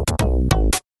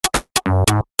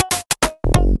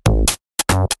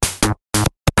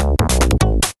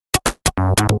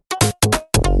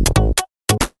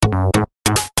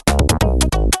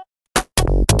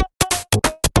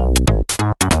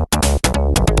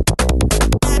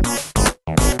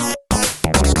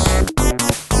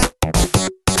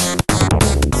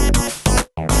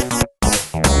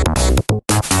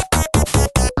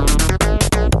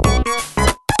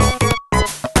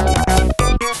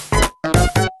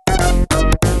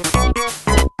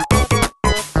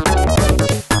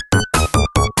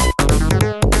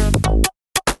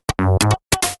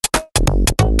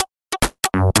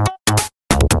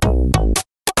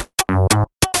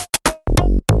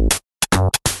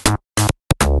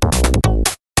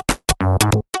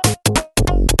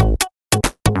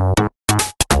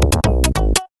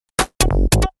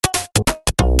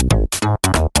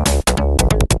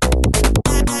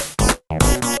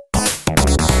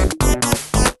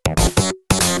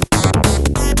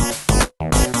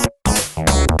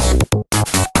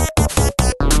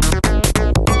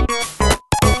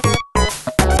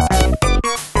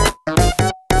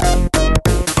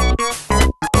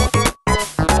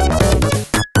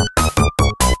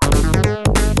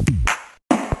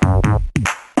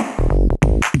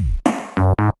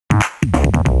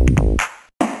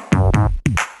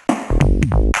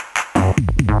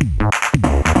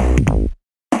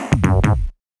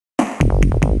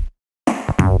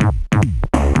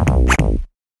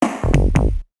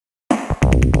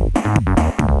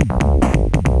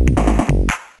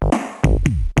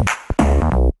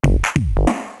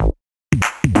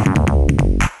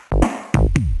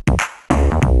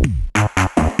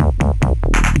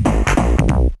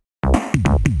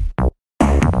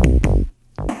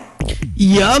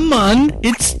 Yeah, man,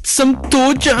 it's some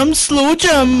toe jam, slow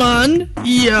jam, man.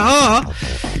 Yeah.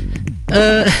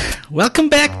 Welcome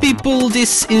back, people.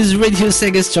 This is Radio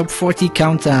Sega's Top 40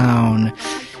 Countdown.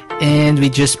 And we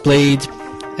just played,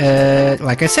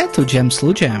 like I said, Toe Jam,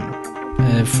 Slow Jam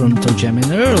from Toe Jam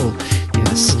and Earl.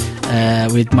 Yes.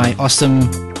 With my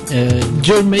awesome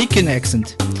Jamaican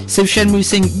accent. Save Shenmue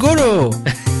saying, Goro!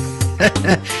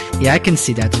 Yeah, I can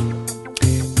see that.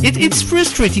 It's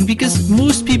frustrating because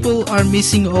most people are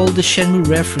missing all the Shenmue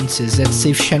references that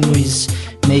Save Shenmue is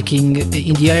making in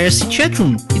the IRC chat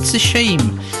room. It's a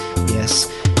shame. Yes,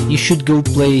 you should go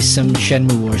play some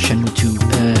Shenmue or Shenmue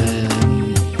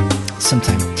 2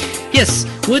 sometime. Yes,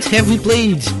 what have we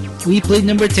played? we played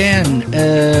number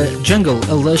 10, Jungle,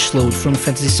 a Lush Load from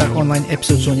Phantasy Star Online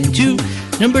episodes 1 and 2.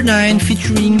 Number 9,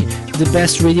 featuring the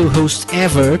best radio host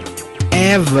ever,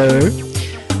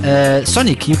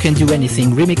 Sonic, You Can Do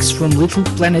Anything, remix from Little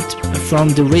Planet from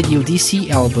the Radio DC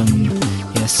album.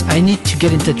 Yes, I need to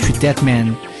get in touch with that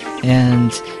man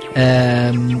and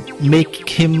make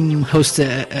him host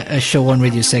a show on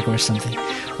Radio Sega or something,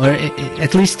 or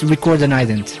at least record an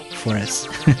ident for us.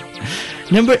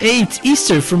 Number 8,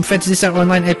 Easter from Phantasy Star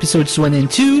Online episodes 1 and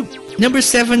 2. Number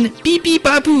 7, Beep Beep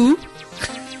Babu,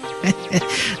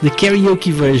 the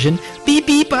karaoke version, Beep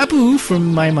Beep Babu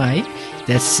from My My.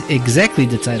 That's exactly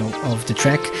the title of the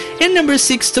track. And number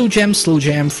 6, Toe Jam Slow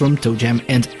Jam from Toe Jam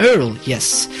and Earl.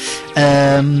 Yes.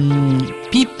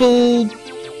 People...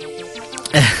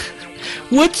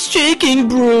 What's shaking,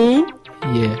 bro?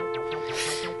 Yeah.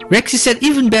 Rexy said,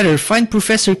 even better, find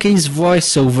Professor K's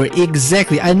voiceover.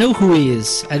 Exactly. I know who he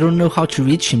is. I don't know how to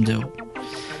reach him, though.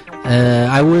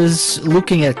 I was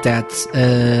looking at that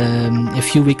a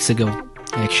few weeks ago,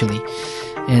 actually.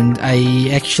 And I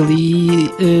actually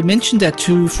mentioned that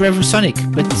to Forever Sonic,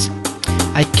 but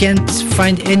I can't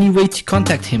find any way to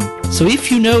contact him. So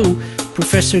if you know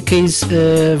Professor K's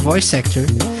voice actor,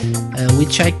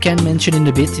 which I can mention in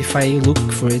a bit if I look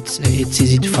for it, it's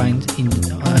easy to find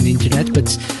on the internet,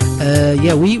 but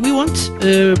yeah, we want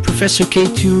Professor K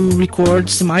to record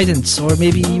some idents, or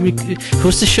maybe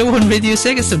host a show on Radio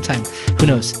Sega sometime, who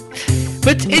knows.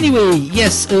 But anyway,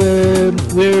 yes,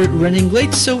 we're running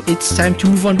late, so it's time to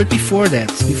move on. But before that,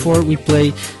 before we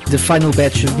play the final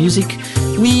batch of music,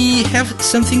 we have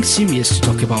something serious to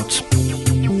talk about.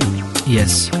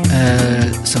 Yes,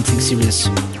 something serious.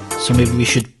 So maybe we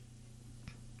should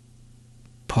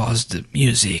pause the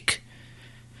music.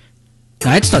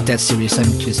 No, it's not that serious,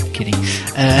 I'm just kidding.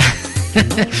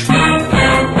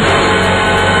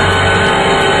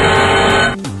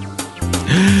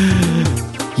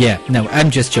 Yeah, no,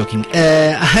 I'm just joking.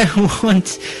 I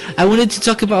wanted to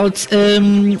talk about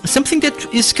something that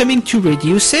is coming to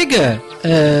Radio Sega.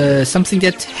 Something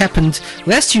that happened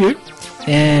last year,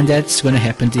 and that's gonna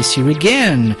happen this year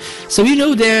again. So you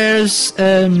know, there's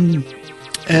a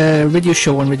radio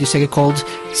show on Radio Sega called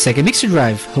Sega Mixer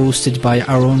Drive, hosted by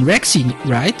our own Rexy,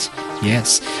 right?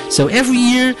 Yes. So every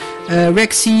year,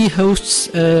 Rexy hosts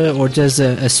or does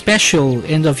a special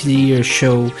end of the year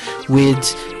show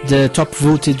with the top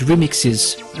voted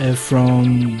remixes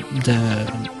from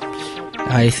the...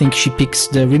 I think she picks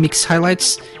the remix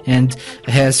highlights and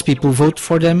has people vote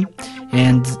for them,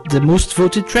 and the most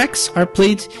voted tracks are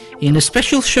played in a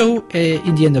special show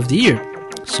in the end of the year.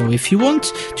 So if you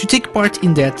want to take part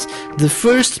in that, the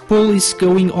first poll is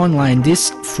going online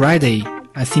this Friday.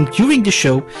 I think during the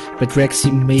show, but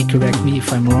Rexy may correct me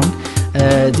if I'm wrong.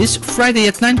 This Friday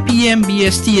at 9 PM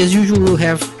BST, as usual, we'll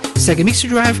have Sega Mixer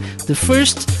Drive, the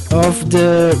first of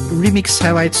the remix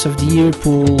highlights of the year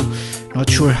pool. Not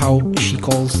sure how she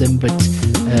calls them, but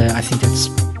I think that's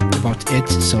about it.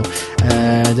 So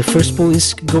the first poll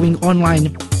is going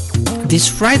online this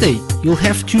Friday. You'll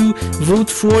have to vote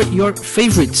for your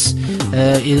favorites.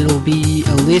 It'll be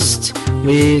a list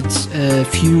with a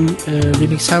few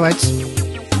remix highlights.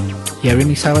 Yeah,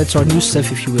 remix highlights or new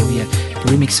stuff, if you will. Yeah,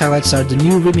 the remix highlights are the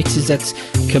new remixes that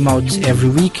come out every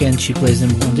week, and she plays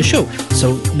them on the show.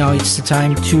 So now it's the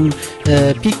time to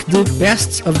pick the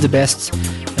best of the best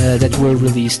that were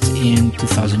released in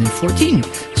 2014.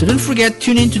 So don't forget,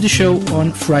 tune in to the show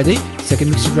on Friday, Sega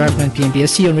Mixer Drive, 9 PM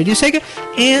BST on Radio Sega,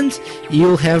 and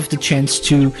you'll have the chance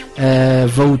to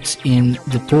vote in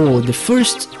the poll, the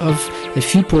first of a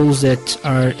few polls that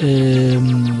are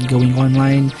going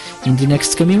online in the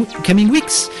next coming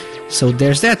weeks. So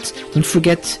there's that. Don't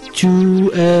forget to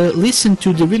listen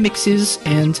to the remixes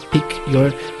and pick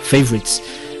your favorites.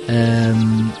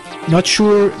 Not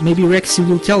sure, maybe Rexy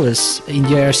will tell us in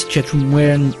the IRC chat room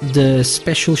when the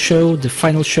special show, the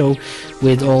final show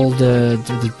with all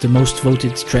the most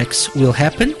voted tracks will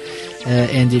happen.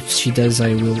 And if she does,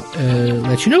 I will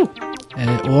let you know.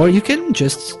 Or you can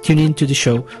just tune in to the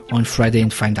show on Friday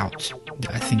and find out.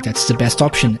 I think that's the best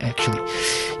option, actually.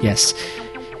 Yes.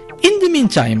 In the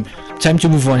meantime, time to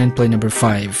move on and play number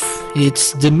 5.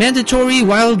 It's the mandatory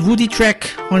Wild Woody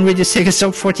track on Radio Sega's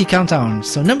Top 40 Countdown.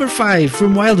 So number 5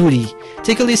 from Wild Woody.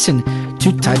 Take a listen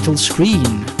to Title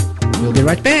Screen. We'll be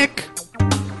right back.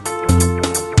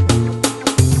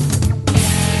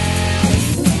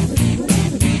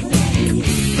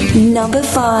 Number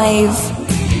 5.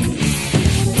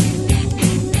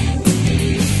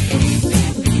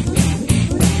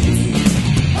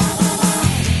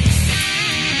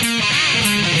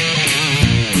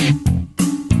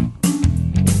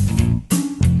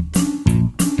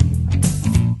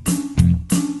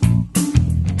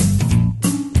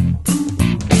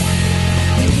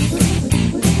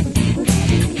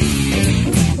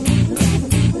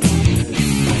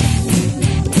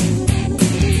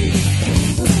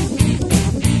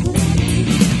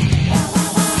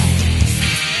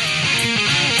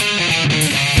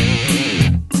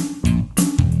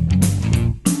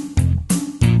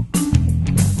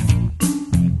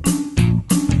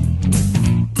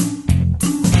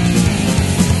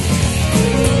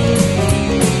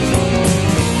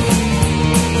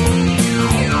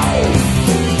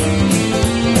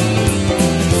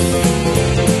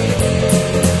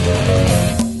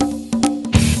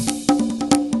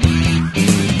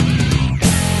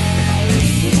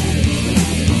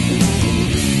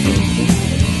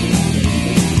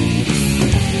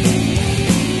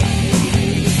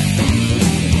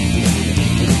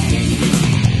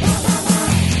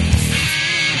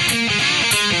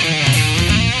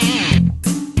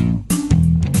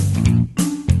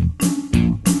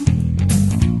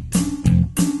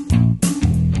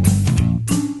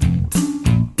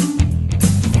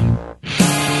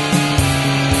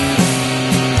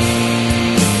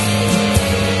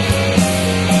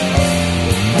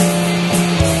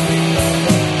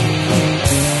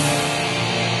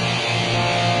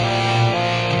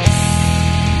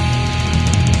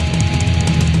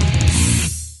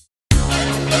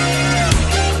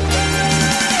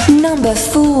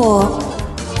 4.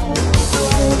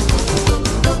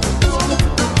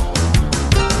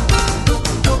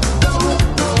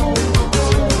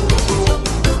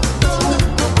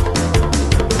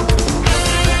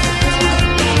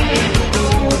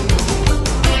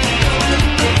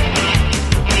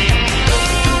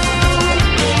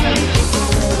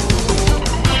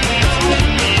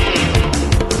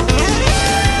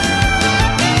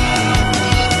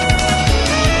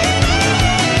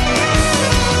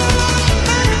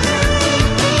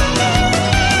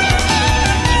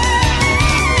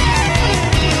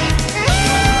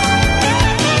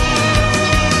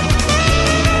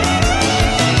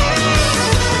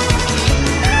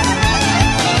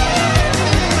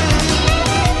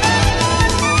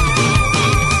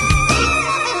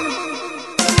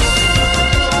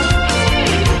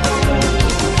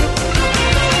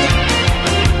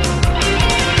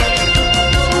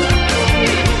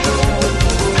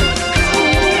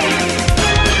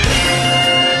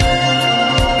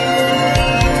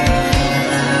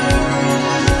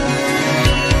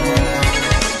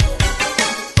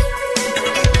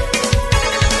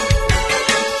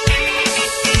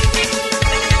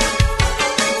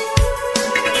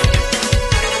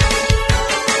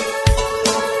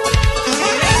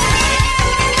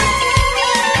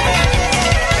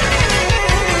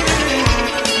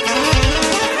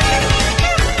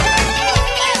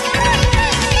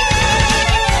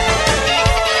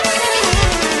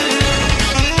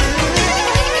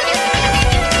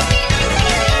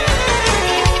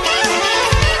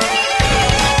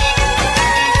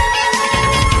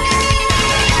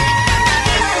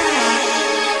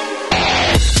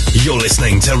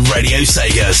 To Radio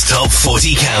Sega's Top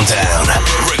 40 Countdown.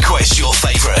 Request your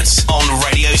favorites on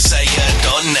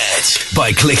radiosega.net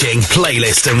by clicking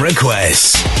Playlist and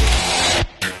Requests.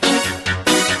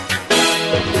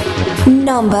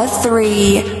 Number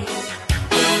 3.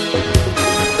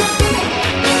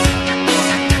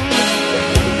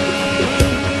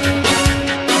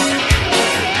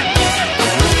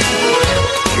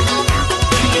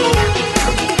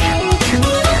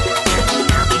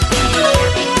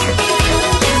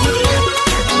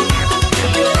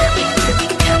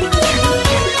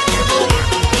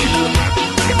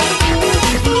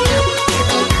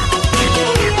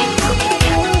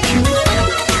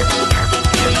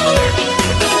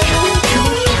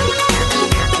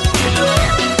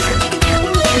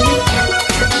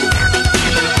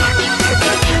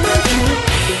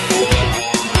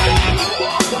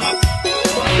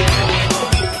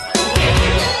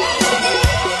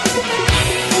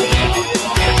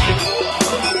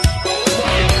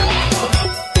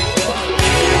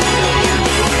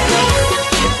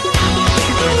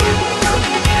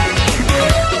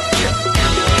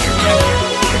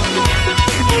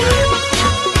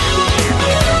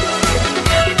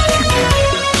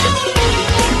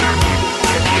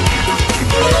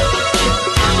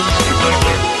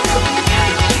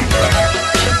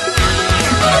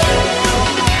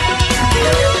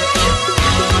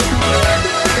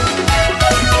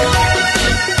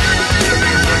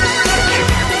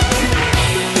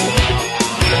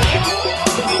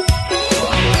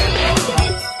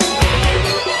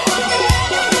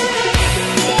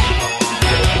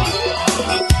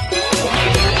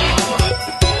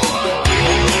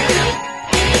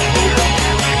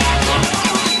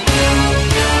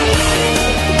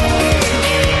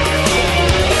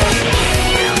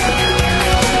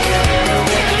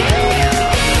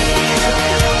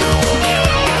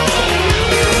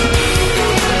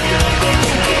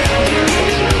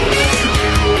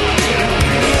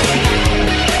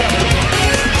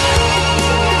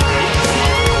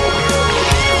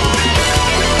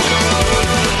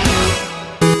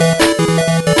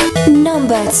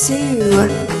 Number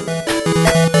 2.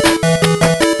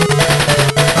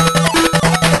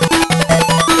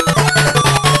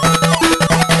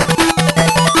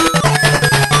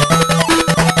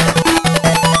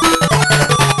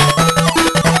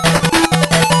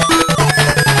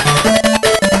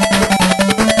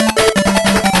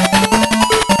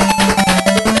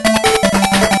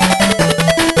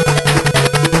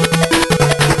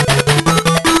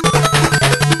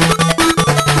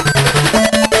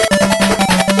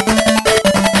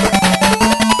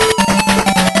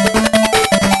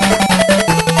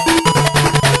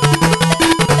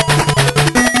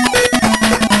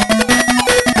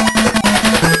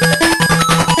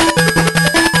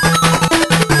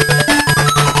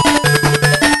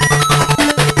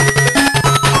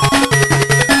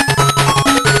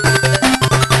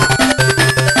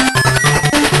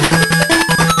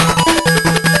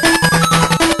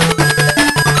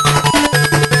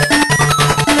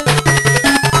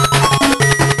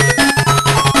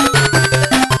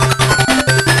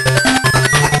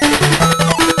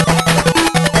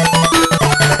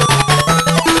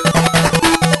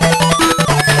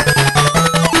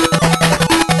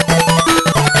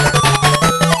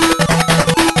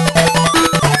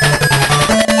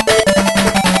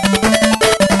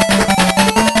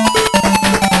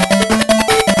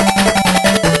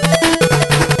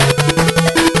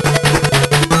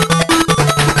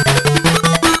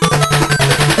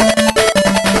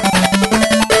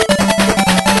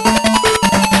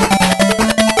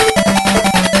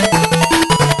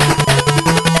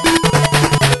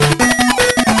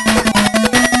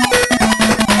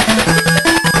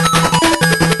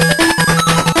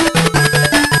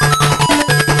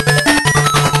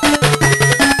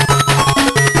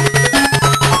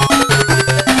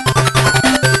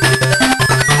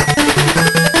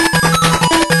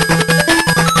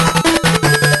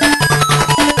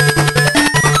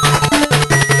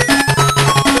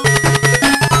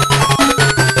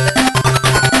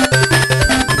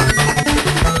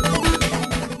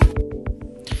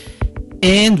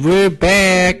 And we're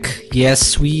back.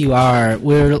 Yes, we are.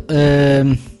 We're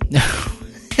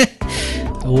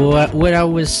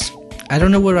I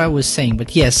don't know what I was saying,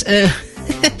 but yes.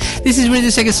 This is Radio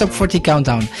Sega Top 40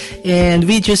 Countdown, and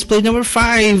we just played number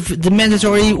 5, the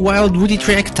mandatory Wild Woody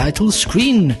track title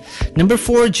screen. Number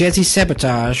 4, Jazzy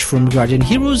Sabotage from Guardian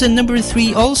Heroes, and number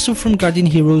 3, also from Guardian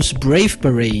Heroes, Brave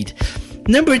Parade.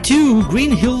 Number 2,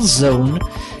 Green Hills Zone,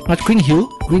 not Green Hill,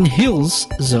 Green Hills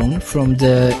Zone from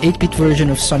the 8-bit version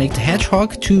of Sonic the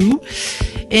Hedgehog 2.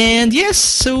 And yes,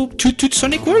 so Toot Toot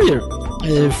Sonic Warrior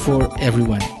for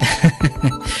everyone.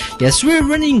 Yes, we're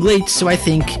running late, so I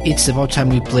think it's about time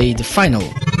we play the final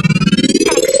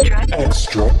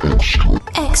extra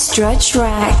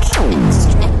track.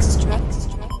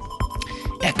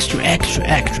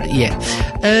 Extra,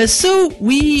 yeah. So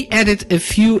we added a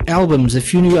few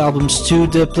new albums to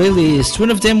the playlist. One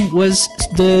of them was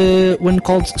the one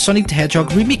called Sonic the Hedgehog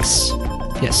Remix.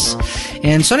 Yes,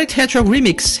 and Sonic the Hedgehog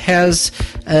Remix has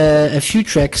a few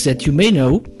tracks that you may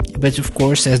know, but of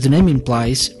course, as the name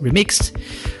implies, remixed.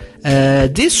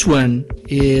 This one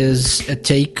is a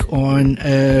take on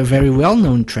a very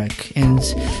well-known track, and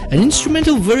an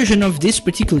instrumental version of this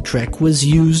particular track was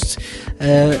used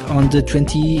on the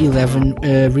 2011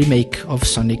 remake of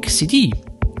Sonic CD.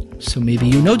 So maybe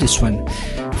you know this one.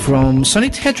 From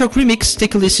Sonic the Hedgehog Remix,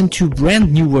 take a listen to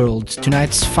Brand New World,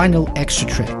 tonight's final extra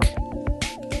track.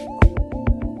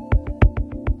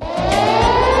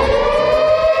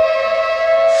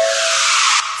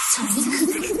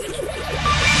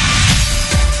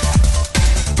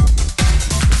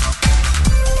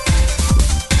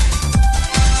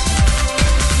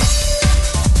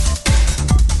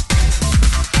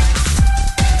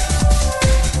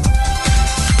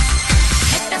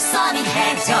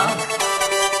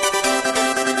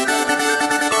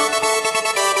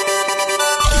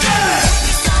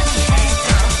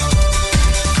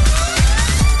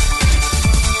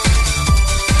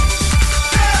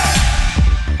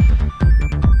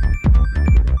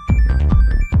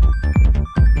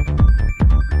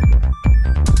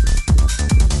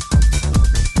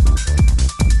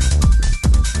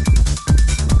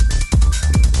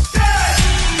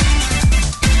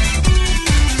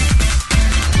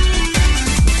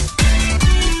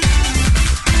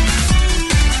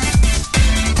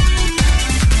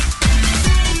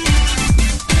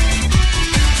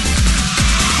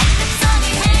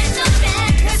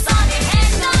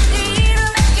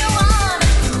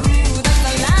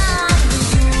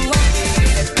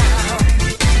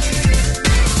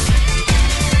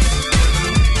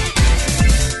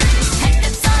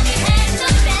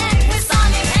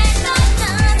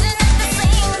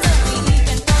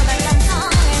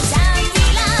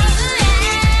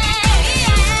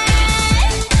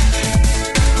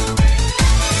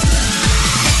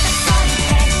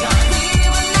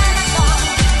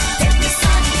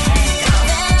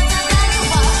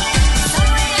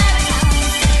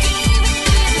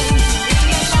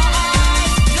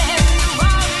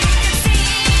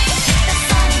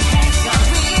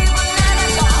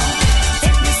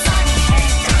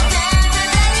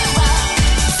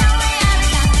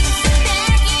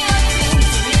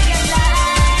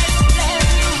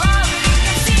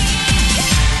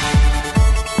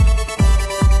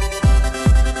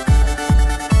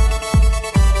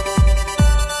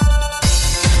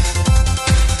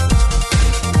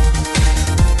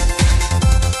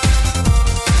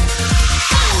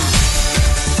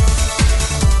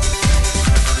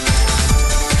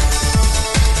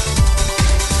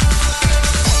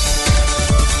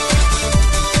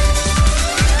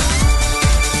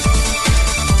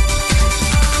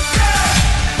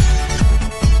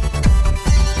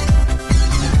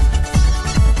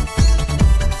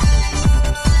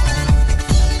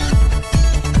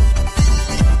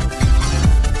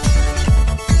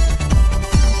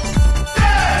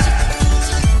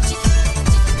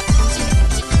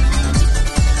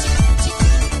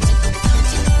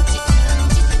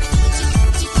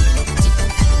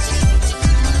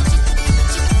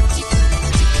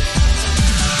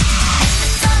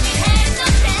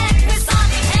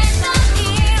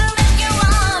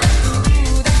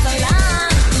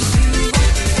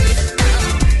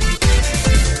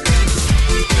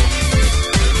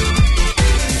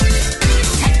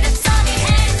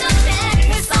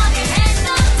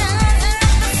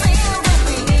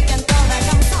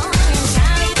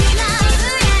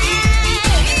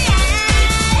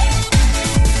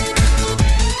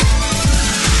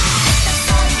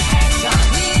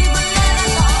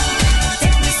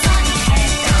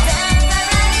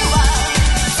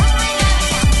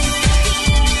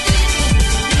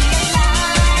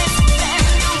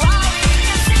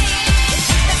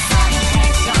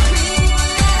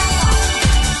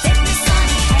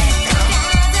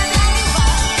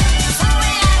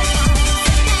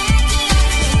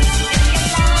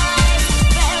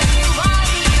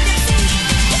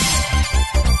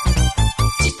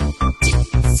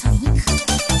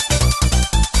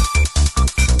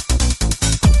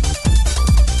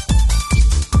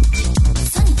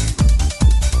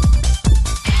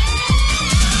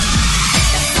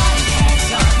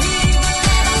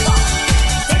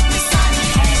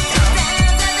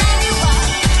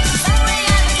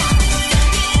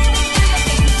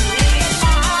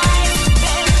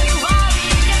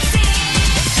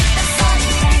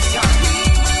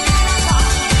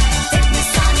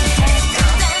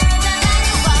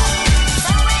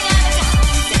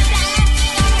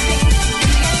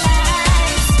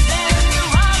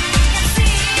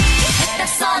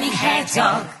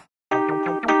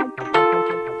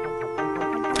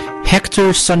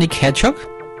 Hector Sonic Hedgehog?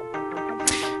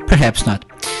 Perhaps not.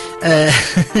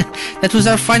 That was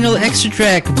our final extra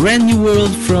track, Brand New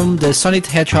World from the Sonic the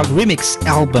Hedgehog remix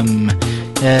album,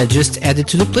 just added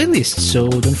to the playlist, so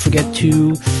don't forget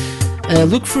to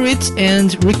look for it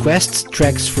and request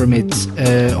tracks from it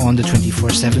on the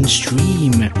 24/7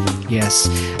 stream. Yes,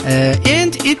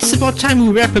 and it's about time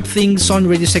we wrap up things on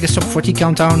Radio Sega's Top 40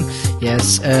 Countdown.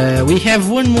 Yes, we have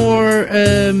one more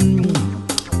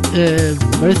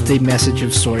birthday message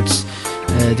of sorts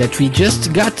that we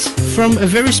just got from a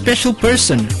very special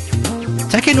person,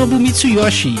 Takenobu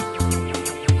Mitsuyoshi.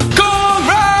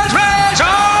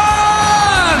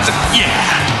 Congratulations!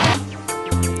 Yeah!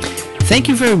 Thank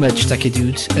you very much,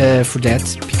 Takedude, for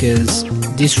that, because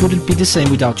this wouldn't be the same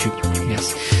without you.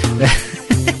 Yes.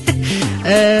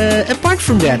 Apart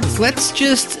from that, let's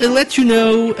just let you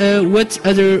know what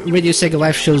other Radio Sega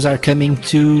Live shows are coming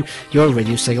to your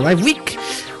Radio Sega Live week.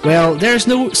 Well, there's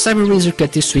no Cyber Razor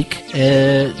Cut this week,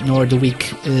 nor the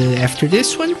week after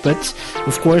this one, but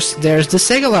of course there's the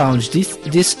Sega Lounge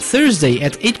this Thursday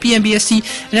at 8 p.m. BST,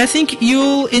 and I think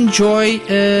you'll enjoy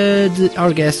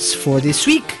our guests for this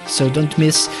week, so don't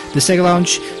miss the Sega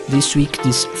Lounge this week,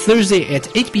 this Thursday at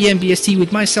 8 p.m. BST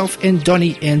with myself and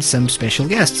Donnie and some special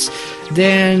guests.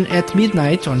 Then at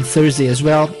midnight on Thursday as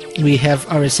well, we have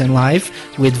RSN Live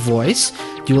with Voice,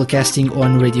 dual casting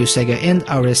on Radio Sega and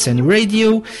RSN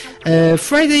Radio.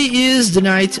 Friday is the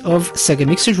night of Sega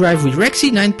Mixer Drive with Rexy,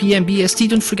 9 p.m. BST.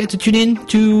 Don't forget to tune in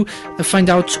to find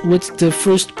out what the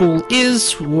first poll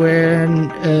is, where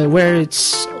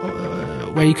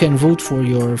you can vote for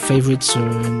your favorites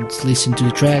and listen to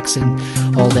the tracks and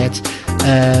all that.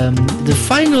 The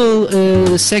final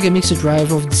Sega Mixer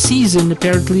Drive of the season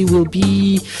apparently will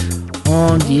be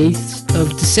on the 8th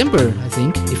of December, I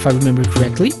think, if I remember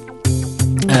correctly.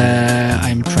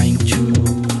 I'm trying to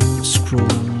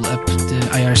scroll up the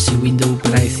IRC window,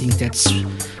 but I think that's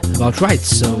about right.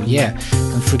 So yeah,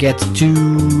 don't forget to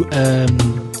tune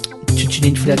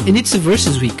in for that. And it's a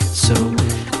versus week, so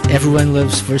everyone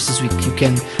loves versus week. You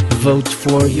can vote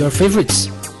for your favorites,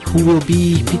 who will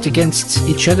be pit against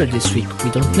each other this week.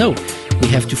 We don't know. We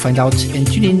have to find out and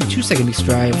tune in to Sega Mix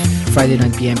Drive Friday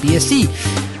 9 p.m. BST.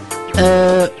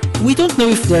 We don't know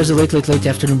if there's a late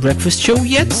afternoon breakfast show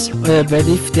yet, but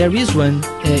if there is one,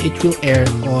 it will air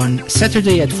on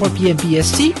Saturday at 4 p.m.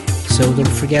 BST, so don't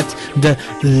forget the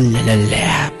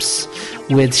Labs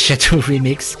with Chateau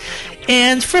Remix.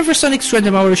 And Forever Sonic's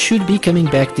Random Hour should be coming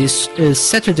back this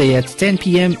Saturday at 10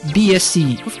 p.m.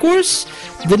 BST. Of course,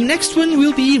 the next one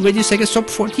will be Radio Sega's Top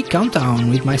 40 Countdown.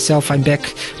 With myself, I'm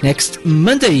back next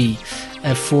Monday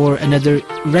for another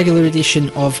regular edition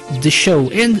of the show,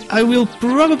 and I will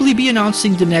probably be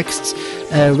announcing the next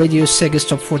Radio Sega's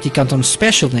Top 40 Countdown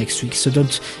special next week, so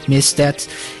don't miss that.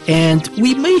 And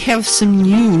we may have some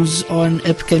news on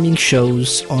upcoming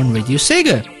shows on Radio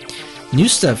Sega. New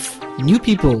stuff, new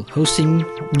people hosting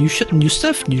new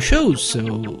stuff, new shows,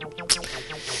 so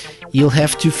you'll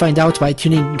have to find out by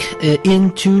tuning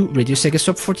into Radio Sega's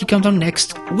Top 40 Countdown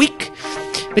next week.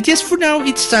 But yes, for now,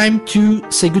 it's time to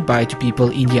say goodbye to people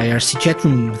in the IRC chat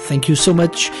room. Thank you so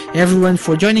much, everyone,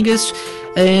 for joining us.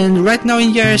 And right now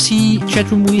in the IRC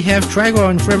chat room, we have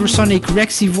Trigon, Forever Sonic,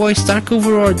 Rexy, Voice, Dark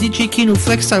Overlord, DJ Kino,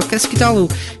 Flexstyle, Casquitalo,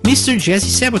 Mr. Jazzy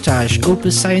Sabotage,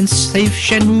 Opus Science, Save,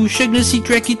 Shenmue, Shugnessy,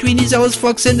 Trekkie, Tweenies, Alice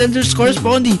Fox, and _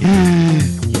 Bondy.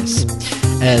 Yes.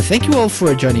 Thank you all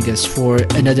for joining us for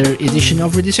another edition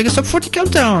of Radio Sega's Top 40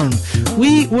 Countdown.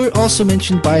 We were also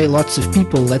mentioned by lots of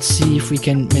people. Let's see if we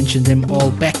can mention them all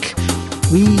back.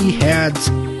 We had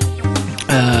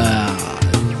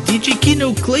DJ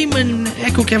Kino, Clayman,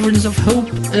 Echo Caverns of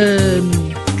Hope,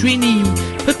 Trini,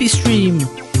 Puppy Stream,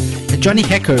 Johnny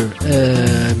Hacker,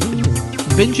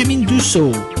 Benjamin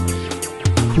Dusso,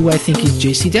 who I think is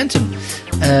JC Denton.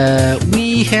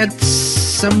 We had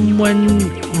someone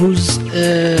whose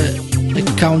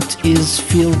account is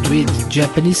filled with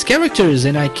Japanese characters,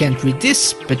 and I can't read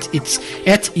this, but it's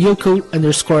at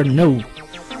Yoko_no.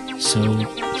 So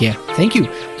yeah, thank you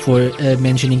for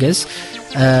mentioning us.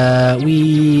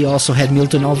 We also had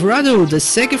Milton Alvarado, the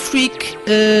Sega Freak,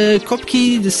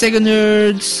 Kopke, the Sega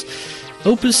Nerds,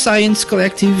 Opus Science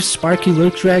Collective, Sparky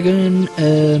Lurk Dragon,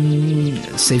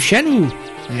 Save Shenmue,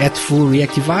 at Full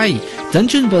Reactive Eye,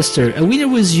 Dungeon Buster, A Winner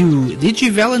Was You, Digi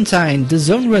Valentine, The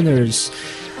Zone Runners.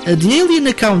 The Alien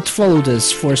account followed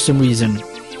us for some reason,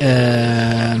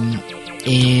 and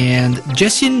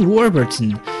Jessian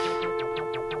Warburton.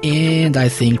 And I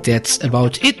think that's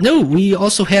about it. No, we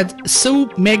also had So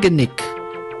Meganic.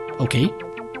 Okay.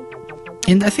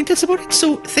 And I think that's about it.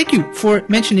 So thank you for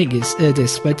mentioning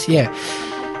this. But yeah.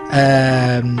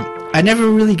 I never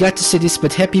really got to say this,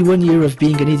 but happy 1 year of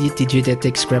being an idiot DJ that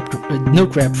takes no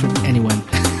crap from anyone,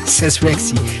 says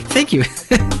Rexy. Thank you.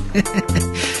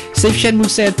 Safe Shenmue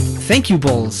said, thank you,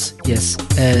 balls. Yes,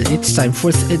 it's time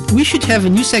for... we should have a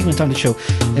new segment on the show.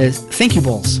 Thank you,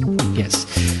 balls. Yes.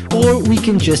 Or we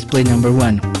can just play number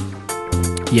 1.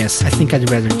 Yes, I think I'd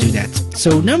rather do that.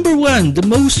 So, number 1, the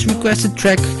most requested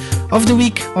track of the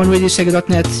week on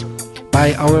RadioSega.net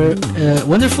by our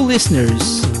wonderful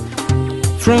listeners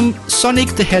from Sonic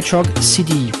the Hedgehog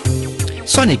CD.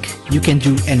 Sonic, you can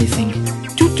do anything.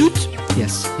 Toot toot.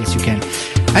 Yes, you can.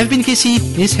 I've been Casey.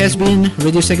 This has been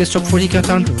Radio Sega's Top 40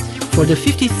 Countdown for the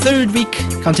 53rd week,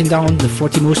 counting down the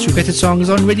 40 most requested songs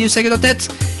on RadioSega.net.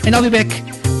 And I'll be back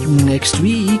next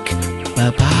week.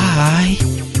 Bye-bye.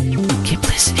 Keep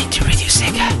listening to Radio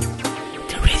Sega,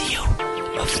 the radio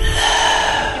of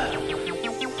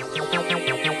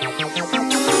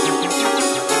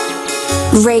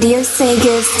love. Radio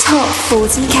Sega's Top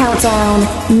 40 Countdown,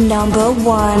 number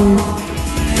 1.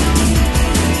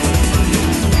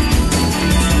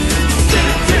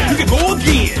 Go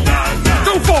again.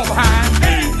 Don't fall behind.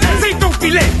 Say don't be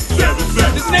late.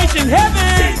 This nation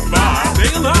heaven.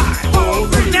 Stay alive.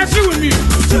 Now shoot me.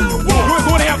 We're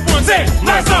going to have fun. Say,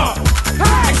 lights off.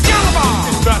 Excalibur.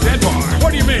 It's not that bar.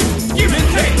 What do you mean? Give and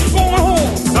take. Going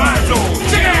home. Side zone.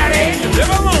 Check it out, eh? Live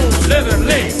alone. Leather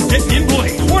lace. It's in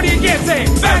place. What do you get? Say,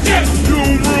 back it.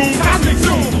 Zoom room. Cosmic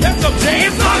zoom. That's up, Jay.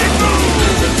 It's Sonic Boom.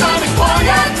 Sonic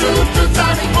Warrior.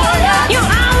 Sonic Warrior. Your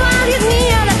hour is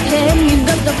near the pen. You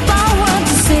got the power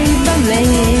to save the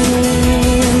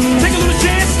land. Take a little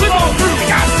chance, slip on through. You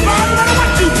got smart no matter what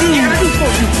you do. You gotta do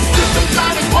for you.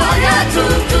 Sonic Warrior,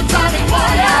 Sonic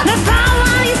Warrior. The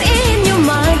power is in your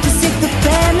mind to save the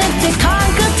planet, to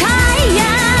conquer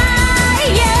Gaia.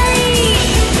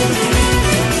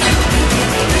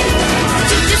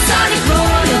 Chuchu Sonic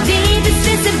Warrior, be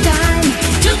decisive time.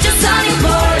 Chuchu Sonic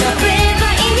Warrior,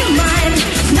 flavor in your mind.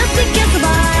 Nothing can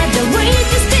survive the way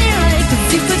you stay like a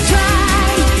super try.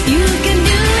 You can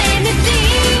do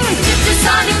anything. Chuchu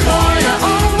Sonic Warrior,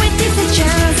 always is a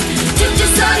chance. Chuchu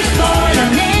Sonic Warrior,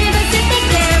 never sit the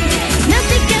camp.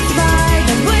 Nothing can survive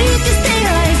the way you stay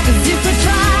like a super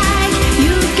try.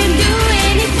 You can do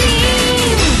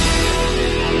anything.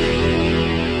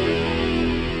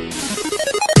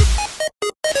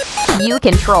 You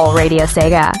control Radio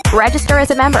Sega. Register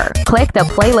as a member. Click the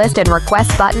playlist and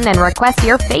request button and request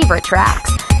your favorite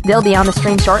tracks. They'll be on the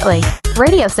stream shortly.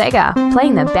 Radio Sega,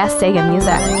 playing the best Sega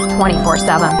music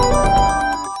 24/7.